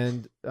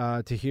 And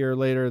to hear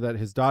later that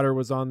his daughter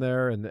was on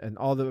there and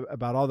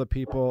about all the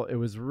people, it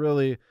was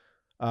really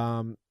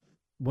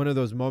one of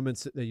those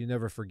moments that you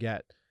never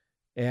forget.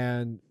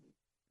 And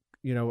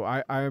you know,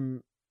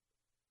 I'm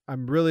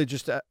really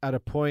just at a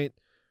point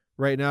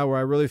right now where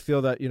I really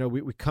feel that, you know,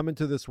 we come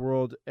into this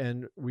world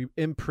and we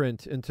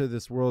imprint into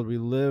this world. We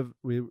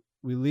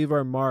leave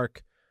our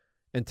mark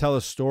and tell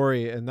a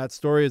story, and that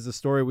story is the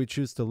story we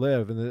choose to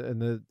live and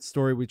the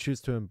story we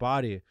choose to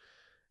embody.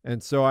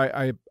 And so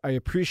I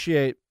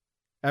appreciate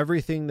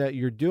everything that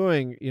you're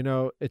doing. You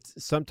know, it's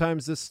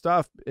sometimes this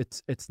stuff,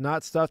 it's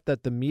not stuff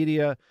that the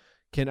media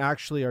can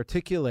actually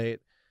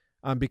articulate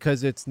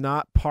because it's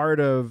not part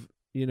of,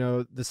 you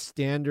know, the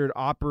standard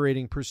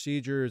operating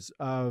procedures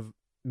of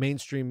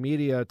mainstream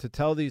media to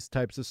tell these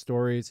types of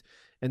stories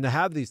and to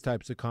have these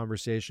types of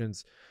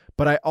conversations.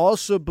 But I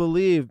also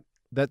believe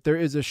that there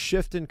is a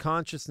shift in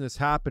consciousness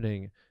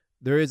happening.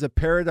 There is a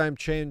paradigm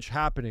change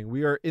happening.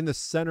 We are in the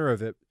center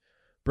of it.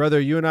 Brother,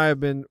 you and I have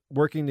been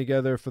working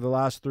together for the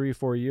last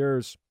 3-4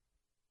 years,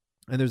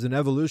 and there's an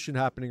evolution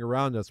happening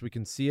around us. We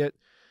can see it.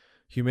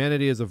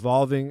 Humanity is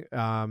evolving.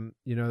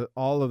 You know,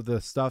 all of the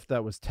stuff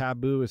that was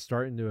taboo is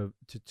starting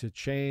to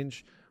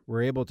change.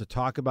 We're able to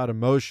talk about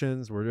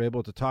emotions. We're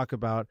able to talk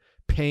about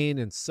pain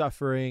and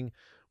suffering.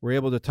 We're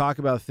able to talk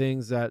about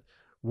things that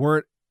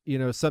weren't, you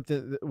know,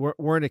 something that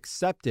weren't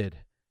accepted.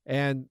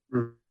 And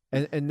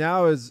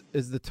now is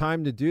the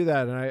time to do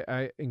that. And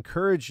I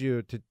encourage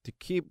you to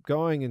keep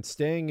going and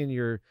staying in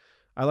your,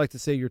 I like to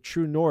say, your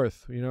true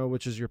north, you know,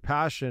 which is your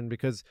passion,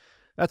 because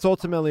that's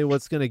ultimately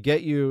what's going to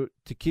get you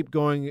to keep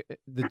going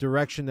the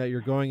direction that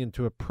you're going and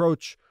to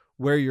approach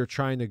where you're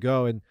trying to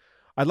go. And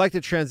I'd like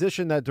to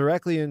transition that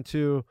directly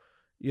into,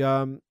 you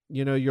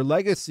know, your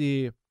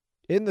legacy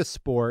in the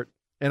sport.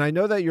 And I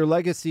know that your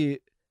legacy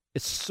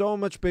is so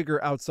much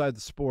bigger outside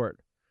the sport.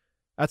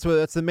 That's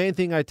the main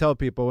thing I tell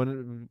people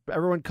when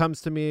everyone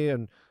comes to me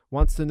and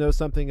wants to know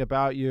something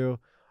about you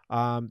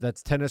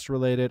that's tennis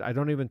related. I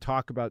don't even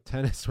talk about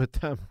tennis with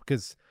them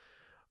because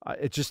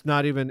it's just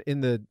not even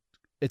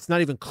it's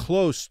not even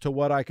close to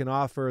what I can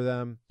offer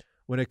them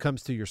when it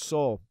comes to your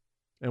soul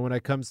and when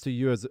it comes to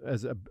you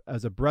as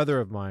a brother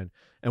of mine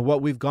and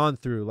what we've gone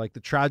through, like the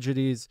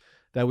tragedies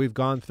that we've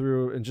gone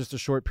through in just a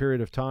short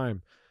period of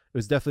time. It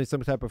was definitely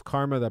some type of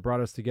karma that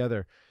brought us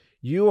together.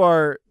 You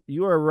are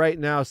right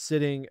now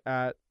sitting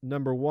at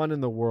number 1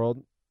 in the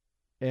world,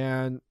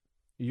 and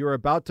you're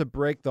about to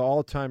break the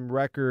all-time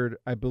record,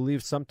 I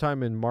believe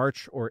sometime in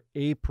March or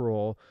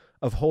April,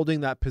 of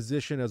holding that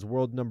position as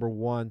world number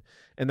 1.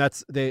 And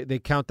that's they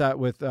count that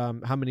with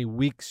how many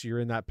weeks you're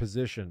in that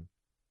position.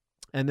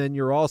 And then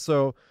you're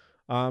also,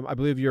 I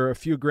believe you're a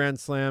few Grand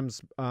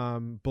Slams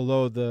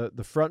below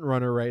the front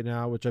runner right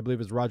now, which I believe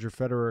is Roger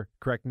Federer.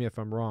 Correct me if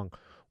I'm wrong.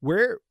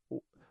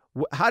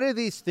 How do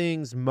these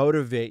things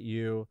motivate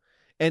you?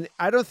 And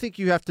I don't think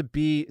you have to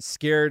be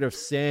scared of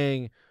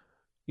saying,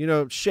 you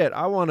know, shit,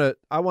 I want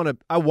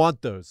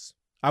those.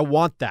 I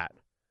want that.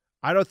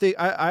 I don't think,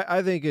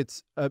 I think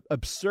it's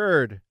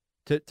absurd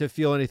to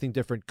feel anything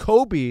different.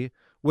 Kobe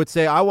would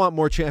say, I want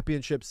more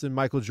championships than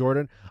Michael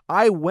Jordan.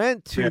 I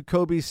went to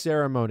Kobe's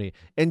ceremony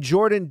and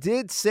Jordan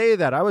did say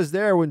that. I was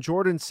there when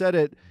Jordan said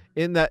it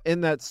in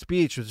that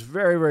speech. It was a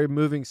very, very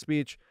moving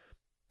speech.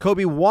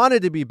 Kobe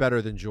wanted to be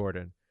better than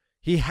Jordan.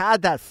 He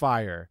had that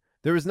fire.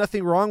 There was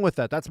nothing wrong with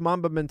that. That's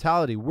Mamba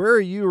mentality. Where are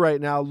you right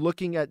now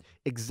looking at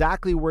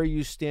exactly where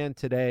you stand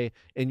today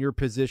in your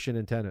position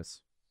in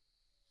tennis?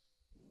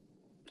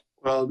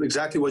 Well,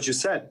 exactly what you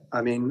said.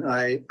 I mean,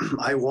 I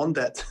want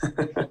that.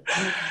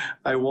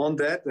 I want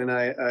that, and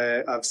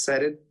I've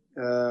said it.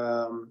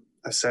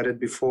 I've said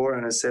it before,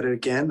 and I said it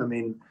again. I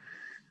mean,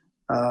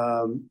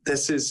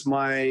 this is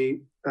my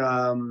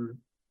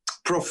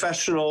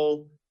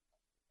professional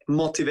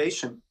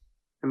motivation.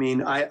 I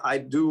mean, I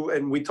do,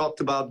 and we talked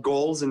about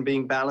goals and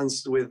being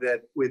balanced with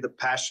that, with the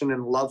passion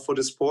and love for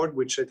the sport,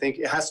 which I think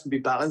it has to be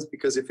balanced,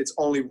 because if it's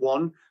only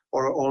one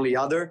or only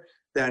other,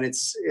 then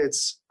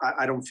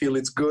I don't feel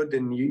it's good,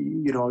 and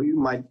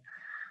you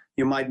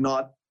might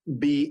not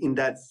be in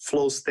that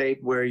flow state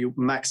where you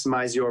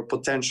maximize your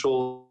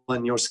potential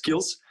and your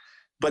skills.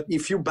 But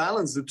if you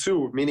balance the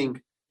two,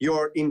 meaning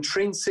your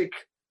intrinsic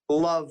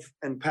love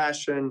and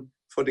passion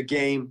for the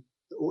game,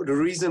 the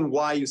reason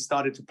why you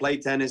started to play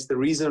tennis, the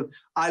reason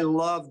I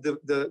love the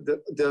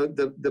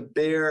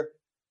bare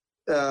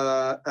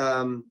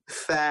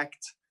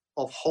fact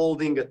of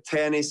holding a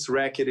tennis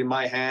racket in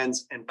my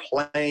hands and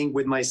playing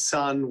with my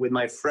son, with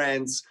my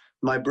friends,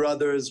 my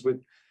brothers,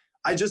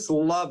 I just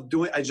love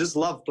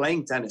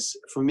playing tennis.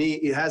 For me,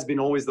 it has been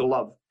always the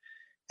love.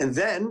 And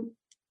then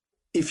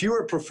if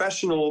you're a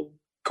professional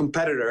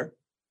competitor,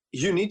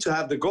 you need to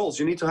have the goals.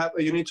 You need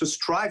to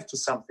strive to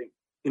something.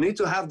 You need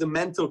to have the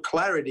mental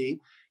clarity.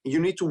 You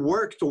need to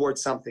work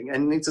towards something,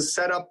 and you need to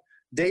set up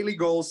daily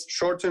goals,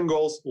 short-term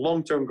goals,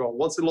 long-term goal.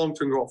 What's the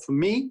long-term goal? For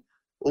me,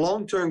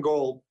 long-term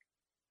goal,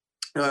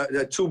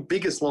 the two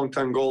biggest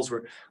long-term goals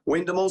were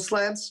win the most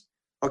slams.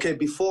 Okay,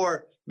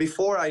 before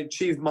I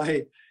achieved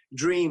my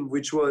dream,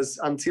 which was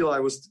until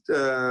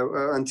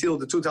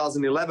the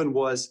 2011,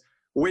 was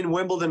win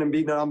Wimbledon and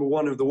be the number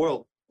one of the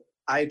world.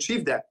 I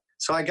achieved that.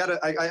 So I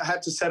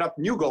had to set up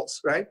new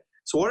goals, right?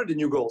 So what are the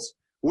new goals?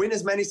 Win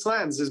as many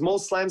slams, as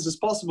most slams as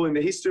possible in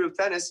the history of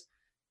tennis,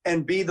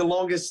 and be the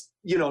longest,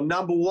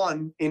 number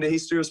one in the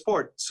history of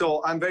sport.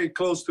 So I'm very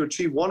close to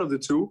achieve one of the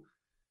two,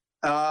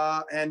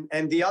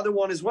 and the other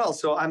one as well.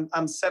 So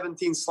I'm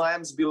 17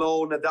 slams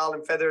below Nadal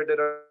and Federer that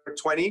are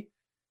 20.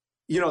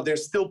 They're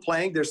still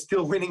playing, they're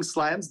still winning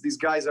slams. These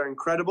guys are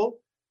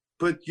incredible,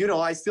 but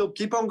I still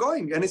keep on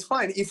going, and it's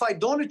fine. If I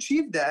don't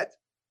achieve that,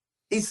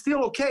 it's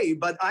still okay.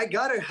 But I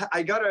gotta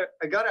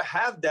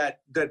have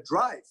that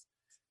drive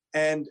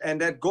and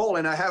that goal,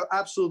 and I have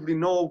absolutely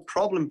no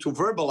problem to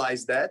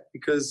verbalize that,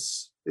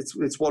 because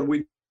it's what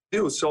we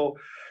do. So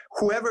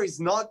whoever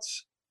is at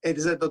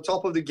the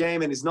top of the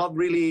game and is not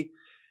really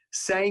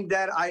saying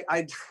that,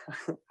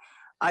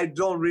 I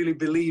don't really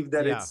believe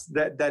that it's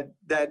that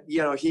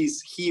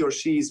he or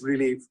she is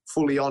really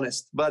fully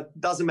honest. But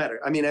doesn't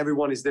matter. I mean,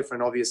 everyone is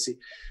different, obviously.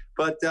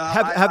 But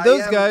have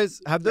those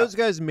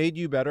guys made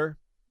you better?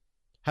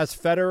 Has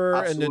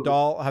Federer and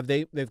Nadal,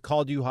 they've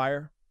called you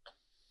higher?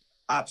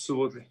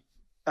 Absolutely.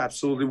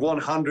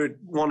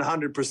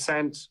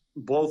 100%.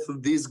 Both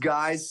of these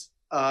guys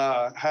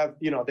they have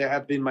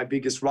been my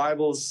biggest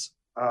rivals.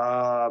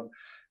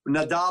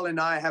 Nadal and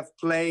I have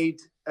played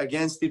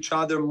against each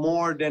other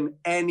more than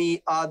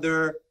any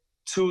other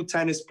two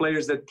tennis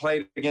players that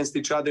played against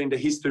each other in the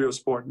history of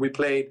sport. We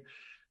played,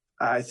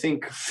 I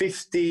think,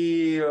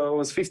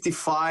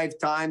 55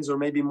 times or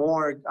maybe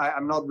more.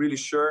 I'm not really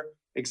sure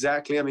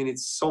exactly. I mean,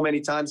 it's so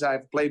many times.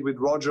 I've played with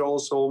Roger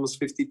also almost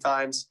 50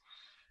 times.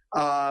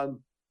 I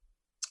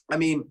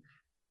mean,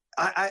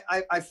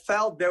 I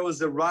felt there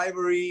was a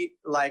rivalry,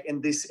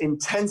 and this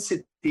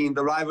intensity in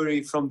the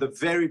rivalry from the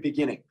very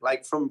beginning,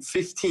 from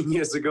 15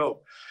 years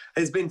ago.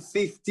 It's been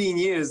 15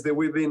 years that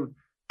we've been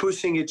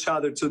pushing each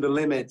other to the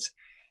limit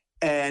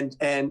and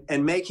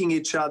making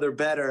each other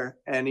better.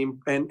 And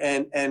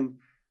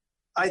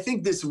I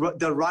think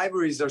the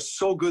rivalries are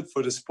so good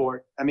for the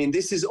sport. I mean,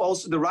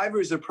 the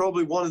rivalries are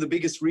probably one of the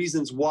biggest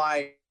reasons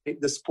why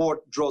the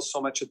sport draws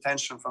so much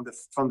attention from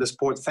the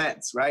sport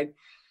fans, right?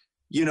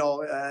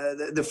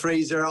 The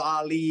Fraser,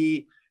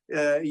 Ali,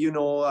 Kobe,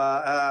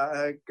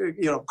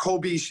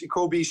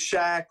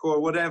 Shaq, or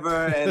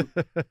whatever, and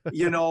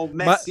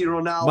Messi,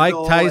 Ronaldo, Mike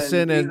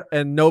Tyson,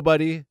 and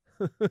nobody.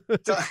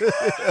 Tyson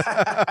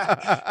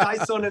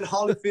and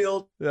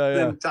Holyfield,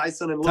 and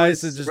Tyson and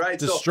Lewis, Tyson just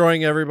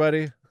destroying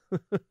everybody.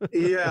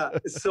 Yeah,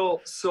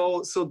 so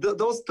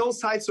those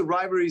types of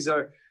rivalries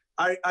are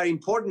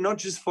important, not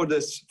just for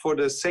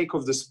the sake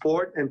of the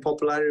sport and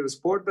popularity of the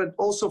sport, but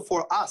also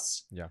for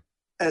us. Yeah.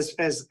 As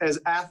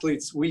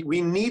athletes,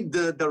 we need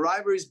the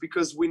rivalries,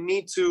 because we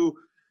need to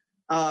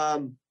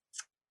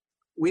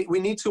we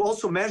need to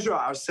also measure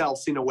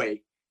ourselves in a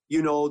way,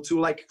 to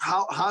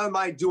how am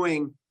I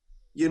doing,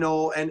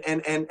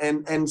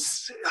 and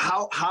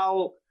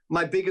how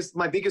my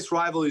biggest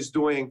rival is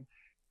doing.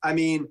 I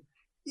mean,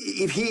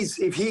 if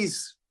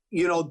he's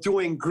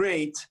doing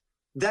great,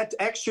 that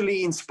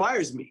actually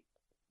inspires me.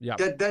 Yeah.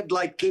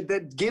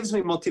 That gives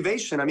me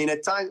motivation. I mean,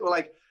 at times,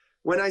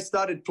 when I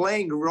started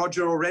playing,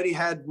 Roger already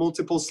had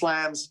multiple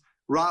slams,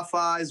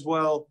 Rafa as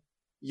well,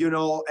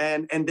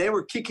 and they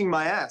were kicking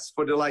my ass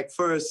for the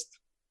first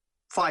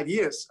 5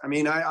 years. I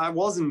mean, I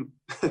wasn't,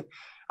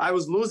 I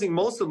was losing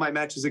most of my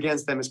matches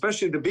against them,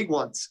 especially the big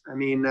ones. I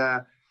mean,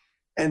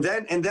 and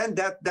then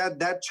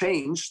that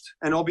changed,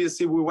 and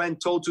obviously we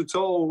went toe to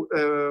toe,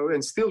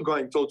 and still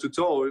going toe to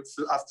toe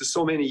after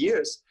so many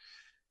years.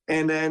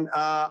 And then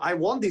I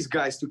want these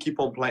guys to keep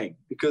on playing,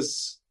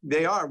 because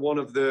they are one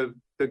of the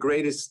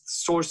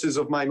greatest sources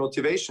of my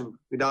motivation,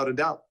 without a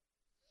doubt.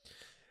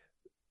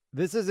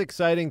 This is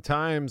exciting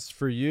times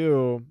for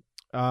you.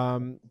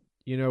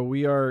 you know,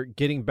 we are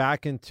getting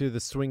back into the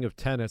swing of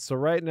tennis. So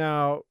right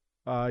now,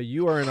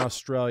 you are in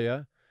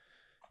Australia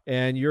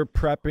and you're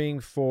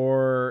prepping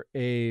for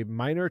a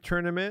minor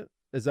tournament.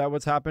 Is that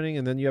what's happening?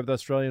 And then you have the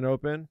Australian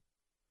Open.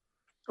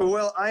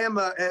 Well, I am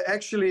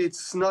actually.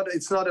 It's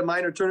not a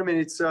minor tournament.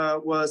 It's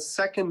was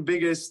second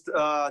biggest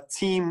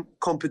team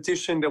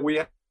competition that we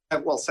have.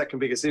 Well, second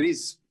biggest. It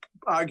is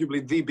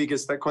arguably the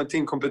biggest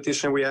team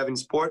competition we have in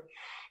sport.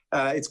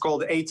 It's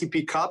called the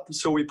ATP Cup.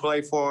 So we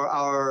play for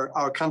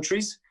our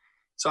countries.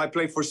 So I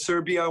play for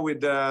Serbia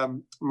with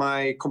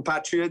my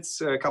compatriots,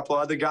 a couple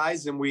of other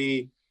guys, and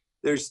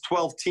there's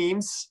 12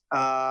 teams,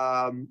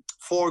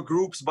 4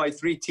 groups by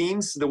 3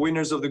 teams. The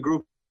winners of the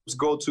groups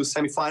go to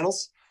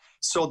semifinals.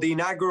 So the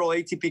inaugural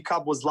ATP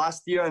Cup was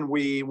last year, and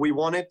we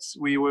won it.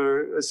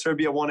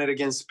 Serbia won it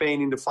against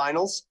Spain in the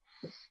finals,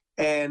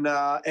 and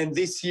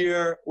this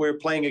year we're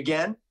playing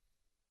again,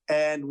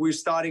 and we're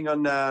starting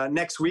on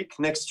next week,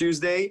 next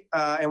Tuesday,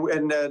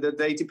 and the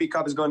ATP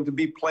Cup is going to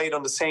be played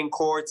on the same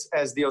courts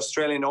as the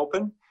Australian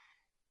Open,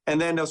 and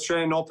then the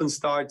Australian Open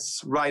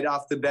starts right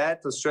after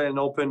that. Australian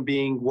Open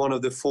being one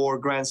of the 4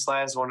 Grand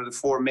Slams, one of the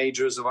 4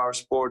 majors of our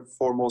sport,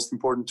 4 most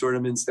important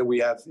tournaments that we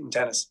have in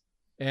tennis.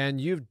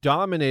 And you've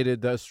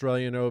dominated the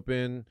Australian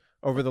Open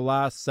over the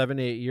last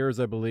 7-8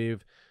 years, I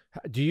believe.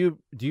 Do you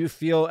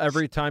feel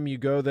every time you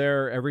go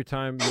there, every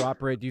time you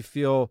operate, do you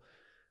feel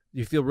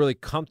really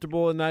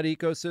comfortable in that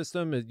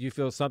ecosystem? Do you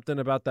feel something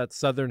about that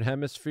Southern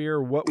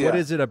Hemisphere? What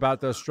is it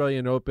about the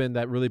Australian Open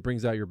that really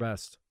brings out your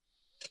best?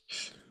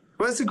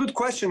 Well, that's a good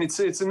question.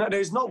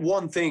 There's not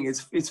one thing.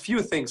 It's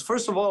few things.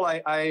 First of all,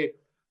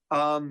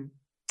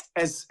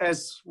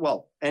 as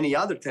well, any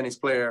other tennis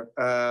player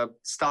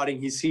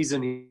starting his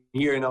season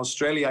here in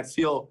Australia, I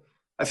feel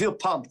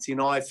pumped. You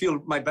know, I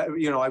feel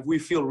we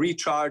feel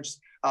recharged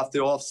after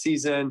off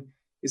season.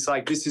 It's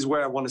like, this is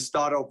where I want to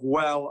start off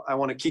well. I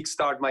want to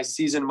kickstart my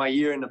season, my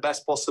year in the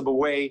best possible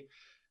way.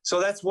 So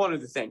that's one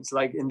of the things.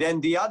 Like, and then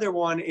the other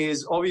one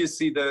is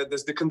obviously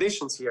the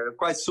conditions here are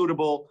quite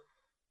suitable.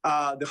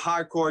 The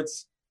hard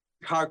courts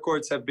have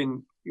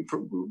been,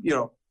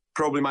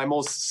 probably my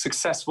most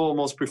successful,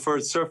 most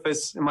preferred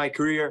surface in my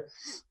career,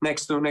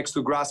 next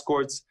to grass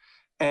courts,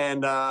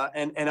 and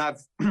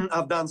I've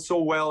done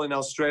so well in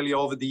Australia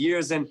over the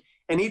years, and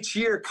each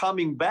year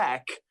coming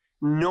back,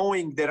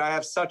 knowing that I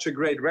have such a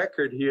great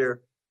record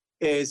here,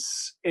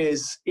 is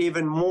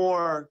even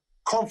more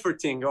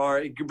comforting, or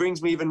it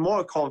brings me even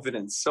more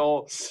confidence.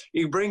 So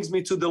it brings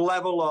me to the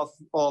level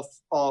of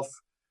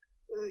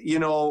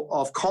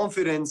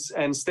confidence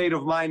and state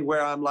of mind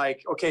where I'm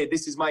like, okay,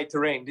 this is my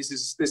terrain. This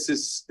is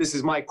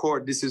my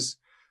court. This is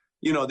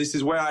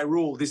where I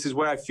rule. This is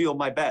where I feel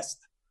my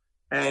best.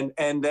 And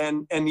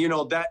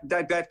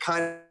that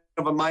kind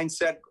of a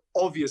mindset.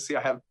 Obviously,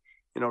 I have,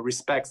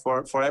 respect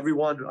for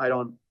everyone. I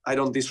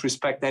don't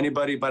disrespect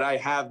anybody, but I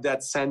have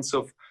that sense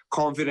of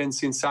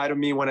confidence inside of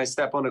me when I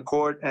step on a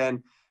court,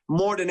 and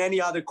more than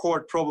any other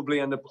court probably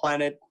on the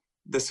planet,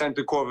 the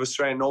center court of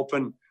Australian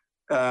Open,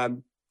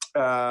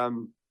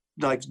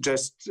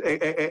 just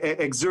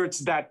exerts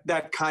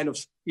that kind of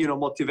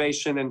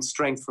motivation and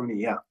strength for me.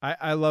 Yeah,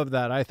 I love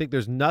that. I think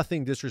there's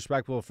nothing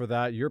disrespectful for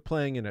that. You're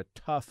playing in a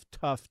tough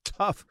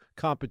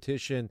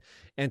competition,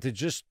 and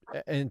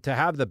to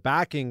have the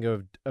backing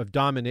of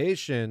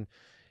domination,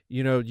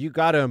 you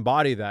got to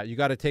embody that. You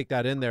got to take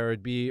that in there.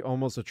 It'd be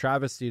almost a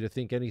travesty to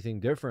think anything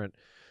different.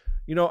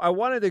 I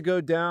wanted to go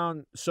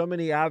down so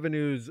many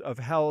avenues of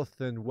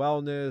health and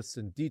wellness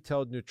and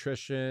detailed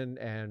nutrition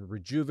and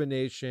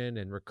rejuvenation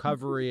and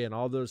recovery and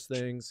all those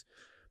things.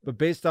 But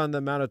based on the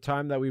amount of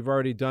time that we've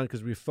already done,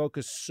 because we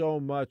focus so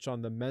much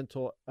on the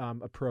mental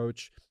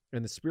approach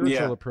and the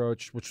spiritual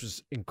approach, which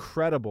was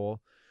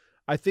incredible,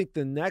 I think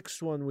the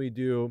next one we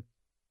do,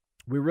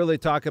 we really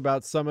talk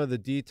about some of the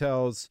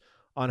details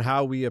on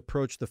how we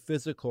approach the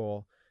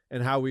physical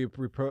and how we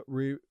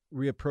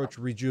reapproach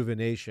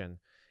rejuvenation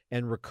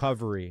and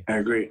recovery. I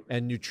agree.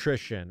 And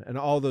nutrition and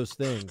all those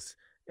things.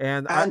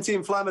 And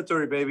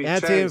anti-inflammatory, baby.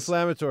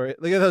 Anti-inflammatory.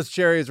 Look at those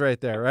cherries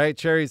right there, right?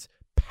 Cherries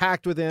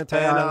packed with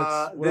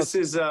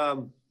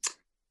antioxidants.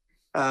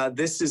 And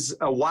this is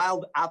a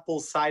wild apple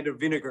cider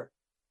vinegar.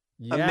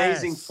 Yes.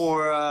 Amazing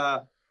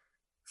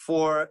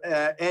for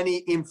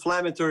any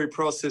inflammatory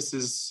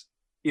processes,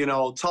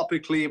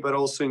 topically, but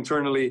also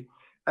internally.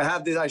 I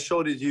have this. I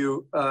showed it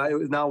you.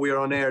 Now we are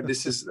on air.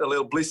 This is a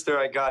little blister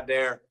I got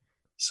there.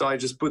 So I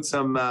just put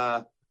some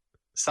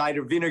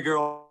cider vinegar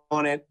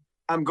on it.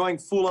 I'm going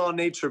full on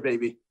nature,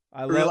 baby.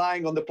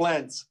 Relying on the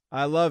plants.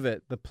 I love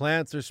it. The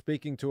plants are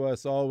speaking to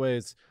us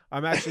always.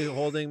 I'm actually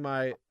holding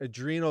my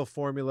adrenal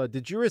formula.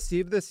 Did you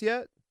receive this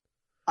yet?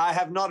 I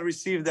have not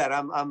received that.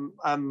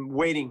 I'm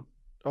waiting.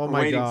 Oh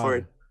my waiting God. for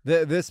it.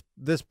 This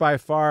by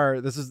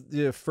far, this is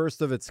the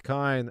first of its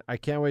kind. I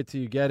can't wait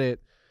till you get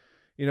it.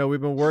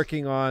 We've been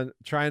working on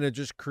trying to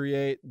just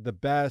create the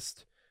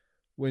best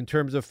in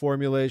terms of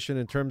formulation,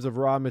 in terms of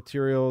raw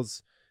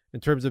materials, in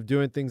terms of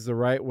doing things the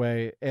right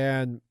way.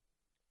 And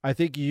I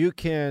think you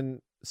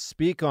can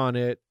speak on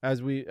it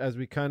as we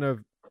kind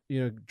of,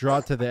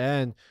 draw to the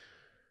end.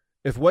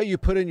 if what you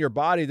put in your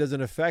body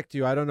doesn't affect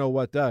you, I don't know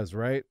what does,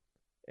 right?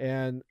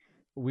 And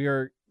we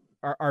are,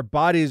 our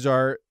bodies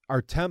are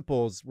our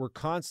temples. We're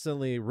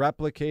constantly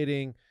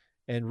replicating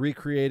and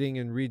recreating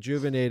and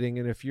rejuvenating.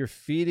 And if you're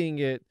feeding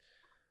it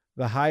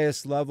the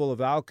highest level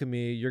of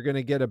alchemy, you're going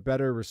to get a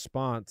better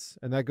response.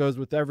 And that goes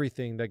with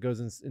everything that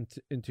goes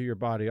into your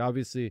body,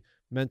 obviously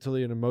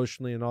mentally and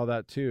emotionally and all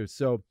that too.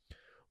 So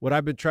what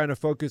I've been trying to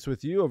focus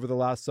with you over the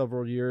last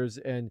several years,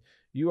 and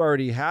you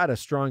already had a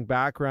strong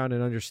background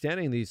in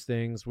understanding these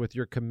things with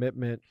your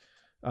commitment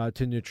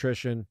to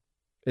nutrition,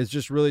 is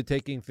just really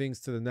taking things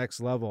to the next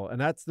level.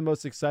 And that's the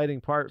most exciting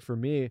part for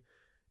me,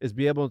 is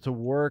be able to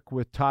work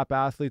with top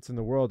athletes in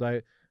the world.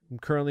 I'm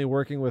currently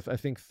working with, I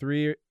think,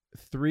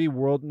 three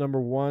world number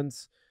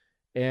ones,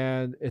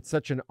 and it's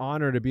such an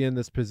honor to be in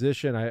this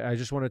position. I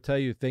just want to tell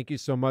you, thank you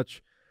so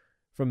much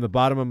from the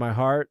bottom of my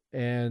heart.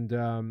 And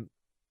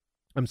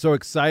I'm so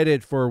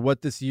excited for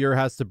what this year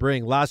has to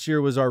bring. Last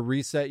year was our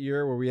reset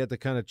year where we had to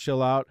kind of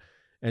chill out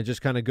and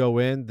just kind of go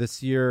in.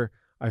 This year,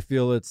 I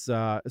feel it's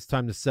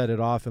time to set it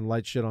off and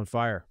light shit on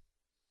fire.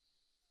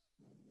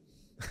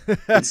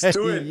 Let's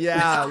do it.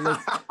 Yeah,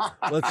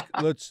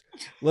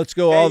 let's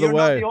go all the you're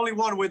way. Not the only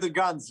one with the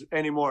guns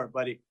anymore,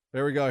 buddy.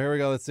 Here we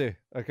go. Let's see.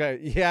 Okay.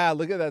 Yeah,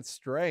 look at that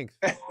strength.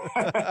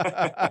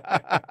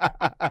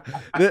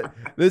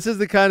 This is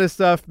the kind of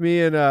stuff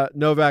me and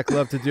Novak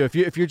love to do.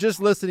 If you're just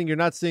listening, you're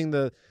not seeing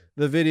the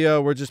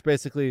video. We're just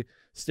basically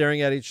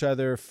staring at each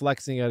other,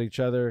 flexing at each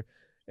other,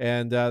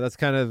 and that's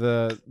kind of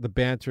the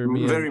banter.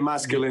 Very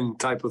masculine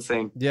type of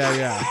thing.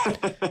 Yeah.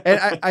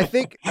 And I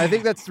think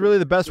that's really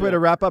the best way to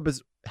wrap up,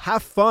 is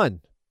have fun,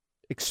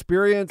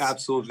 experience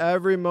absolutely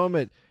every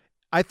moment.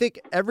 I think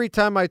every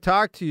time I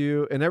talk to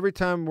you and every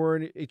time we're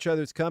in each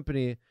other's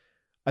company,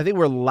 I think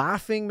we're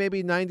laughing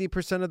maybe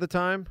 90% of the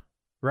time,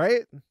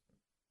 right?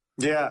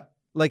 Yeah.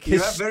 Like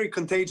you have very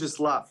contagious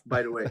laugh,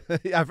 by the way.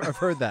 I've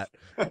heard that.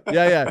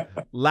 Yeah.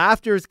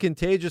 Laughter is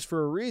contagious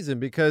for a reason,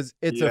 because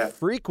it's a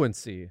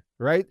frequency,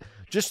 right?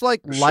 Just like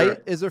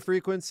light is a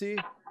frequency,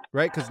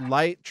 right? Because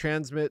light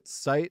transmits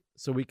sight,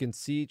 so we can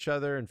see each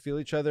other and feel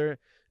each other,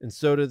 and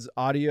so does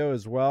audio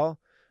as well.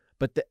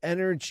 But the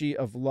energy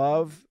of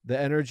love, the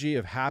energy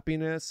of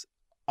happiness,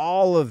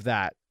 all of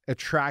that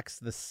attracts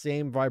the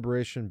same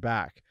vibration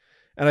back.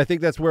 And I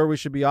think that's where we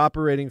should be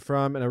operating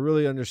from. And I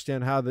really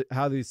understand how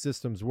these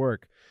systems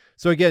work.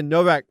 So again,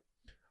 Novak,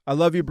 I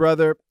love you,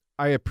 brother.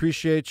 I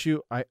appreciate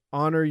you. I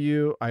honor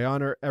you. I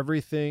honor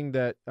everything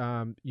that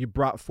you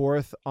brought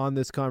forth on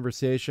this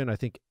conversation. I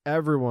think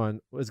everyone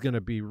was going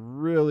to be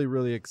really,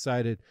 really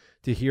excited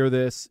to hear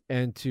this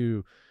and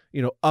to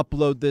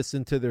upload this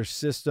into their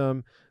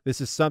system. This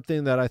is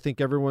something that I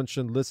think everyone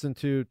should listen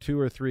to 2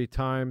 or 3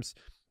 times.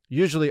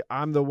 Usually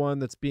I'm the one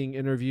that's being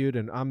interviewed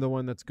and I'm the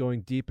one that's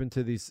going deep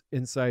into these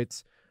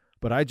insights,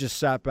 but I just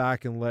sat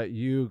back and let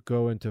you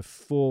go into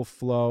full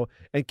flow.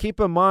 And keep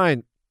in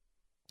mind,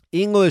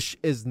 English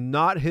is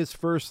not his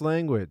first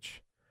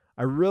language.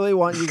 I really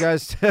want you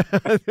guys to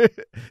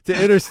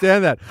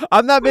understand that.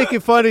 I'm not making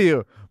fun of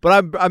you,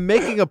 but I'm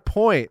making a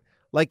point.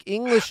 Like,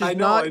 English is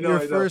not your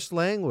first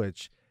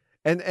language.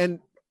 And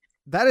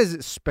that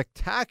is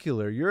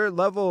spectacular. Your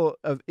level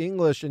of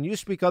English, and you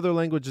speak other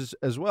languages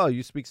as well.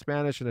 You speak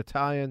Spanish and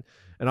Italian,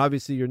 and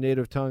obviously your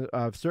native tongue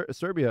of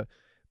Serbia.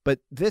 But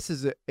this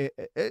is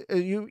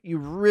you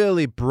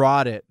really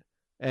brought it.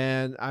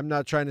 And I'm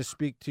not trying to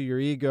speak to your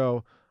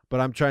ego, but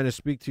I'm trying to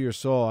speak to your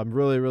soul. I'm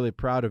really, really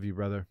proud of you,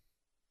 brother.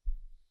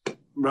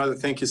 Brother,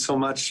 thank you so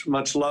much.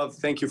 Much love.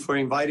 Thank you for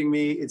inviting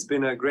me. It's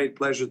been a great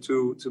pleasure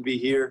to be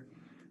here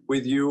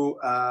with you.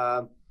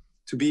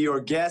 To be your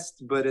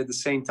guest, but at the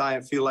same time,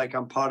 I feel like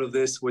I'm part of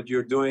this. What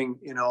you're doing,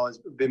 has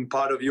been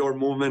part of your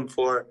movement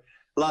for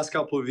the last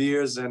couple of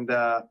years. And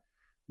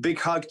big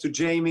hug to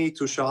Jamie,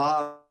 to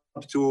Shahab,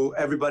 to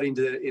everybody in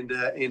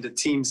the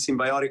team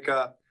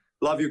Symbiotica.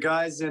 Love you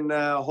guys, and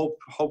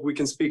hope we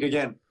can speak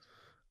again.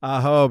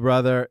 Aho,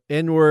 brother.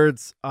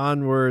 Inwards,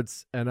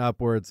 onwards, and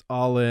upwards,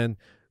 all in.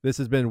 This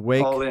has been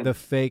Wake the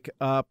Fake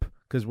Up,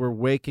 because we're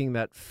waking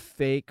that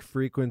fake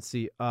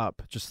frequency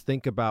up. Just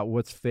think about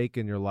what's fake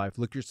in your life.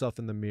 Look yourself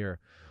in the mirror.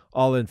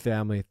 All in,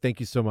 family. Thank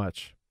you so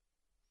much.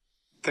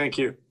 Thank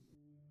you.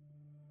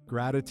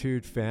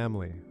 Gratitude,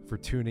 family, for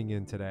tuning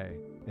in today,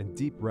 and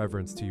deep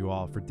reverence to you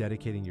all for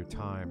dedicating your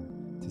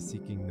time to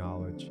seeking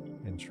knowledge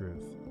and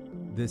truth.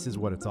 This is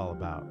what it's all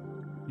about.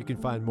 You can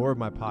find more of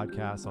my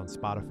podcasts on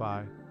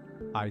Spotify,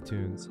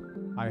 iTunes,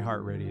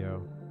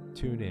 iHeartRadio,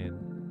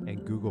 TuneIn,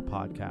 and Google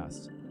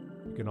Podcasts.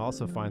 You can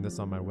also find this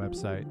on my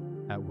website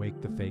at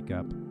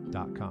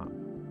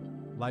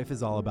wakethefakeup.com. Life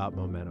is all about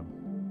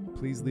momentum.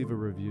 Please leave a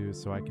review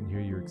so I can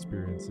hear your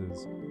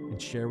experiences,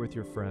 and share with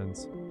your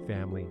friends,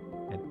 family,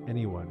 and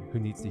anyone who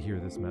needs to hear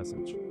this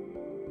message.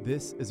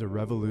 This is a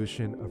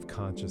revolution of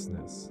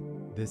consciousness.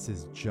 This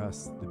is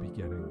just the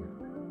beginning.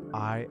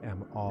 I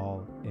am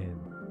all in.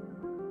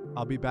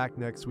 I'll be back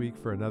next week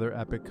for another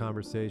epic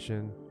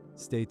conversation.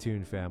 Stay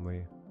tuned,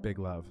 family. Big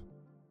love.